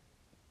disc?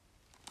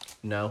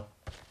 No.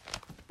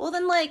 Well,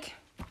 then,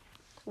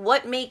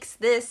 what makes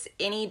this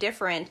any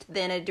different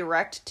than a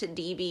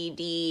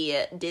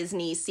direct-to-DVD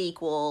Disney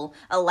sequel,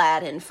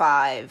 Aladdin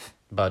 5?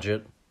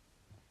 Budget.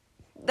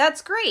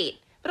 That's great.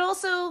 But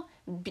also,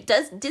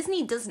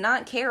 Disney does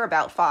not care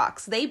about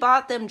Fox. They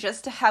bought them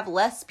just to have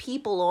less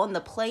people on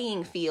the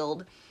playing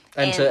field.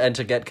 And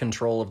to get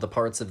control of the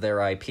parts of their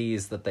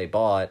IPs that they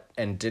bought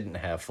and didn't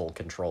have full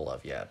control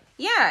of yet.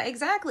 Yeah,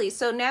 exactly.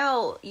 So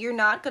now you're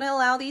not going to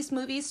allow these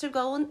movies to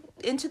go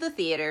into the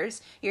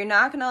theaters. You're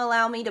not going to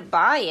allow me to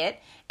buy it.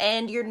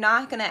 And you're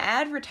not going to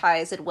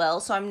advertise it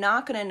well. So I'm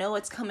not going to know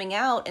it's coming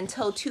out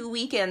until 2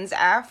 weekends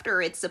after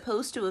it's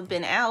supposed to have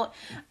been out.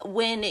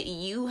 When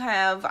you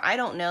have, I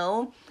don't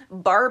know,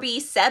 Barbie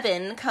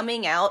 7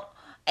 coming out,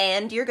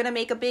 and you're gonna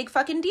make a big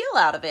fucking deal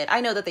out of it. I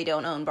know that they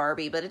don't own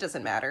Barbie, but it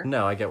doesn't matter.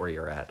 No, I get where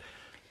you're at.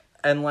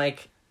 And,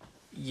 like,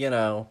 you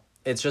know,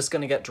 it's just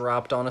gonna get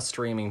dropped on a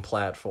streaming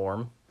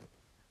platform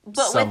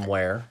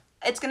somewhere.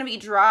 It's going to be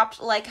dropped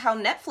like how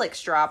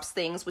Netflix drops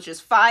things, which is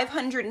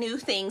 500 new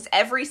things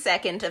every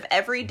second of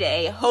every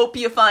day. Hope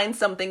you find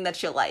something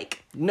that you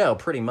like. No,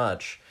 pretty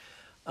much.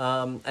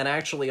 And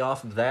actually,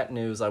 off of that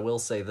news, I will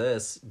say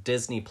this.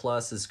 Disney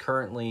Plus is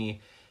currently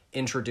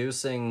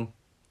introducing,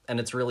 and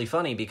it's really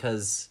funny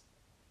because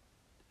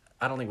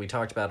I don't think we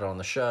talked about it on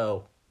the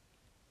show.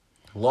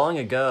 Long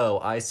ago,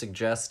 I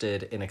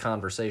suggested in a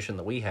conversation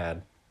that we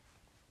had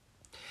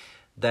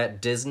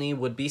that Disney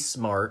would be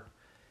smart,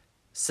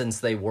 since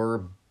they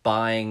were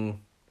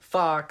buying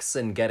Fox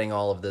and getting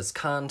all of this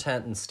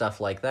content and stuff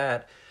like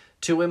that,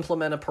 to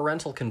implement a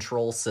parental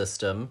control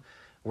system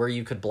where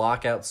you could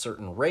block out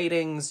certain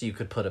ratings, you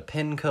could put a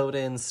PIN code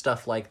in,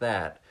 stuff like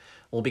that.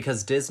 Well,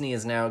 because Disney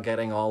is now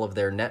getting all of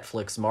their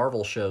Netflix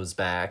Marvel shows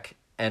back,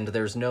 and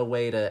there's no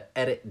way to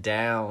edit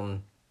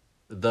down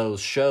those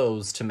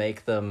shows to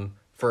make them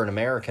for an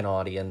American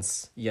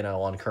audience, you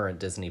know, on current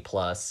Disney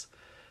Plus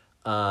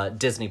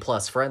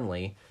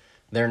friendly,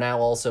 they're now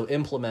also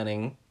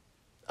implementing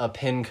a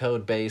PIN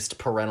code-based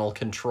parental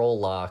control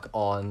lock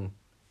on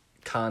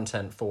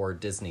content for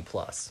Disney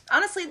Plus.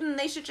 Honestly, then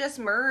they should just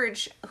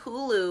merge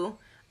Hulu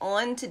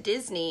onto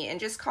Disney and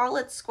just call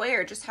it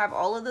Square. Just have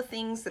all of the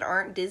things that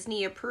aren't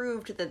Disney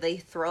approved that they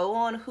throw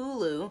on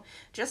Hulu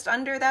just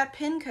under that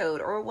PIN code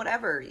or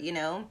whatever, you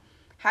know?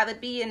 Have it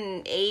be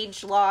an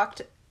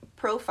age-locked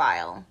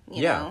profile,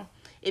 you know?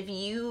 If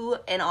you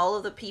and all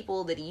of the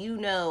people that you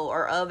know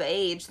are of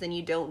age, then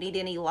you don't need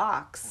any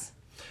locks.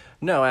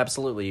 No,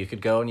 absolutely. You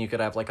could go and you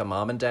could have like a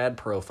mom and dad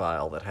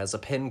profile that has a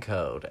PIN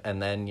code,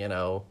 and then, you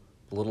know,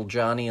 little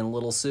Johnny and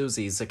little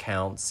Susie's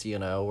accounts, you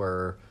know,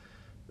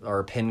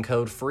 are PIN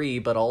code free,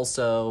 but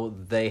also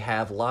they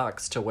have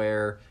locks to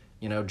where,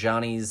 you know,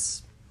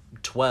 Johnny's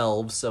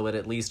 12, so it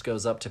at least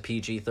goes up to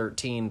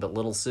PG-13, but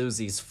little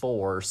Susie's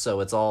 4,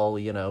 so it's all,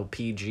 you know,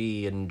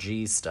 PG and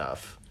G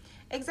stuff.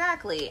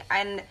 Exactly.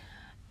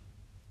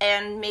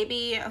 And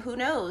maybe, who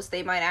knows,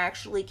 they might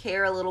actually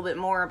care a little bit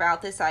more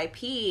about this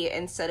IP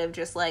instead of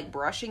just, like,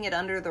 brushing it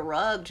under the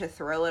rug to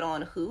throw it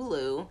on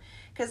Hulu.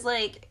 Because,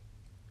 like,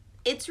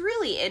 it's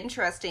really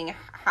interesting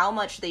how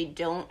much they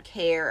don't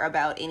care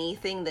about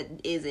anything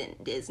that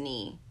isn't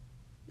Disney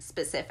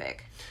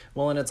specific.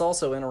 Well, and it's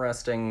also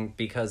interesting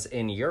because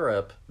in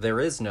Europe,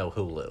 there is no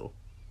Hulu.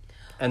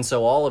 And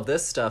so all of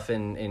this stuff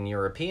in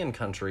European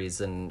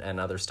countries and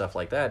other stuff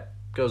like that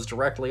goes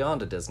directly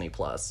onto Disney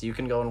Plus. You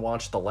can go and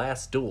watch The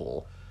Last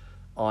Duel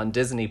on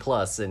Disney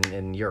Plus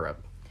in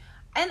Europe.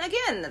 And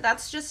again,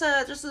 that's just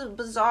a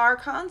bizarre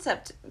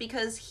concept,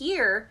 because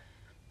here,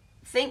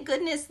 thank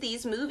goodness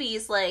these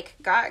movies like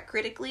got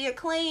critically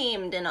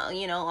acclaimed and,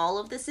 you know, all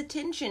of this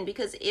attention,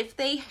 because if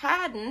they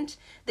hadn't,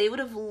 they would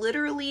have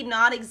literally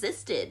not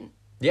existed.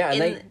 Yeah,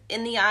 and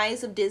in the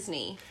eyes of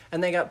Disney.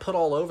 And they got put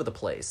all over the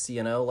place,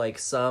 you know, like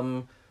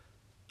some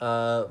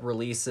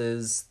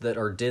releases that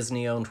are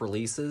Disney-owned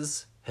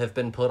releases have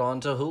been put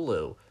onto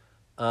Hulu.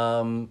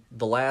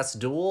 The Last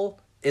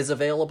Duel is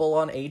available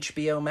on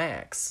HBO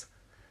Max.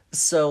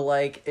 So,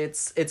 like,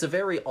 it's a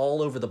very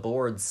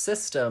all-over-the-board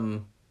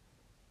system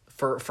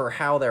for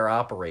how they're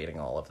operating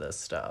all of this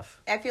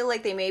stuff. I feel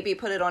like they maybe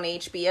put it on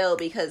HBO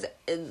because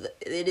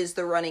it is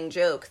the running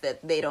joke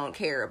that they don't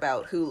care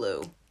about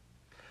Hulu.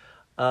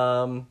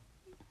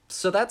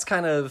 So that's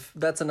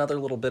another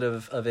little bit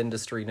of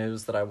industry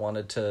news that I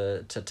wanted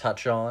to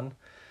touch on.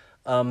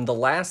 The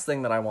last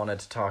thing that I wanted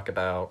to talk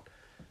about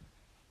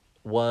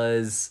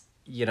was,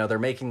 you know, they're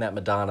making that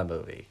Madonna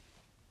movie.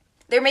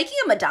 They're making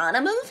a Madonna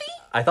movie?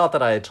 I thought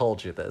that I had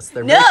told you this. I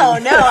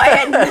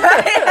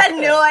had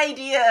no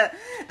idea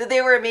that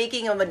they were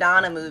making a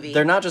Madonna movie.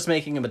 They're not just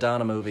making a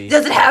Madonna movie.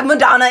 Does it have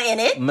Madonna in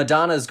it?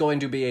 Madonna is going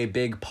to be a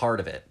big part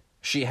of it.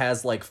 She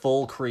has, like,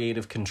 full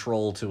creative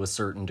control to a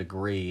certain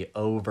degree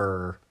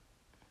over...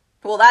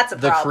 Well, that's a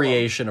problem. The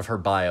creation of her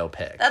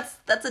biopic.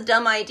 That's a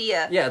dumb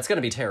idea. Yeah, it's going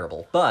to be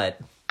terrible, but...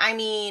 I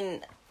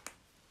mean,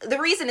 the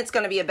reason it's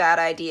going to be a bad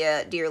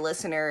idea, dear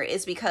listener,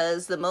 is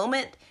because the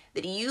moment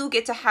that you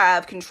get to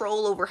have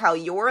control over how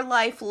your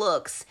life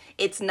looks,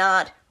 it's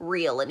not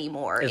real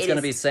anymore. It's going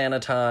to be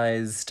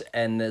sanitized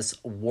and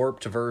this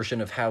warped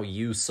version of how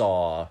you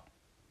saw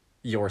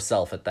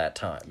yourself at that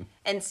time.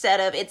 Instead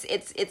of,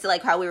 it's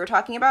like how we were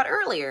talking about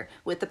earlier,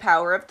 with The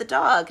Power of the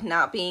Dog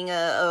not being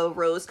a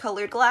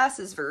rose-colored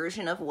glasses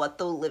version of what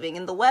the living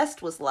in the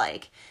West was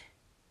like.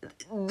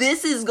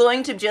 This is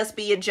going to just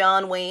be a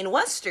John Wayne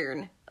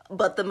Western,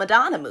 but the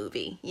Madonna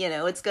movie. You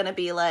know, it's going to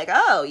be like,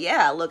 oh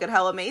yeah, look at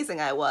how amazing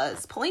I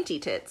was. Pointy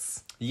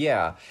tits.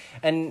 Yeah.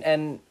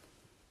 And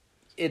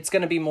it's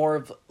going to be more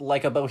of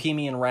like a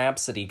Bohemian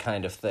Rhapsody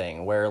kind of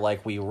thing, where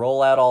like we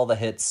roll out all the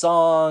hit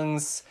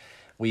songs,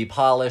 we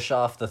polish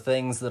off the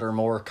things that are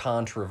more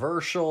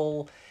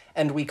controversial,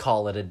 and we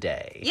call it a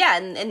day. Yeah,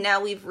 and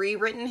now we've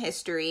rewritten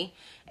history,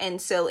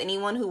 and so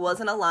anyone who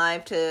wasn't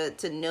alive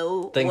to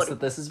know Thinks that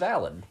this is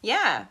valid.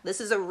 Yeah,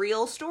 this is a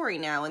real story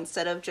now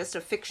instead of just a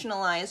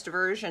fictionalized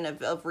version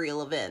of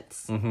real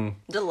events. Mm-hmm.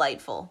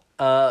 Delightful.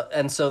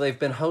 And so they've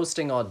been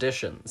hosting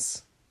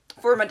auditions.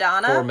 For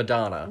Madonna? For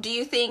Madonna. Do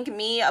you think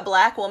me, a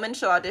black woman,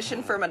 should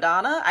audition for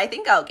Madonna? I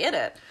think I'll get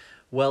it.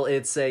 Well,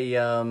 it's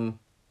a,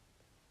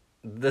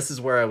 this is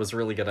where I was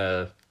really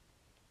gonna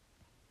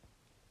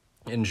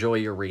enjoy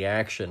your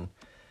reaction.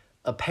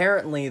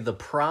 Apparently, the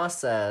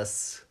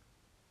process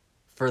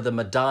for the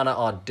Madonna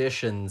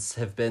auditions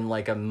have been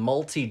like a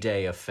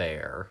multi-day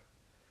affair.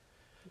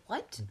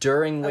 What?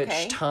 During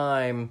which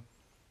time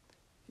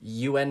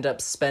you end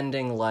up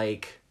spending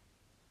like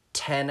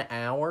 10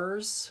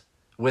 hours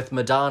with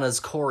Madonna's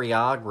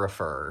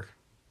choreographer.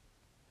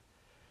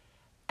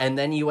 And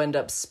then you end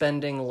up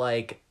spending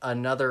like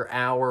another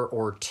hour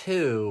or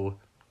two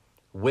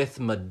with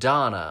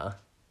Madonna,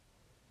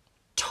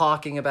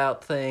 talking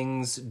about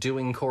things,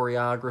 doing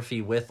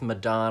choreography with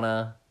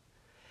Madonna.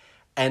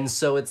 And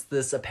so it's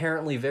this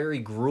apparently very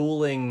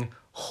grueling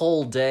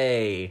whole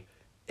day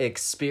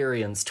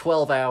experience,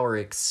 12-hour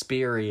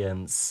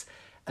experience.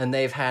 And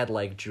they've had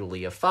like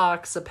Julia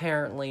Fox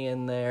apparently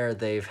in there.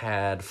 They've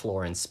had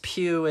Florence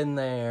Pugh in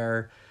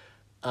there.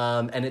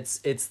 And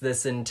it's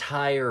this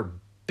entire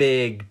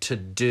big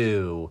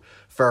to-do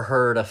for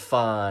her to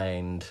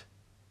find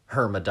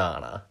her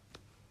Madonna.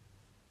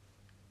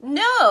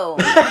 No.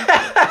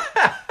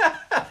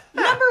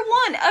 Number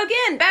one,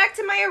 again, back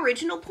to my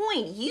original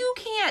point. You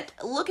can't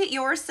look at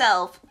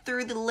yourself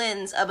through the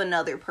lens of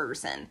another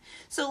person.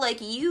 So, like,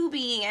 you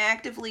being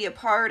actively a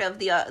part of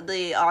the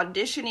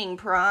auditioning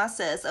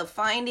process of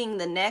finding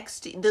the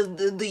next,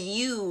 the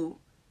you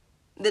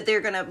that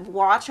they're gonna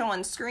watch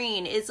on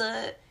screen is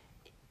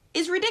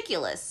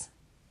ridiculous.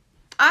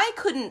 I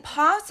couldn't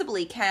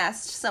possibly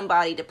cast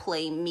somebody to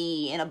play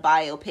me in a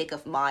biopic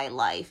of my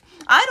life.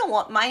 I don't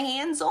want my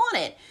hands on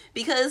it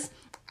because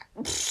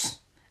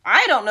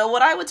I don't know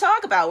what I would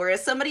talk about.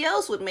 Whereas somebody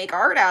else would make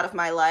art out of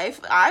my life,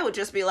 I would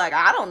just be like,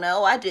 I don't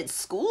know, I did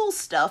school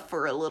stuff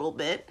for a little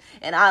bit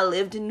and I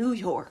lived in New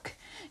York,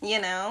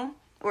 you know?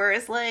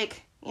 Whereas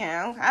like, you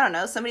know, I don't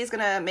know, somebody's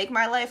gonna make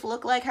my life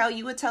look like how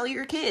you would tell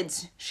your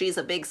kids she's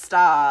a big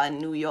star in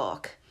New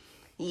York.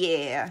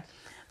 Yeah.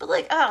 But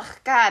like, oh,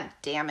 god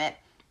damn it.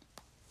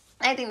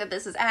 I think that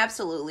this is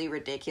absolutely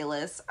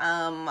ridiculous.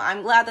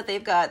 I'm glad that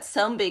they've got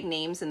some big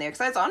names in there,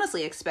 because I was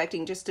honestly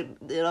expecting just to,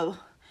 you know,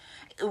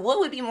 what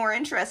would be more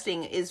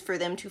interesting is for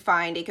them to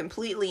find a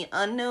completely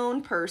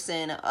unknown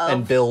person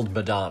and build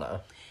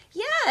Madonna.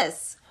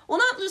 Yes. Well,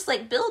 not just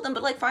like build them,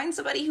 but like find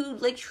somebody who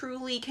like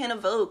truly can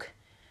evoke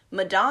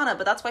Madonna,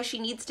 but that's why she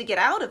needs to get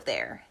out of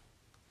there.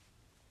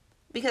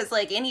 Because,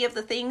 like, any of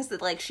the things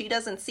that, like, she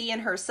doesn't see in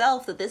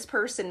herself that this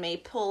person may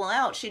pull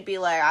out, she'd be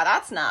like, ah,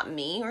 that's not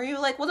me. Or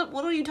you're like,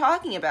 what are you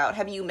talking about?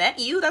 Have you met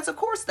you? Of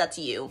course that's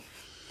you.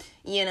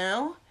 You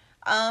know?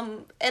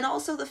 And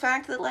also the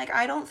fact that, like,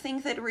 I don't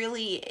think that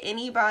really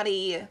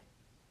anybody...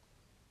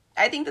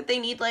 I think that they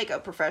need, like, a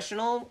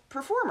professional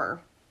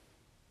performer.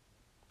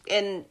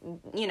 And,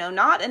 you know,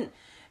 not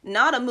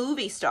a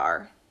movie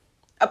star.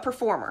 A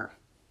performer.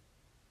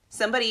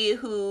 Somebody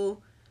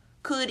who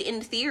could,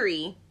 in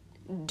theory...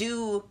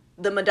 do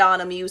the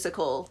Madonna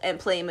musical and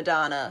play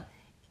Madonna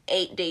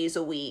 8 days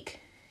a week,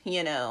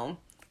 you know.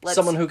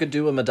 Someone who could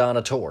do a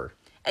Madonna tour.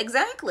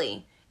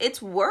 Exactly.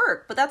 It's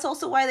work, but that's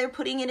also why they're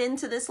putting it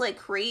into this, like,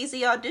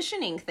 crazy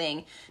auditioning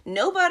thing.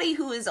 Nobody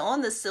who is on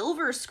the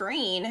silver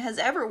screen has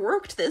ever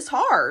worked this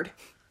hard.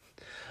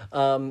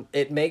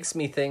 It makes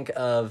me think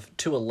of,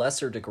 to a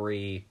lesser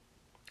degree,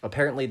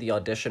 apparently the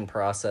audition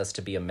process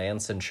to be a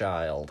Manson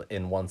child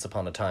in Once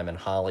Upon a Time in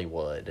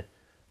Hollywood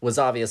was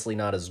obviously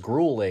not as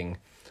grueling,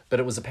 but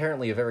it was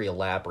apparently a very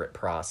elaborate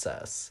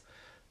process,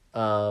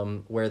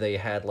 where they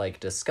had,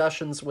 like,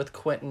 discussions with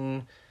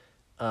Quentin.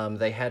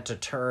 They had to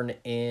turn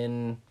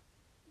in,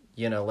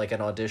 you know, like, an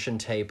audition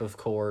tape, of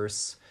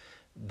course.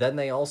 Then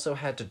they also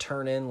had to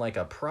turn in, like,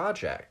 a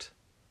project.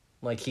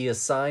 Like, he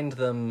assigned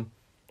them,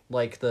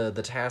 like, the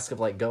task of,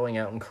 like, going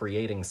out and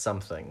creating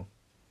something.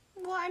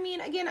 Well, I mean,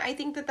 again, I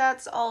think that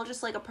that's all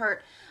just, like, a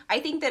part... I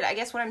think that, I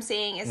guess what I'm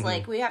saying is,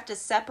 like, we have to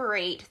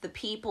separate the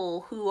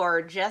people who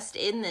are just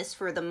in this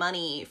for the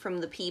money from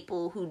the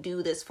people who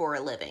do this for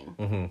a living.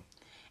 Mm-hmm.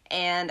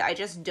 And I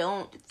just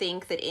don't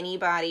think that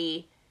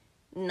anybody,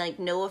 like,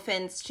 no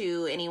offense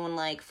to anyone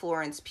like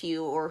Florence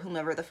Pugh or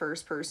whomever the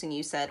first person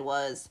you said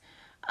was,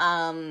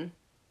 but,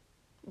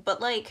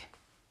 like,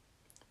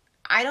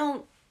 I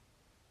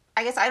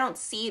guess I don't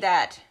see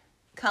that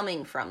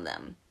coming from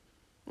them,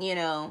 you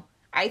know?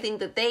 I think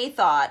that they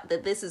thought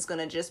that this is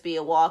going to just be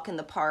a walk in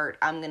the park.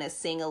 I'm going to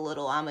sing a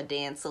little. I'm going to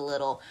dance a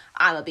little.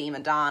 I'm going to be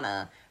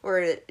Madonna.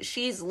 Where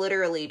she's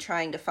literally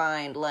trying to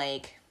find,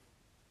 like,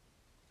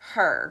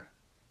 her.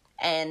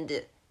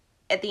 And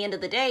at the end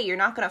of the day, you're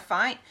not going to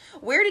find...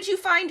 Where did you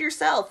find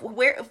yourself?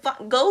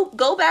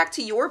 Go back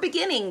to your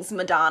beginnings,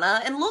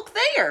 Madonna, and look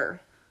there.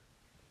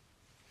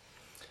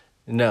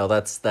 No,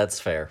 that's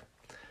fair.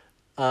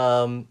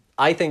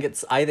 I think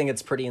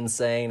it's pretty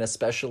insane,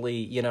 especially,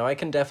 you know, I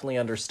can definitely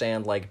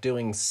understand like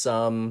doing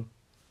some,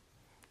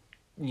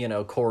 you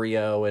know,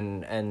 choreo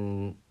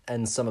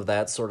and some of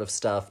that sort of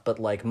stuff, but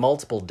like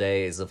multiple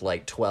days of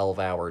like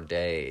 12-hour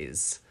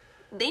days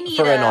They need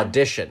for an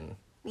audition.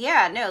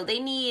 Yeah, no, they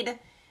need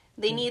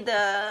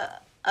the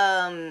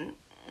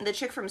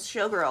chick from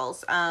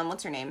Showgirls.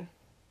 What's her name?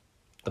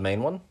 The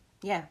main one?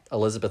 Yeah.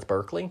 Elizabeth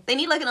Berkley? They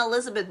need like an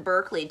Elizabeth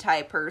Berkley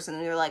type person.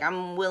 They're like,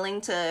 I'm willing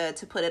to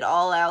put it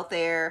all out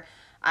there.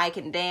 I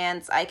can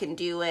dance. I can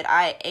do it.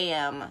 I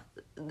am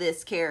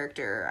this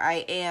character.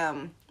 I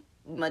am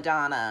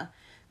Madonna.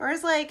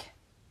 Whereas like,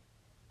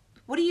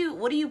 what are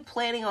you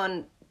planning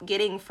on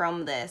getting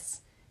from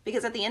this?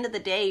 Because at the end of the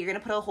day, you're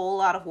going to put a whole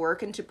lot of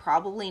work into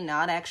probably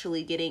not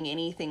actually getting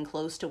anything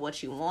close to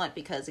what you want.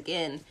 Because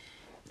again,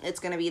 it's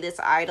going to be this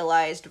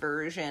idolized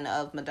version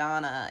of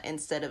Madonna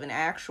instead of an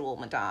actual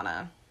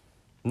Madonna.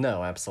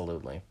 No,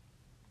 absolutely.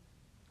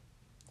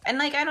 And,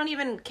 like, I don't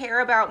even care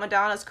about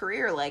Madonna's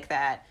career like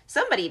that.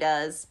 Somebody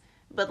does.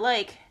 But,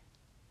 like,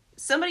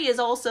 somebody is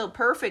also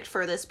perfect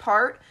for this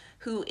part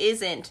who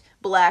isn't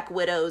Black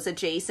Widow's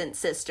adjacent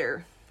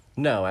sister.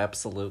 No,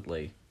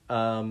 absolutely.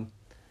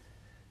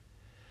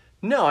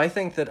 No, I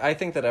think that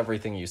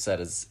everything you said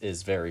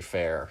is very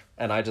fair,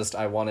 and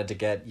I wanted to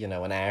get, you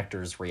know, an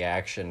actor's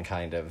reaction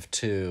kind of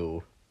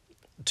to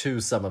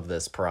some of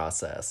this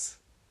process.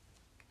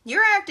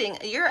 You're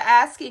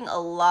asking a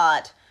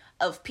lot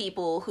of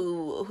people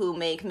who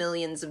make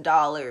millions of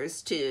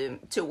dollars to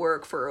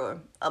work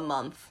for a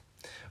month.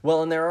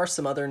 Well, and there are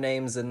some other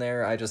names in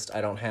there. I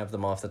don't have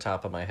them off the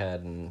top of my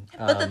head. And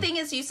but the thing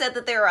is, you said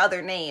that there are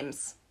other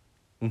names.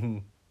 Mm-hmm.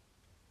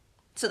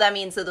 So that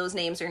means that those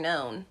names are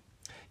known.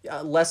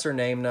 Lesser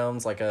name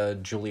knowns, like a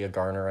Julia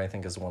Garner, I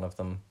think is one of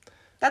them.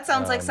 That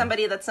sounds like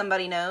somebody that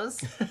somebody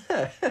knows.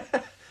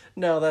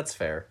 No, that's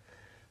fair.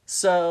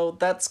 So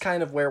that's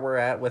kind of where we're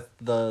at with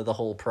the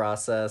whole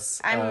process.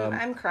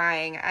 I'm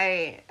crying.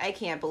 I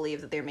can't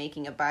believe that they're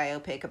making a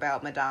biopic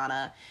about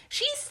Madonna.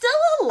 She's still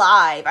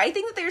alive. I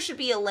think that there should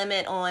be a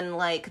limit on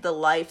like the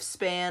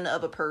lifespan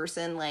of a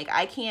person. Like,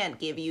 I can't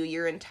give you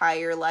your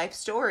entire life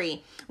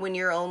story when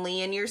you're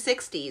only in your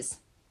 60s.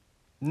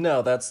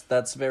 No,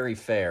 that's very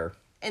fair.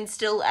 And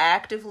still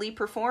actively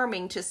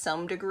performing to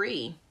some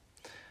degree.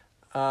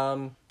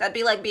 That'd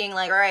be like being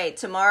like, all right,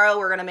 tomorrow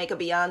we're going to make a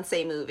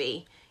Beyonce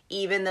movie.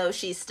 Even though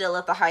she's still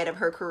at the height of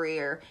her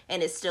career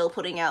and is still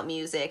putting out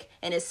music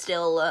and is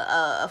still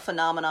a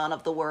phenomenon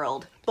of the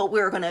world. But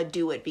we're going to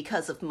do it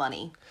because of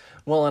money.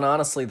 Well, and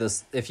honestly,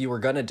 if you were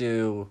going to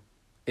do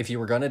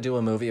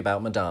a movie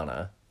about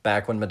Madonna,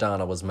 back when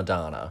Madonna was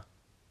Madonna,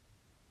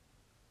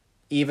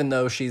 even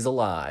though she's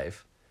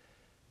alive,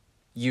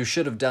 you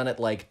should have done it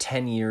like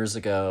 10 years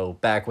ago,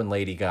 back when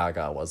Lady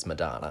Gaga was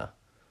Madonna.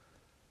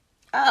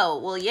 Oh,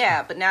 well,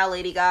 yeah, but now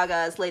Lady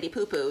Gaga is Lady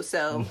Poo Poo,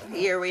 so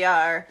here we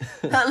are.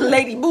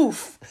 Lady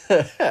Boof.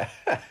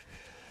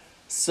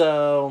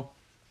 So...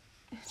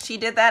 she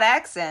did that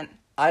accent.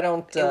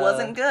 It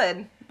wasn't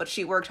good, but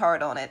she worked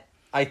hard on it.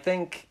 I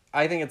think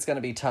it's going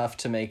to be tough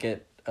to make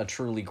it a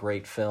truly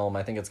great film.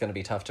 I think it's going to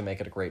be tough to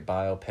make it a great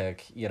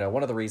biopic. You know,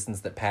 one of the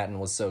reasons that Patton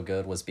was so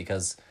good was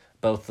because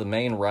both the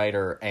main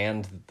writer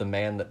and the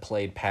man that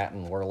played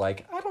Patton were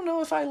like, I don't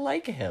know if I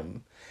like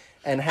him.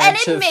 And had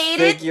to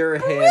figure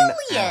him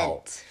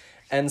out.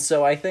 And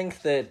so I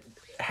think that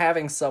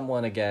having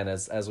someone, again,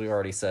 as we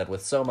already said,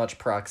 with so much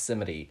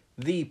proximity,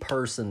 the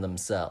person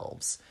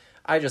themselves,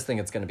 I just think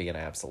it's going to be an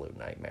absolute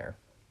nightmare.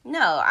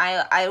 No,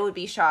 I would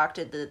be shocked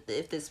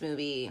if this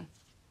movie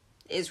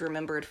is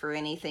remembered for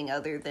anything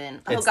other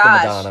than... It's the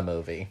Madonna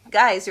movie.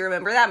 Guys, you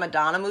remember that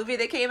Madonna movie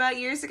that came out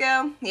years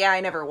ago? Yeah,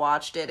 I never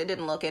watched it. It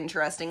didn't look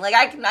interesting. Like,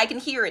 I can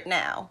hear it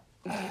now.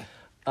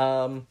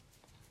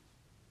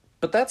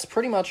 But that's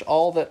pretty much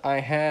all that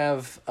I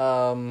have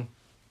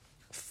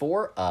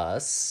for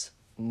us.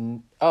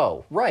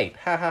 Oh, right.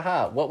 Ha ha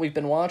ha. What we've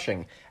been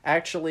watching.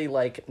 Actually,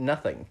 like,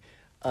 nothing.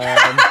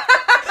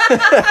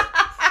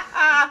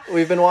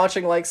 We've been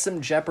watching, like,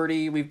 some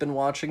Jeopardy. We've been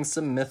watching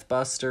some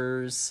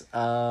Mythbusters.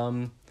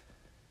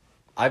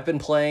 I've been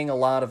playing a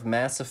lot of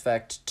Mass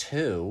Effect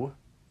 2.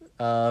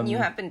 You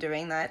have been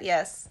doing that,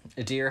 yes.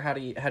 Dear, how do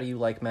you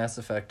like Mass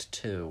Effect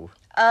 2?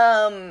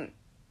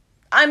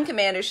 I'm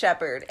Commander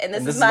Shepard, and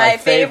this is my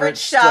favorite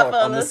shop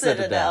on the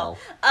Citadel.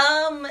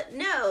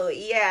 No,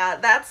 yeah,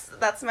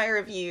 that's my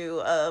review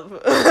of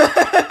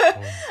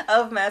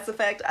of Mass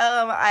Effect.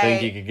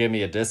 Think you could give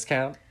me a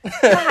discount?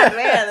 God,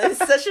 man, it's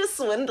such a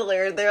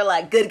swindler. They're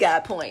like, good guy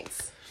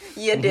points.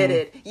 You did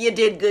it. You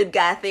did good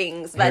guy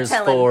things by Here's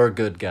 4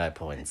 good guy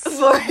points.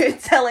 For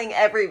telling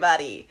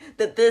everybody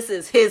that this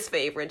is his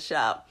favorite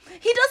shop.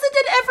 He does it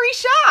at every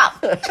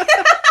shop.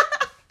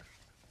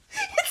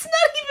 It's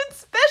not even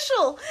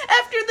special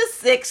after the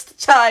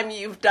 6th time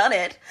you've done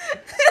it.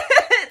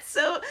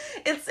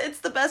 It's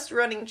the best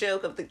running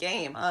joke of the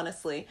game,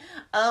 honestly.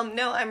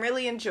 No, I'm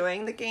really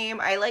enjoying the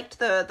game. I liked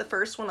the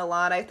first one a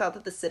lot. I thought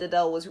that the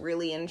Citadel was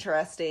really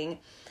interesting.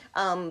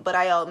 But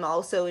I am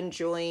also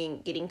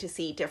enjoying getting to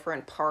see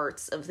different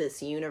parts of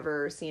this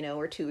universe. You know,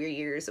 we're 2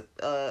 years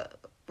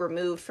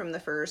removed from the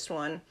first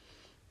one.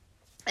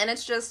 And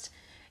it's just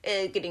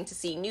getting to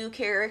see new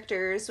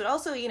characters, but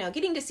also, you know,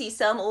 getting to see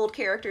some old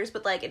characters,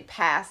 but like in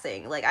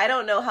passing. Like, I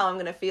don't know how I'm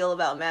gonna feel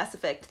about Mass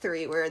Effect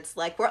 3, where it's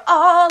like, we're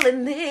all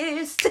in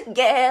this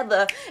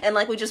together, and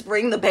like we just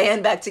bring the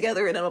band back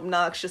together in an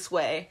obnoxious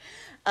way.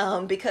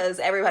 Because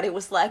everybody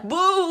was like,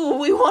 boo,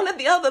 we wanted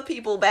the other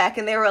people back,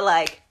 and they were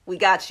like, we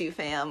got you,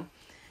 fam.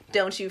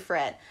 Don't you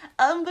fret.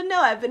 But no,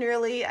 I've been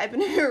really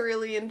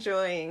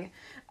enjoying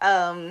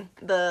the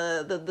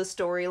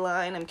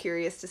storyline. I'm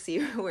curious to see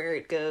where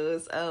it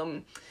goes.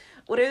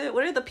 What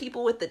are the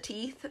people with the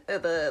teeth?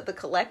 The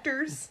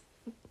collectors?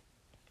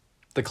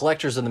 The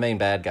collectors are the main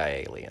bad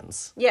guy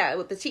aliens. Yeah,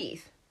 with the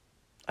teeth.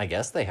 I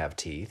guess they have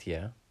teeth,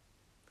 yeah.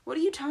 What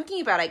are you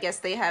talking about? I guess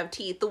they have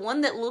teeth. The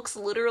one that looks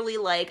literally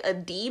like a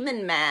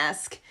demon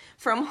mask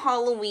from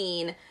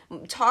Halloween,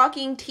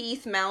 talking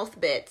teeth mouth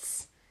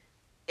bits.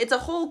 It's a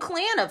whole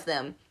clan of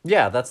them.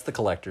 Yeah, that's the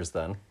collectors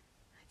then.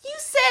 You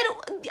said,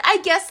 I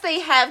guess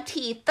they have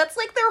teeth. That's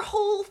like their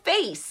whole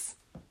face.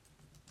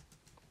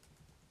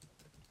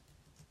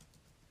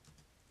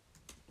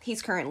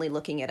 He's currently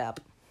looking it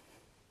up.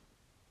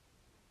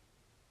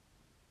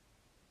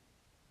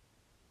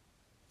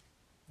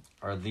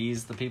 Are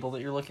these the people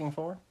that you're looking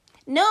for?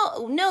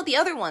 No, the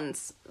other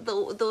ones.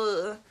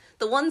 The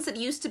ones that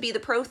used to be the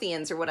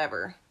Protheans or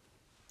whatever.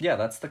 Yeah,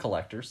 that's the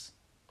collectors.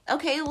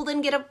 Okay, well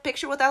then get a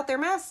picture without their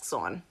masks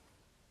on.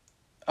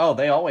 Oh,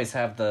 they always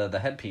have the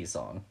headpiece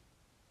on.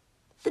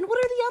 Then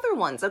what are the other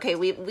ones? Okay,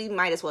 we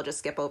might as well just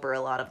skip over a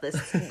lot of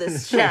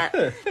this chat.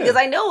 Because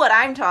I know what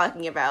I'm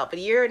talking about, but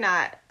you're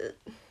not.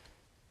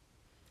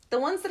 The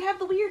ones that have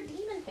the weird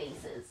demon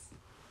faces.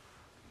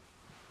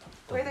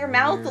 Where their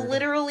mouth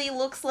literally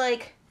looks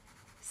like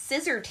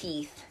scissor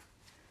teeth.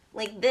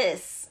 Like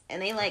this.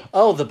 And they like...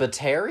 Oh, the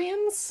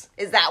Batarians?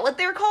 Is that what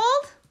they're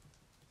called?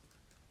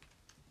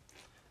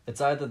 It's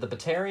either the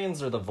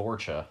Batarians or the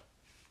Vorcha.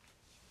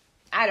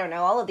 I don't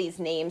know. All of these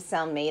names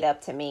sound made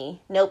up to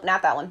me. Nope,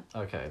 not that one.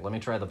 Okay, let me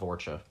try the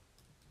Vorcha.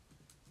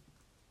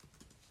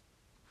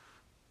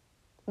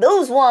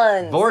 Those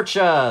ones!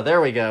 Vorcha!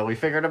 There we go. We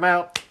figured them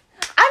out.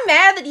 I'm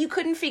mad that you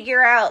couldn't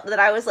figure out that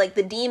I was like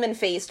the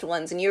demon-faced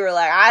ones, and you were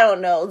like, I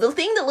don't know. The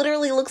thing that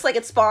literally looks like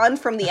it spawned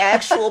from the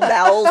actual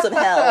bowels of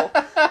hell.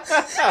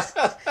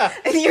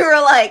 And you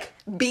were like,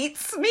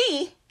 beats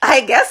me.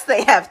 I guess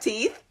they have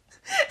teeth.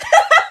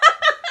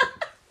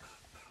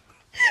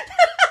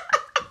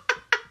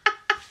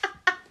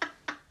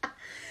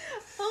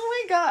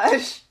 Oh my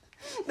gosh.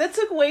 That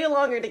took way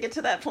longer to get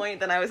to that point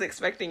than I was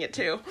expecting it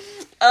to.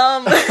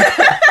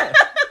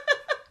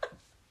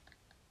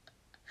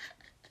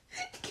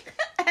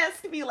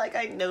 Ask me like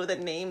I know the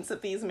names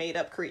of these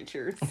made-up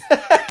creatures.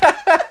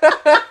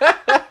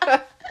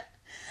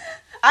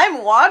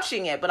 I'm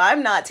watching it, but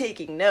I'm not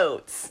taking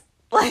notes.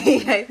 Like,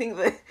 I think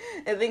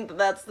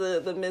that's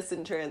the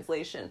missing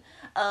translation.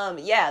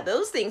 Yeah,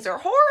 those things are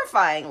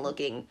horrifying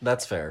looking.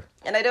 That's fair.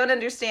 And I don't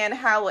understand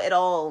how at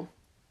all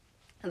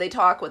they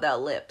talk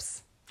without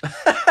lips.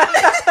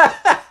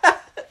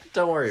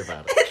 Don't worry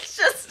about it. It's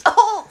just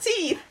all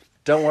teeth.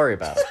 Don't worry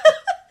about it.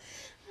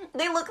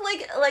 They look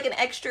like an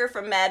extra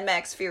from Mad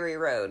Max Fury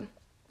Road.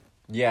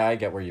 Yeah, I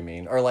get what you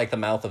mean. Or like the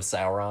mouth of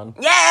Sauron.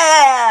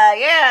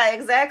 Yeah,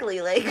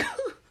 exactly. Like,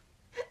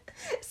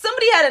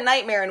 somebody had a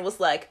nightmare and was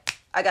like,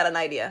 I got an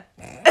idea.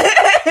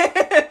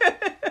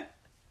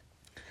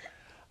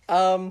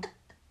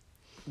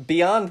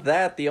 Beyond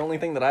that, the only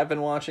thing that I've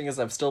been watching is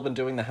I've still been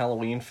doing the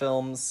Halloween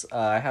films.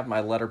 I have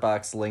my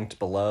Letterboxd linked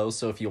below,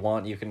 so if you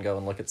want, you can go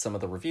and look at some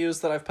of the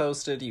reviews that I've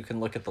posted. You can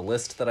look at the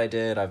list that I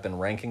did. I've been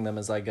ranking them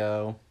as I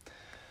go.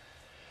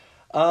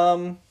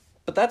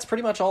 But that's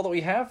pretty much all that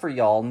we have for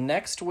y'all.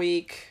 Next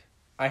week,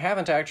 I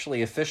haven't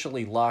actually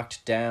officially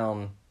locked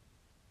down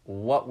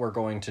what we're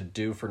going to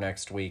do for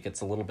next week.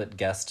 It's a little bit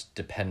guest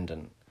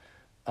dependent.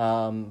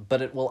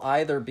 But it will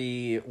either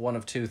be one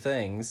of two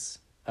things.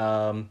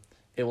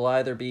 It will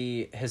either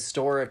be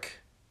historic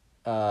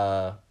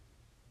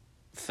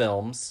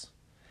films,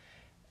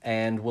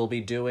 and we'll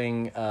be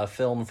doing a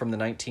film from the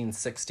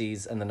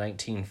 1960s and the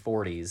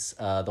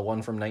 1940s. The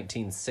one from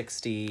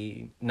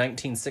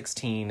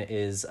 1916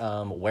 is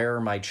Where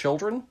Are My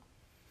Children?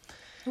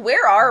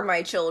 Where are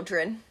my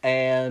children?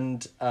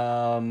 And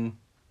I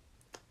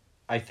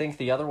think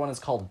the other one is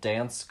called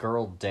Dance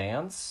Girl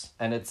Dance,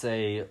 and it's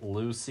a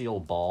Lucille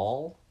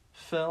Ball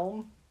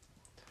film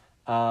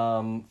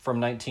from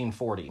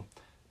 1940.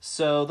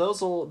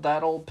 So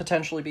that'll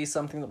potentially be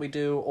something that we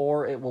do,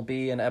 or it will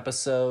be an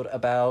episode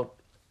about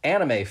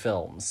anime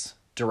films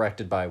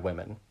directed by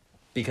women,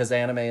 because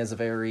anime is a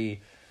very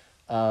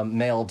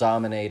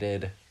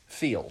male-dominated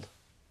field,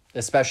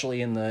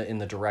 especially in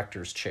the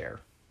director's chair.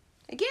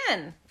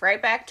 Again,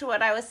 right back to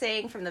what I was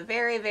saying from the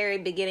very, very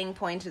beginning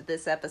point of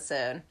this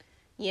episode.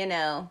 You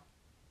know,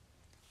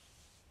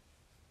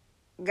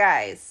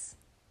 guys,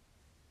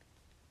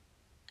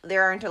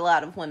 there aren't a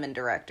lot of women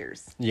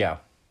directors. Yeah.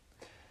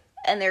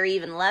 And there are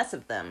even less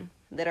of them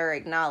that are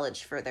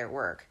acknowledged for their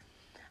work.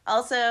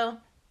 Also,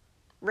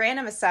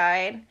 random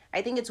aside,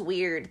 I think it's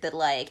weird that,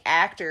 like,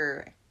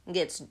 actor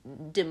gets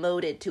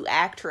demoted to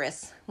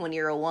actress when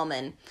you're a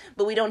woman,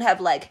 but we don't have,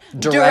 like,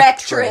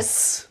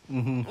 directress.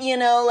 Mm-hmm. You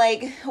know,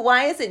 like,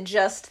 why is it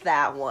just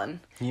that one?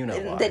 You know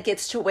why. That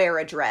gets to wear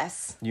a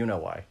dress? You know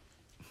why.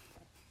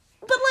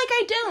 But, like,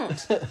 I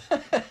don't.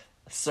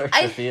 Search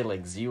your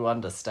feelings. You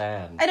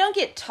understand. I don't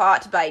get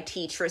taught by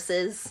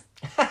teachresses.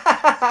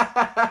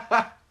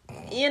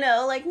 You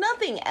know, like,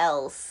 nothing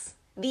else.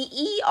 The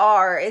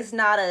ER is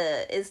not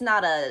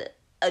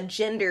a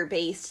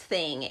gender-based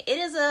thing.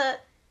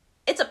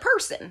 It's a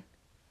person.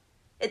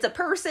 It's a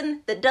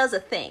person that does a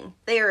thing.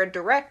 They are a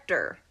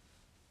director.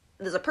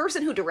 There's a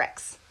person who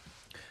directs.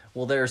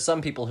 Well, there are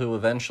some people who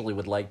eventually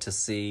would like to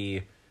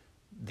see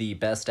the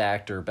Best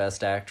Actor,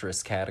 Best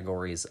Actress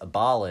categories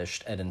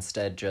abolished and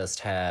instead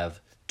just have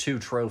 2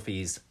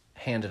 trophies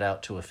handed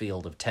out to a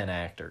field of 10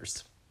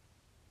 actors.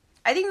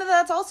 I think that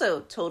that's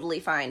also totally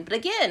fine. But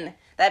again,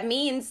 that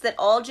means that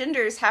all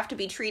genders have to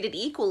be treated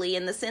equally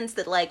in the sense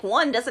that, like,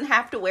 one doesn't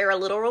have to wear a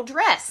literal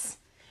dress.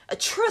 A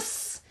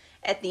truss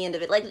at the end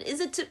of it. Like,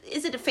 is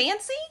it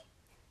fancy?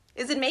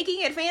 Is it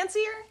making it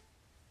fancier?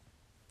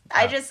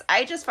 I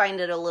just find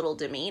it a little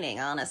demeaning,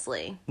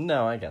 honestly.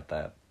 No, I get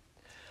that.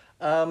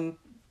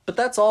 But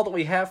that's all that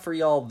we have for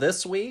y'all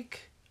this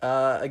week.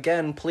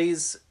 Again,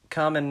 please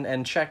come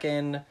and check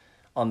in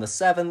on the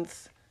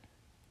 7th.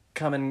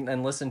 Come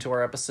and listen to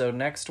our episode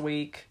next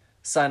week.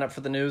 Sign up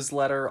for the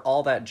newsletter,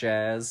 all that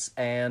jazz.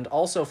 And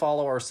also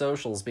follow our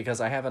socials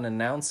because I have an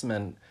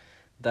announcement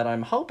that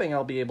I'm hoping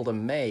I'll be able to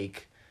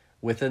make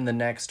within the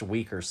next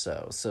week or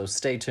so. So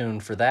stay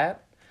tuned for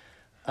that.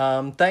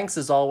 Thanks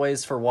as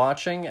always for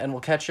watching, and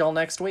we'll catch y'all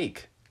next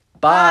week.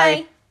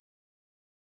 Bye! Bye.